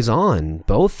movies on,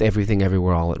 both Everything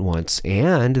Everywhere All at Once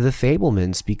and The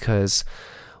Fabelmans, because,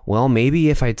 well, maybe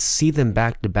if I'd see them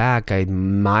back to back, I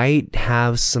might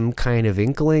have some kind of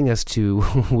inkling as to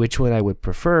which one I would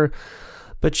prefer.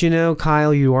 But, you know,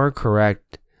 Kyle, you are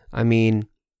correct. I mean,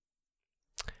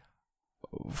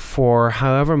 for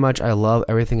however much I love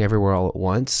Everything Everywhere All at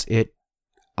Once, it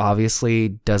obviously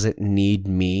doesn't need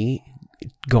me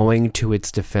going to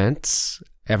its defense.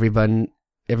 Everyone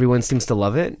seems to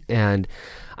love it, and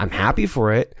I'm happy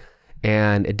for it,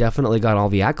 and it definitely got all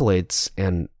the accolades.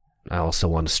 And I also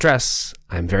want to stress,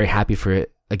 I'm very happy for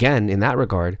it again in that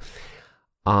regard.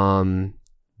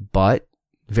 But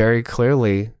very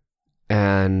clearly,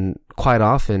 and quite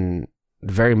often,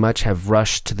 very much have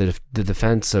rushed to the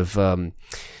defense of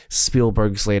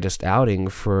Spielberg's latest outing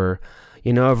for,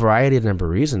 you know, a variety of number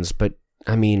of reasons. But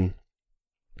I mean,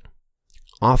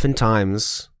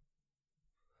 oftentimes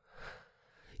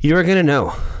you are going to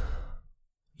know.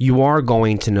 You are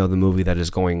going to know the movie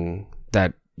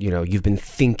that you know, you've been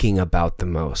thinking about the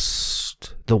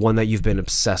most, the one that you've been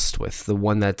obsessed with, the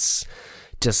one that's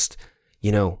just,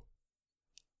 you know,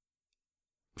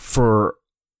 for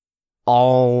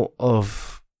all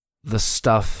of the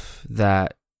stuff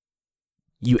that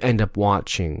you end up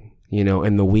watching, you know,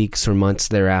 in the weeks or months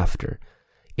thereafter,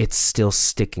 it's still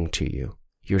sticking to you.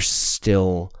 You're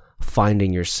still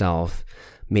finding yourself,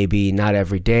 maybe not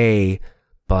every day,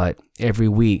 but every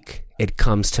week it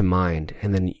comes to mind.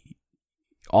 And then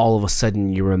all of a sudden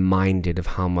you're reminded of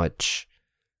how much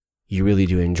you really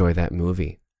do enjoy that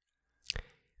movie.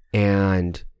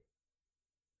 And,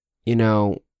 you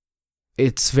know,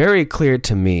 it's very clear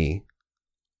to me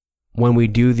when we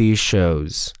do these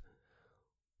shows,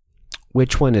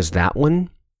 which one is that one?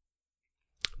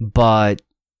 But,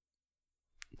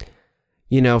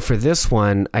 you know, for this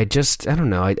one, I don't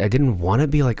know, I didn't want to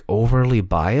be like overly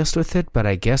biased with it, but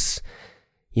I guess,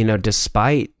 you know,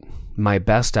 despite my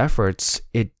best efforts,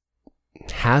 I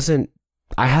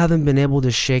haven't been able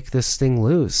to shake this thing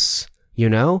loose, you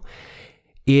know?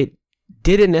 It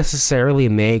didn't necessarily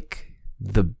make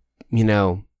the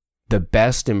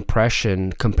best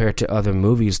impression compared to other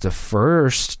movies the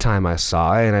first time I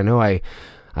saw it, and I know I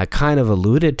kind of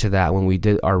alluded to that when we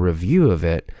did our review of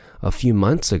it a few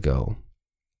months ago.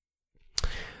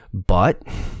 But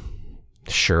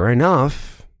sure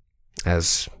enough,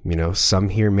 as you know, some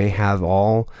here may have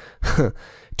all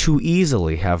too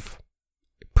easily have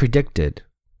predicted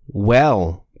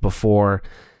well before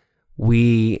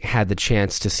we had the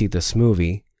chance to see this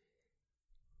movie,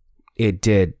 it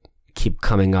did keep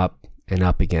coming up and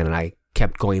up again, and I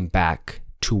kept going back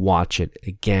to watch it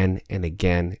again and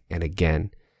again and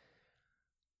again.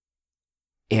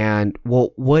 And,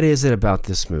 well, what is it about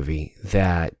this movie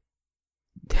that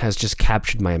has just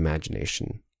captured my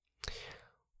imagination?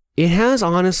 It has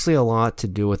honestly a lot to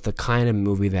do with the kind of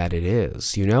movie that it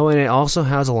is, you know, and it also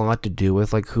has a lot to do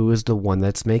with like who is the one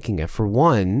that's making it. For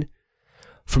one,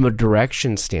 from a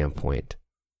direction standpoint,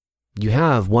 you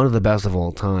have one of the best of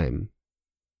all time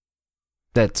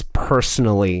that's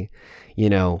personally, you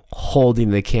know,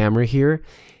 holding the camera here.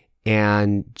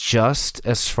 And just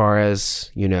as far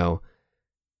as, you know,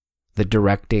 the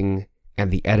directing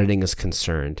and the editing is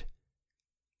concerned,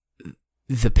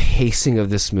 the pacing of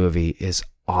this movie is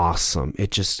awesome.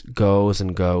 It just goes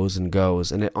and goes and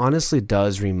goes. And it honestly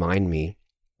does remind me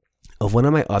of one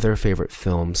of my other favorite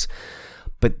films,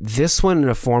 but this one in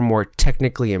a far more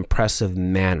technically impressive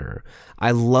manner.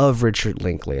 I love Richard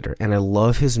Linklater, and I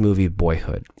love his movie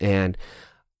Boyhood. And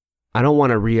I don't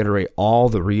want to reiterate all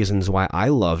the reasons why I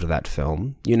loved that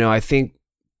film. You know, I think,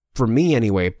 for me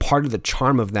anyway, part of the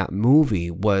charm of that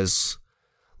movie was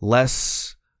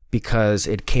less because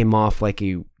it came off like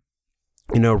a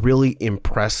really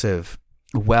impressive,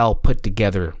 well put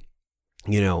together,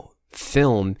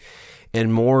 film,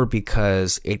 and more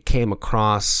because it came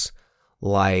across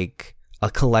like a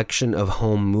collection of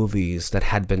home movies that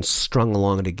had been strung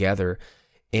along together.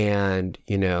 And,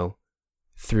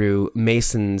 through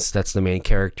Mason's, that's the main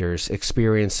character's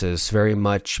experiences, very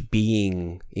much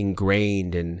being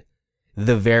ingrained in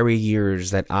the very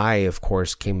years that I, of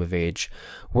course, came of age,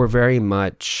 were very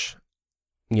much,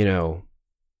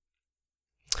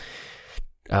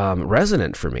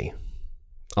 resonant for me.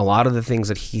 A lot of the things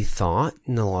that he thought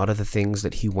and a lot of the things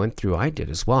that he went through, I did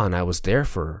as well. And I was there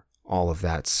for all of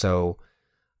that. So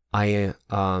I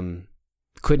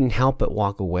couldn't help but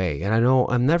walk away. And I know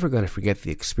I'm never going to forget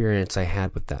the experience I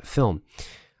had with that film.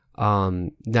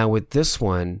 Now with this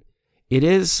one, it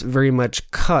is very much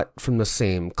cut from the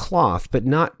same cloth, but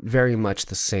not very much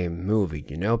the same movie,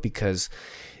 because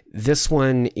this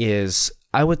one is,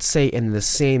 I would say, in the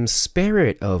same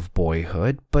spirit of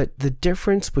Boyhood, but the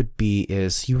difference would be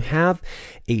is you have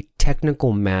a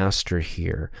technical master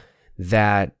here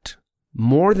that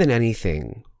more than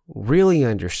anything really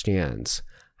understands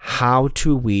how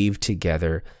to weave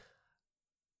together,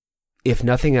 if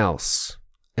nothing else,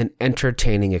 an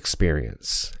entertaining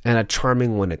experience, and a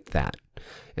charming one at that.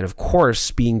 And of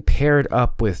course, being paired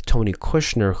up with Tony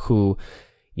Kushner, who,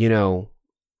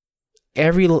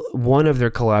 every one of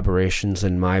their collaborations,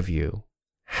 in my view,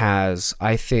 has,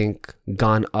 I think,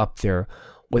 gone up there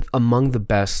with among the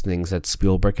best things that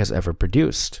Spielberg has ever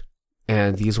produced.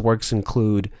 And these works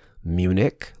include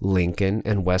Munich, Lincoln,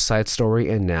 and West Side Story,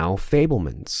 and now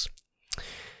Fabelmans.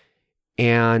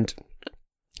 And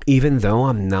even though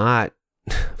I'm not,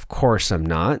 of course I'm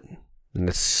not, and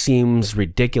it seems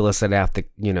ridiculous that I have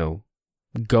to,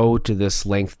 go to this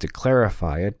length to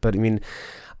clarify it, but I mean,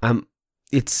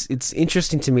 it's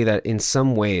interesting to me that in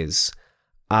some ways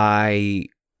I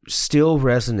still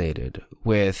resonated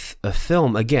with a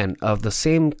film, again, of the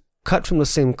same, cut from the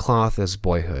same cloth as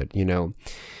Boyhood,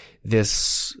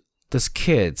 this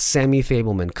kid, Sammy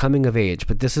Fabelman, coming of age,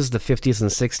 but this is the 50s and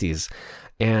 60s,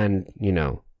 and,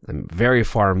 I'm very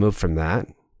far removed from that.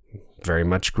 Very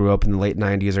much grew up in the late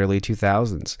 90s, early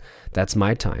 2000s. That's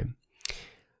my time.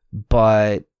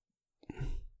 But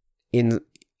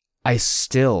I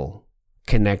still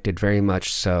connected very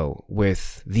much so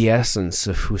with the essence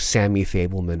of who Sammy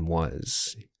Fabelman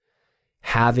was.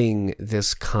 Having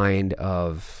this kind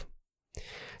of,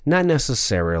 not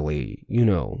necessarily,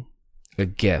 a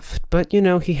gift, but,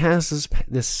 he has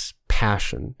this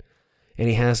passion, and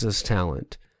he has this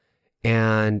talent,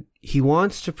 and he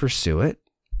wants to pursue it.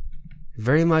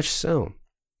 Very much so.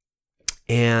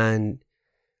 And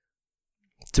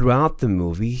throughout the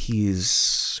movie,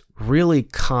 he's really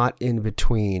caught in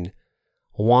between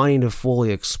wanting to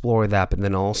fully explore that, but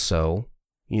then also,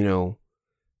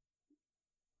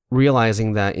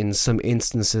 realizing that in some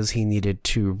instances he needed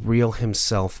to reel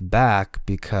himself back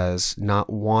because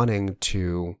not wanting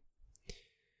to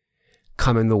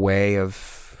come in the way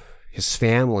of his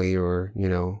family or,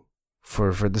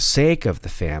 for the sake of the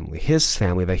family, his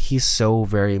family that he so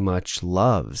very much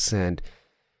loves. And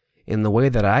in the way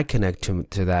that I connect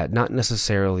to that, not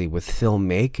necessarily with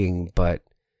filmmaking, but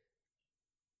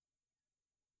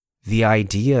the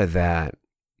idea that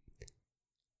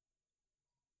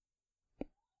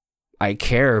I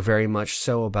care very much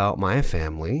so about my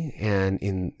family, and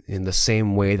in the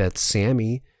same way that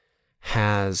Sammy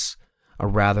has a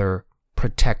rather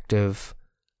protective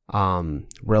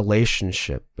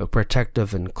relationship, a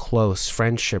protective and close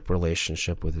friendship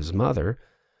relationship with his mother,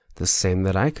 the same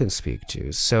that I can speak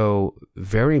to. So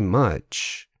very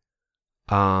much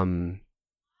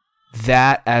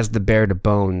that as the bare to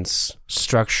bones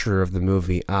structure of the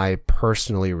movie I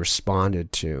personally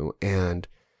responded to, and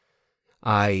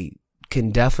I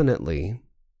can definitely,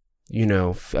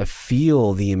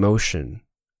 feel the emotion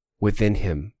within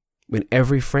him in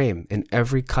every frame, in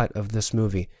every cut of this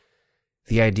movie.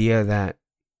 The idea that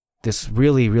this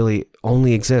really, really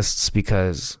only exists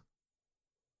because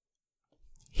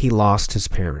he lost his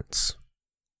parents.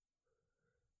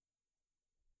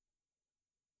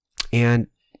 And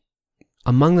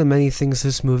among the many things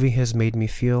this movie has made me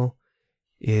feel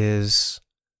is,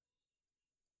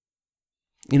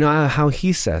 how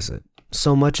he says it.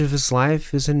 So much of his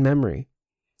life is in memory.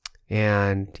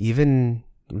 And even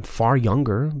far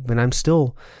younger, but I'm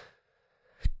still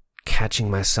catching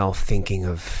myself thinking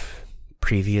of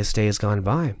previous days gone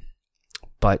by.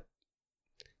 But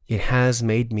it has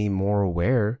made me more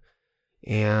aware,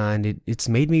 and it's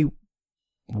made me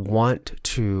want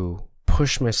to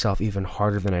push myself even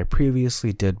harder than I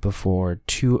previously did before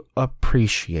to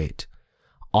appreciate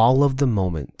all of the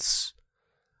moments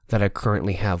that I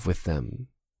currently have with them,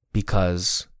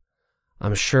 because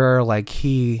I'm sure, like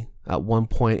he at one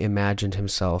point imagined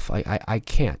himself, I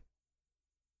can't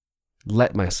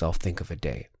let myself think of a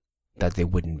day that they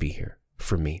wouldn't be here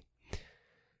for me.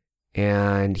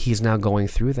 And he's now going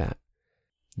through that.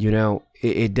 You know,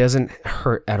 it doesn't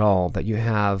hurt at all that you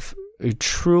have a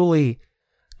truly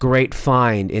great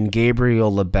find in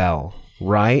Gabriel LaBelle,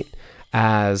 right?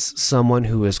 As someone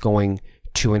who is going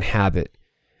to inhabit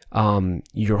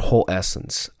your whole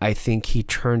essence. I think he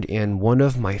turned in one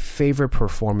of my favorite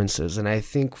performances, and I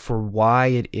think for why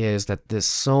it is that this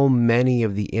so many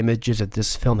of the images of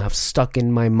this film have stuck in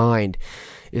my mind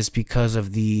is because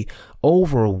of the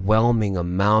overwhelming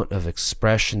amount of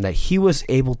expression that he was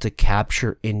able to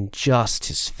capture in just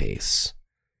his face.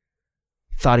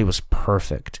 Thought he was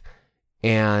perfect.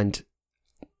 And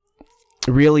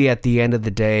really, at the end of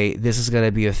the day, this is going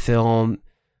to be a film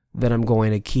that I'm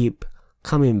going to keep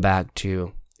coming back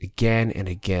to again and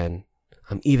again.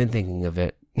 I'm even thinking of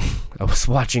it. I was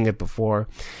watching it before.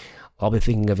 I'll be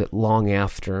thinking of it long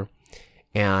after.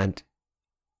 And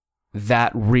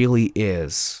that really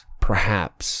is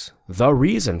perhaps the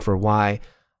reason for why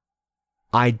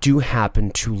I do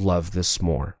happen to love this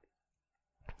more.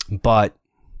 But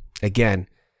again,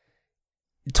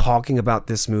 talking about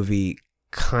this movie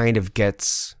kind of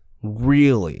gets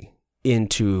really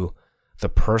into the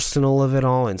personal of it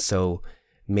all, and so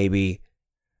maybe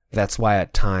that's why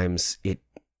at times it,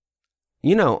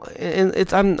 you know, and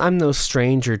it's I'm no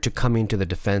stranger to coming to the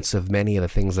defense of many of the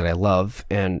things that I love,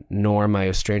 and nor am I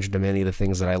a stranger to many of the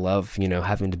things that I love, you know,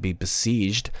 having to be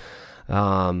besieged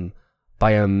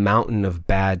by a mountain of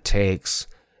bad takes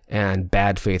and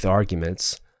bad faith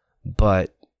arguments.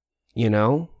 But, you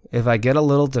know, if I get a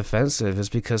little defensive, it's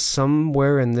because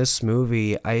somewhere in this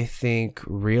movie, I think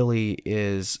really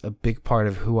is a big part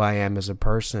of who I am as a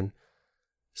person.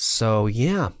 So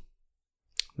yeah,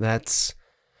 but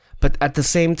at the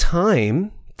same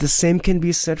time, the same can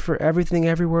be said for Everything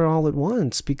Everywhere All at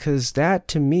Once, because that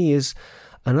to me is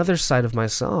another side of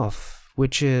myself,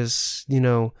 which is, you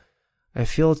know, I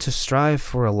feel to strive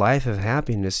for a life of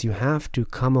happiness, you have to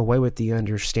come away with the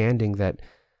understanding that,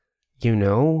 you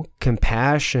know,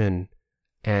 compassion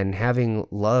and having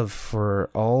love for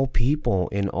all people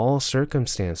in all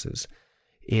circumstances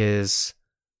is,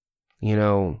 you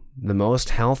know, the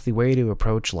most healthy way to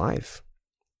approach life.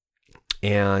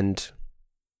 And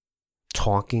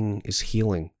talking is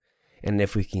healing. And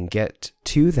if we can get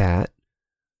to that,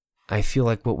 I feel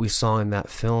like what we saw in that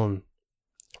film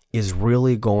is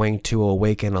really going to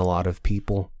awaken a lot of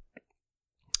people.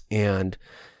 And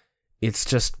it's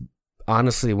just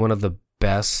honestly one of the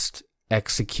best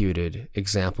executed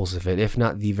examples of it, if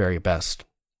not the very best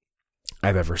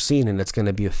I've ever seen. And it's going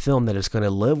to be a film that is going to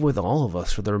live with all of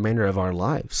us for the remainder of our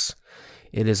lives.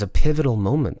 It is a pivotal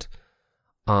moment,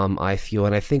 I feel.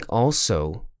 And I think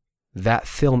also that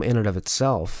film in and of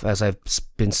itself, as I've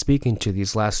been speaking to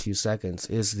these last few seconds,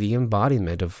 is the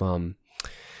embodiment of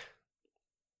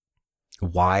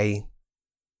why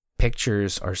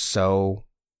pictures are so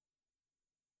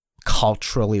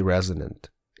culturally resonant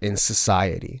in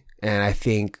society, and I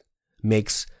think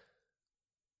makes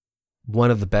one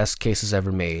of the best cases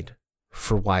ever made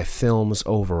for why films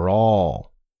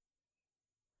overall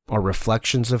are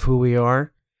reflections of who we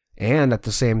are, and at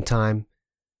the same time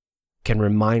can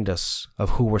remind us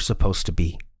of who we're supposed to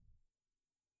be.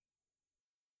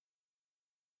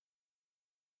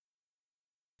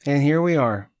 And here we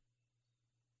are.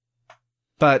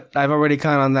 But I've already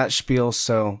kind of on that spiel,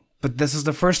 so... But this is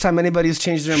the first time anybody's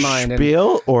changed their mind.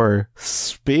 Spiel or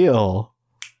spiel?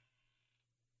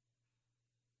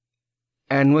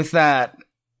 And with that,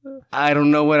 I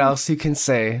don't know what else you can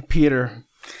say. Peter.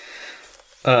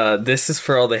 This is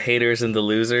for all the haters and the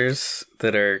losers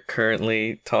that are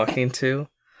currently talking to.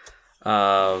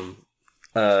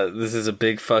 This is a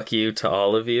big fuck you to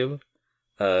all of you.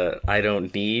 I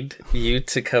don't need you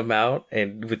to come out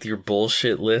and with your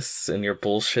bullshit lists and your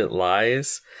bullshit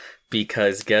lies,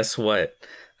 because guess what?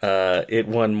 It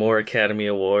won more Academy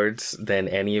Awards than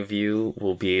any of you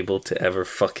will be able to ever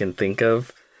fucking think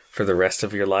of for the rest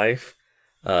of your life.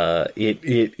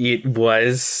 It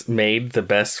was made the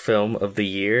best film of the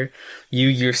year. You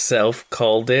yourself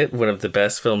called it one of the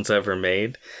best films ever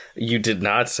made. You did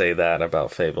not say that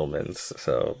about Fabelmans,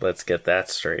 so let's get that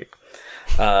straight.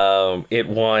 It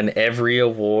won every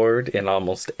award in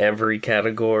almost every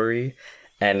category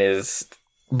and is,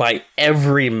 by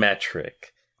every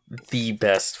metric, the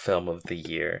best film of the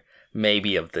year,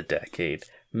 maybe of the decade,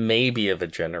 maybe of a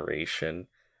generation.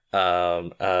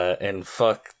 And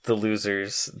fuck the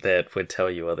losers that would tell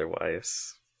you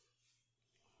otherwise.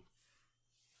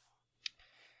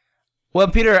 Well,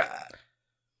 Peter,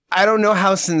 I don't know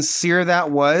how sincere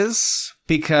that was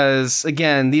because,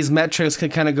 again, these metrics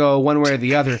could kind of go one way or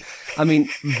the other. I mean,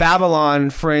 Babylon,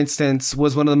 for instance,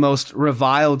 was one of the most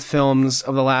reviled films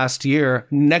of the last year.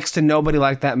 Next to nobody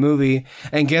liked that movie.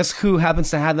 And guess who happens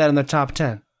to have that in the top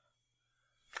 10?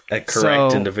 A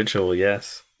correct individual,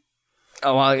 yes.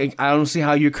 Oh, well, I don't see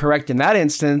how you're correct in that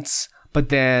instance, but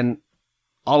then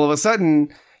all of a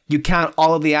sudden you count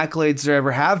all of the accolades there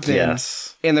ever have been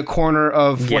in the corner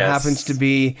of what happens to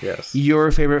be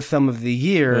your favorite film of the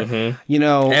year. Mm-hmm. You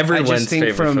know, everyone's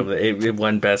favorite film. It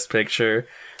won Best Picture,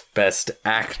 Best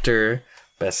Actor,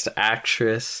 Best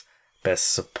Actress,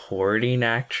 Best Supporting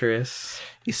Actress.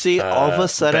 You see, all of a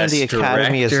sudden the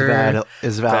Academy Director,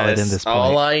 is valid in this point.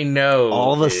 All I know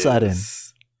all of a sudden.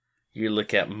 You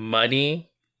look at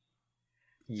money,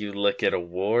 you look at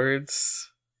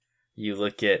awards, you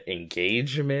look at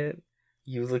engagement,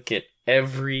 you look at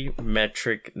every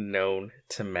metric known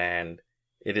to man.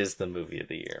 It is the movie of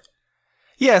the year.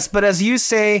 Yes, but as you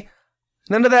say,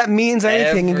 none of that means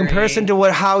anything in comparison to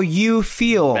how you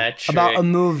feel about a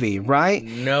movie, right?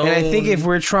 No. And I think if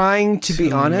we're trying to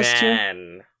be honest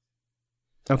here...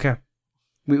 Okay.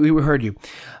 We heard you.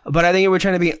 But I think if we're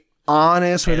trying to be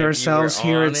honest with ourselves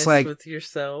here, it's like... with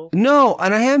yourself? No,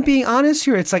 and I am being honest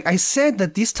here. It's like I said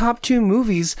that these top two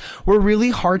movies were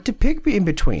really hard to pick in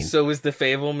between. So is The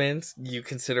Fabelmans you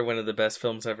consider one of the best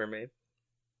films ever made?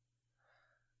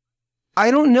 I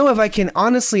don't know if I can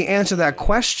honestly answer that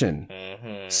question.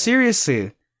 Mm-hmm.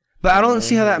 Seriously. But I don't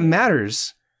see how that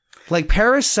matters. Like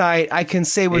Parasite, I can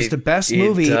say was the best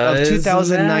movie of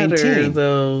 2019. Matter,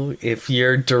 though, if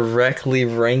you're directly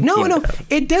ranking them.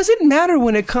 It doesn't matter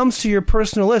when it comes to your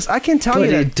personal list. I can tell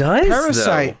you that it does,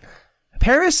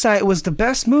 Parasite was the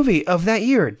best movie of that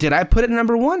year. Did I put it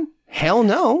number one? Hell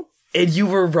no. And you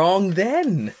were wrong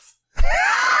then.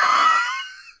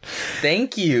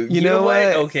 Thank you. You know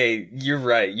what? Okay, you're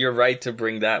right. You're right to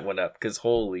bring that one up because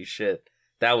holy shit.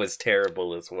 That was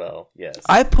terrible as well, yes.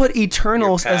 I put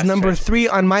Eternals as number 3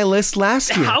 on my list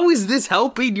last year. How is this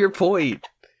helping your point?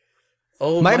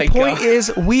 Oh my point God.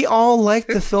 is, we all like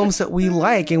the films that we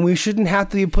like, and we shouldn't have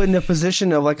to be put in a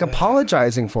position of, like,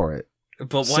 apologizing for it.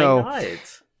 But why not?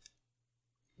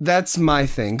 That's my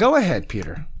thing. Go ahead,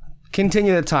 Peter.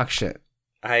 Continue to talk shit.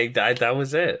 That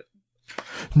was it.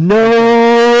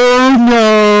 No!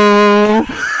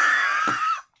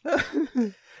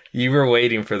 You were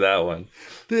waiting for that one.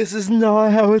 This is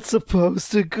not how it's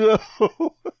supposed to go.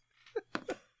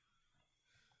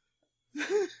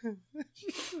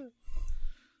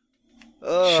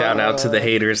 Shout out to the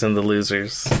haters and the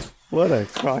losers. What a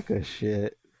crock of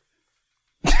shit.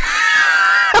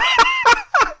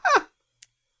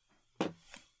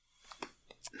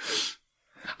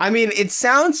 I mean, it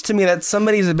sounds to me that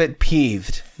somebody's a bit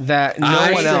peeved that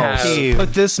no one else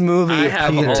put this movie I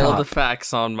have on the all top. the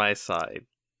facts on my side.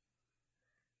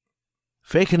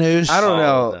 Fake news. I don't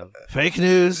know. Fake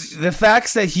news. The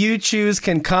facts that you choose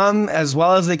can come as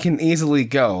well as they can easily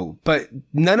go, but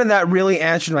none of that really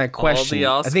answered my question.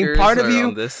 All the Oscars I think part of you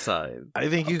on this side. I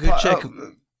think you could check.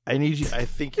 I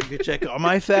think you could check all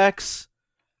my facts.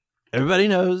 Everybody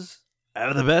knows I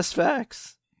have the best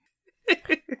facts.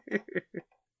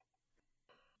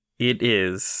 It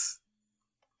is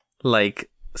like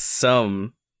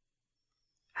some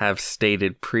have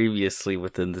stated previously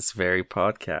within this very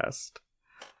podcast.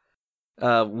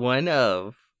 One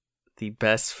of the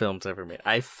best films ever made.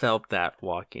 I felt that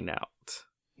walking out.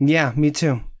 Yeah, me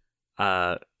too.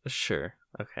 Sure.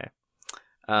 Okay.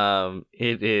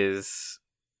 It is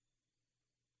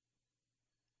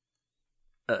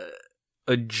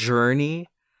a journey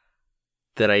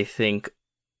that I think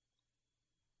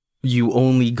you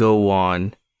only go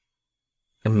on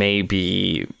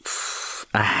maybe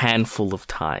a handful of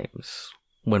times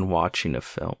when watching a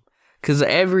film. Because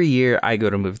every year I go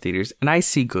to movie theaters and I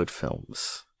see good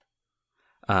films.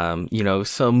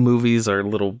 Some movies are a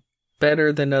little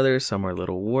better than others, some are a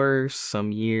little worse,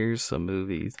 some years, some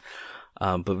movies.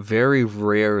 But very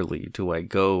rarely do I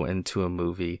go into a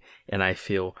movie and I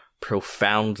feel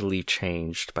profoundly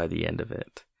changed by the end of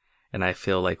it. And I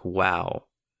feel like, wow,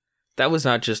 that was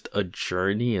not just a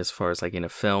journey as far as like in a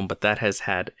film, but that has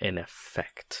had an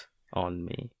effect on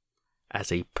me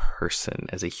as a person,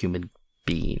 as a human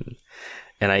being.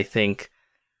 And I think,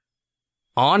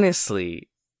 honestly,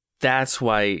 that's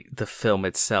why the film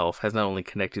itself has not only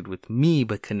connected with me,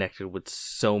 but connected with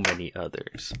so many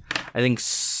others. I think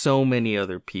so many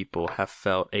other people have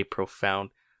felt a profound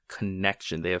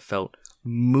connection. They have felt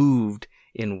moved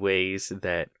in ways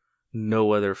that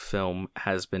no other film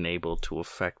has been able to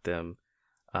affect them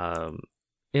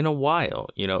in a while.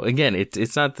 Again,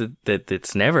 it's not that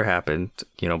it's never happened,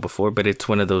 before, but it's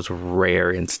one of those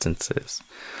rare instances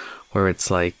where it's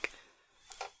like,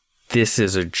 this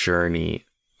is a journey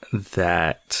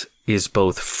that is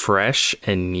both fresh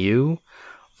and new,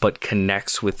 but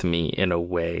connects with me in a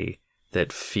way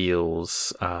that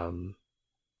feels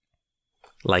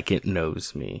like it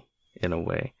knows me in a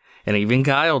way. And even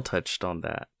Kyle touched on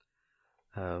that,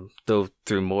 though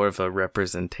through more of a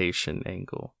representation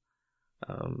angle.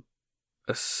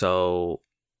 So,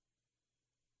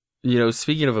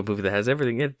 speaking of a movie that has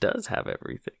everything, it does have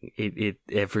everything. It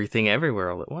everything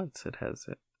everywhere all at once. It has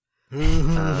it.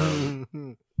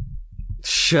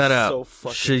 Shut up. So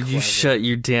fucking Should you clever. shut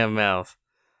your damn mouth?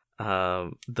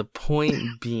 The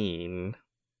point being,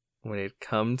 when it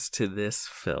comes to this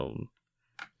film,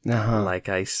 like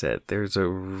I said, there's a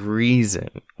reason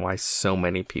why so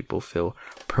many people feel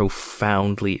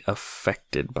profoundly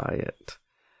affected by it.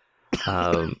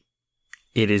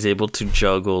 It is able to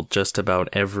juggle just about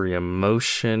every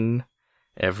emotion,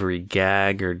 every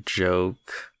gag or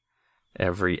joke,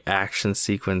 every action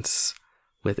sequence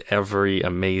with every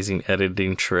amazing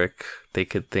editing trick they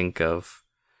could think of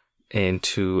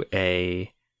into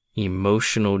a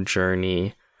emotional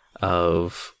journey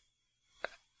of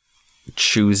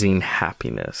choosing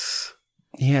happiness.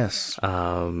 Yes.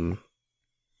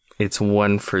 It's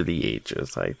one for the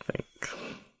ages, I think.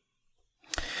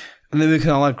 And then we can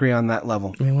all agree on that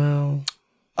level. Well,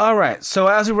 all right. So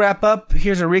as we wrap up,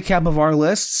 here's a recap of our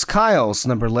lists. Kyle's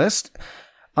number list.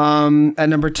 At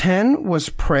number 10 was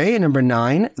Prey. At number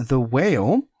 9, The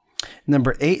Whale.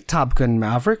 Number 8, Top Gun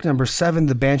Maverick. Number 7,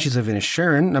 The Banshees of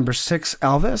Inisherin. Number 6,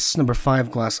 Elvis. Number 5,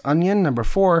 Glass Onion. Number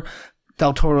 4,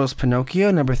 Del Toro's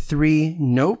Pinocchio. Number 3,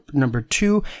 Nope. Number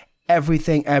 2,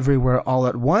 Everything Everywhere All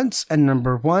at Once. And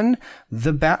number 1,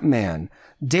 The Batman.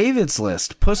 David's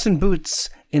list, Puss in Boots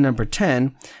in number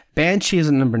 10, Banshees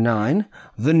at number 9,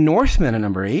 The Northman at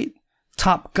number 8,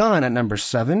 Top Gun at number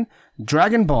 7,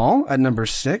 Dragon Ball at number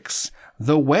 6,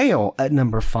 The Whale at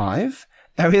number 5,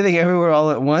 Everything Everywhere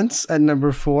All at Once at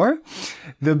number 4,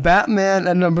 The Batman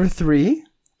at number 3,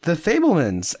 The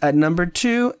Fabelmans at number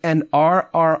 2, and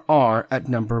RRR at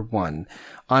number 1.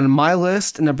 On my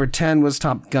list, number 10 was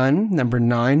Top Gun, number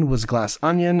 9 was Glass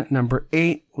Onion, number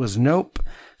 8 was Nope,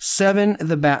 7,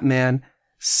 The Batman,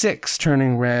 6,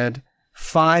 Turning Red,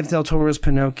 5, Del Toro's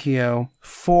Pinocchio,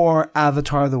 4,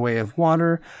 Avatar: The Way of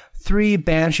Water, 3,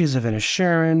 Banshees of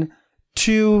Inisherin,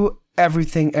 2,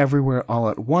 Everything Everywhere All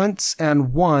at Once,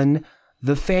 and 1,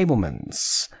 The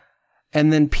Fabelmans.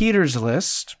 And then Peter's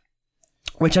list,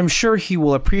 which I'm sure he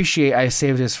will appreciate, I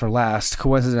saved this for last,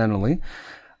 coincidentally.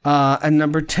 And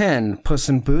number 10, Puss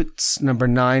in Boots. Number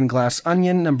 9, Glass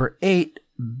Onion. Number 8,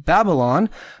 Babylon.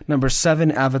 Number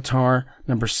 7, Avatar.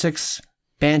 Number 6,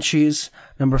 Banshees.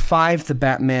 Number 5, The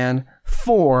Batman.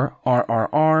 4,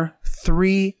 RRR.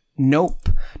 3, Nope.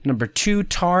 Number 2,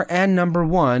 Tar. And number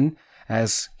 1,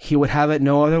 as he would have it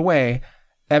no other way,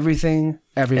 Everything,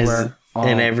 Everywhere, All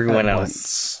and everyone at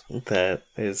else. Once. That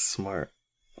is smart.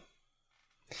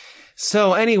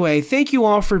 So anyway, thank you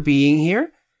all for being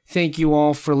here. Thank you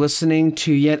all for listening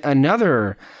to yet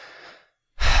another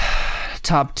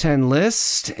top 10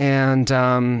 list. And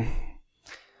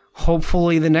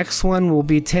hopefully the next one will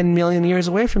be 10 million years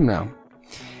away from now.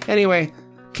 Anyway,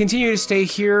 continue to stay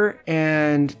here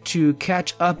and to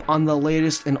catch up on the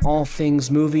latest in all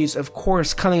things movies. Of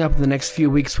course, coming up in the next few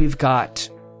weeks, we've got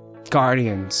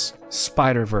Guardians,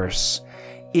 Spider-Verse,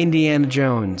 Indiana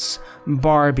Jones,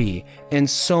 Barbie, and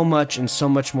so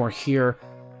much more here.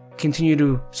 Continue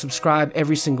to subscribe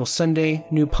every single Sunday.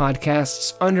 New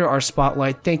podcasts under our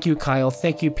spotlight. Thank you, Kyle.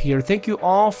 Thank you, Peter. Thank you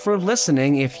all for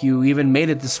listening, if you even made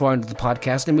it this far into the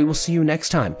podcast, and we will see you next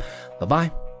time.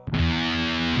 Bye-bye.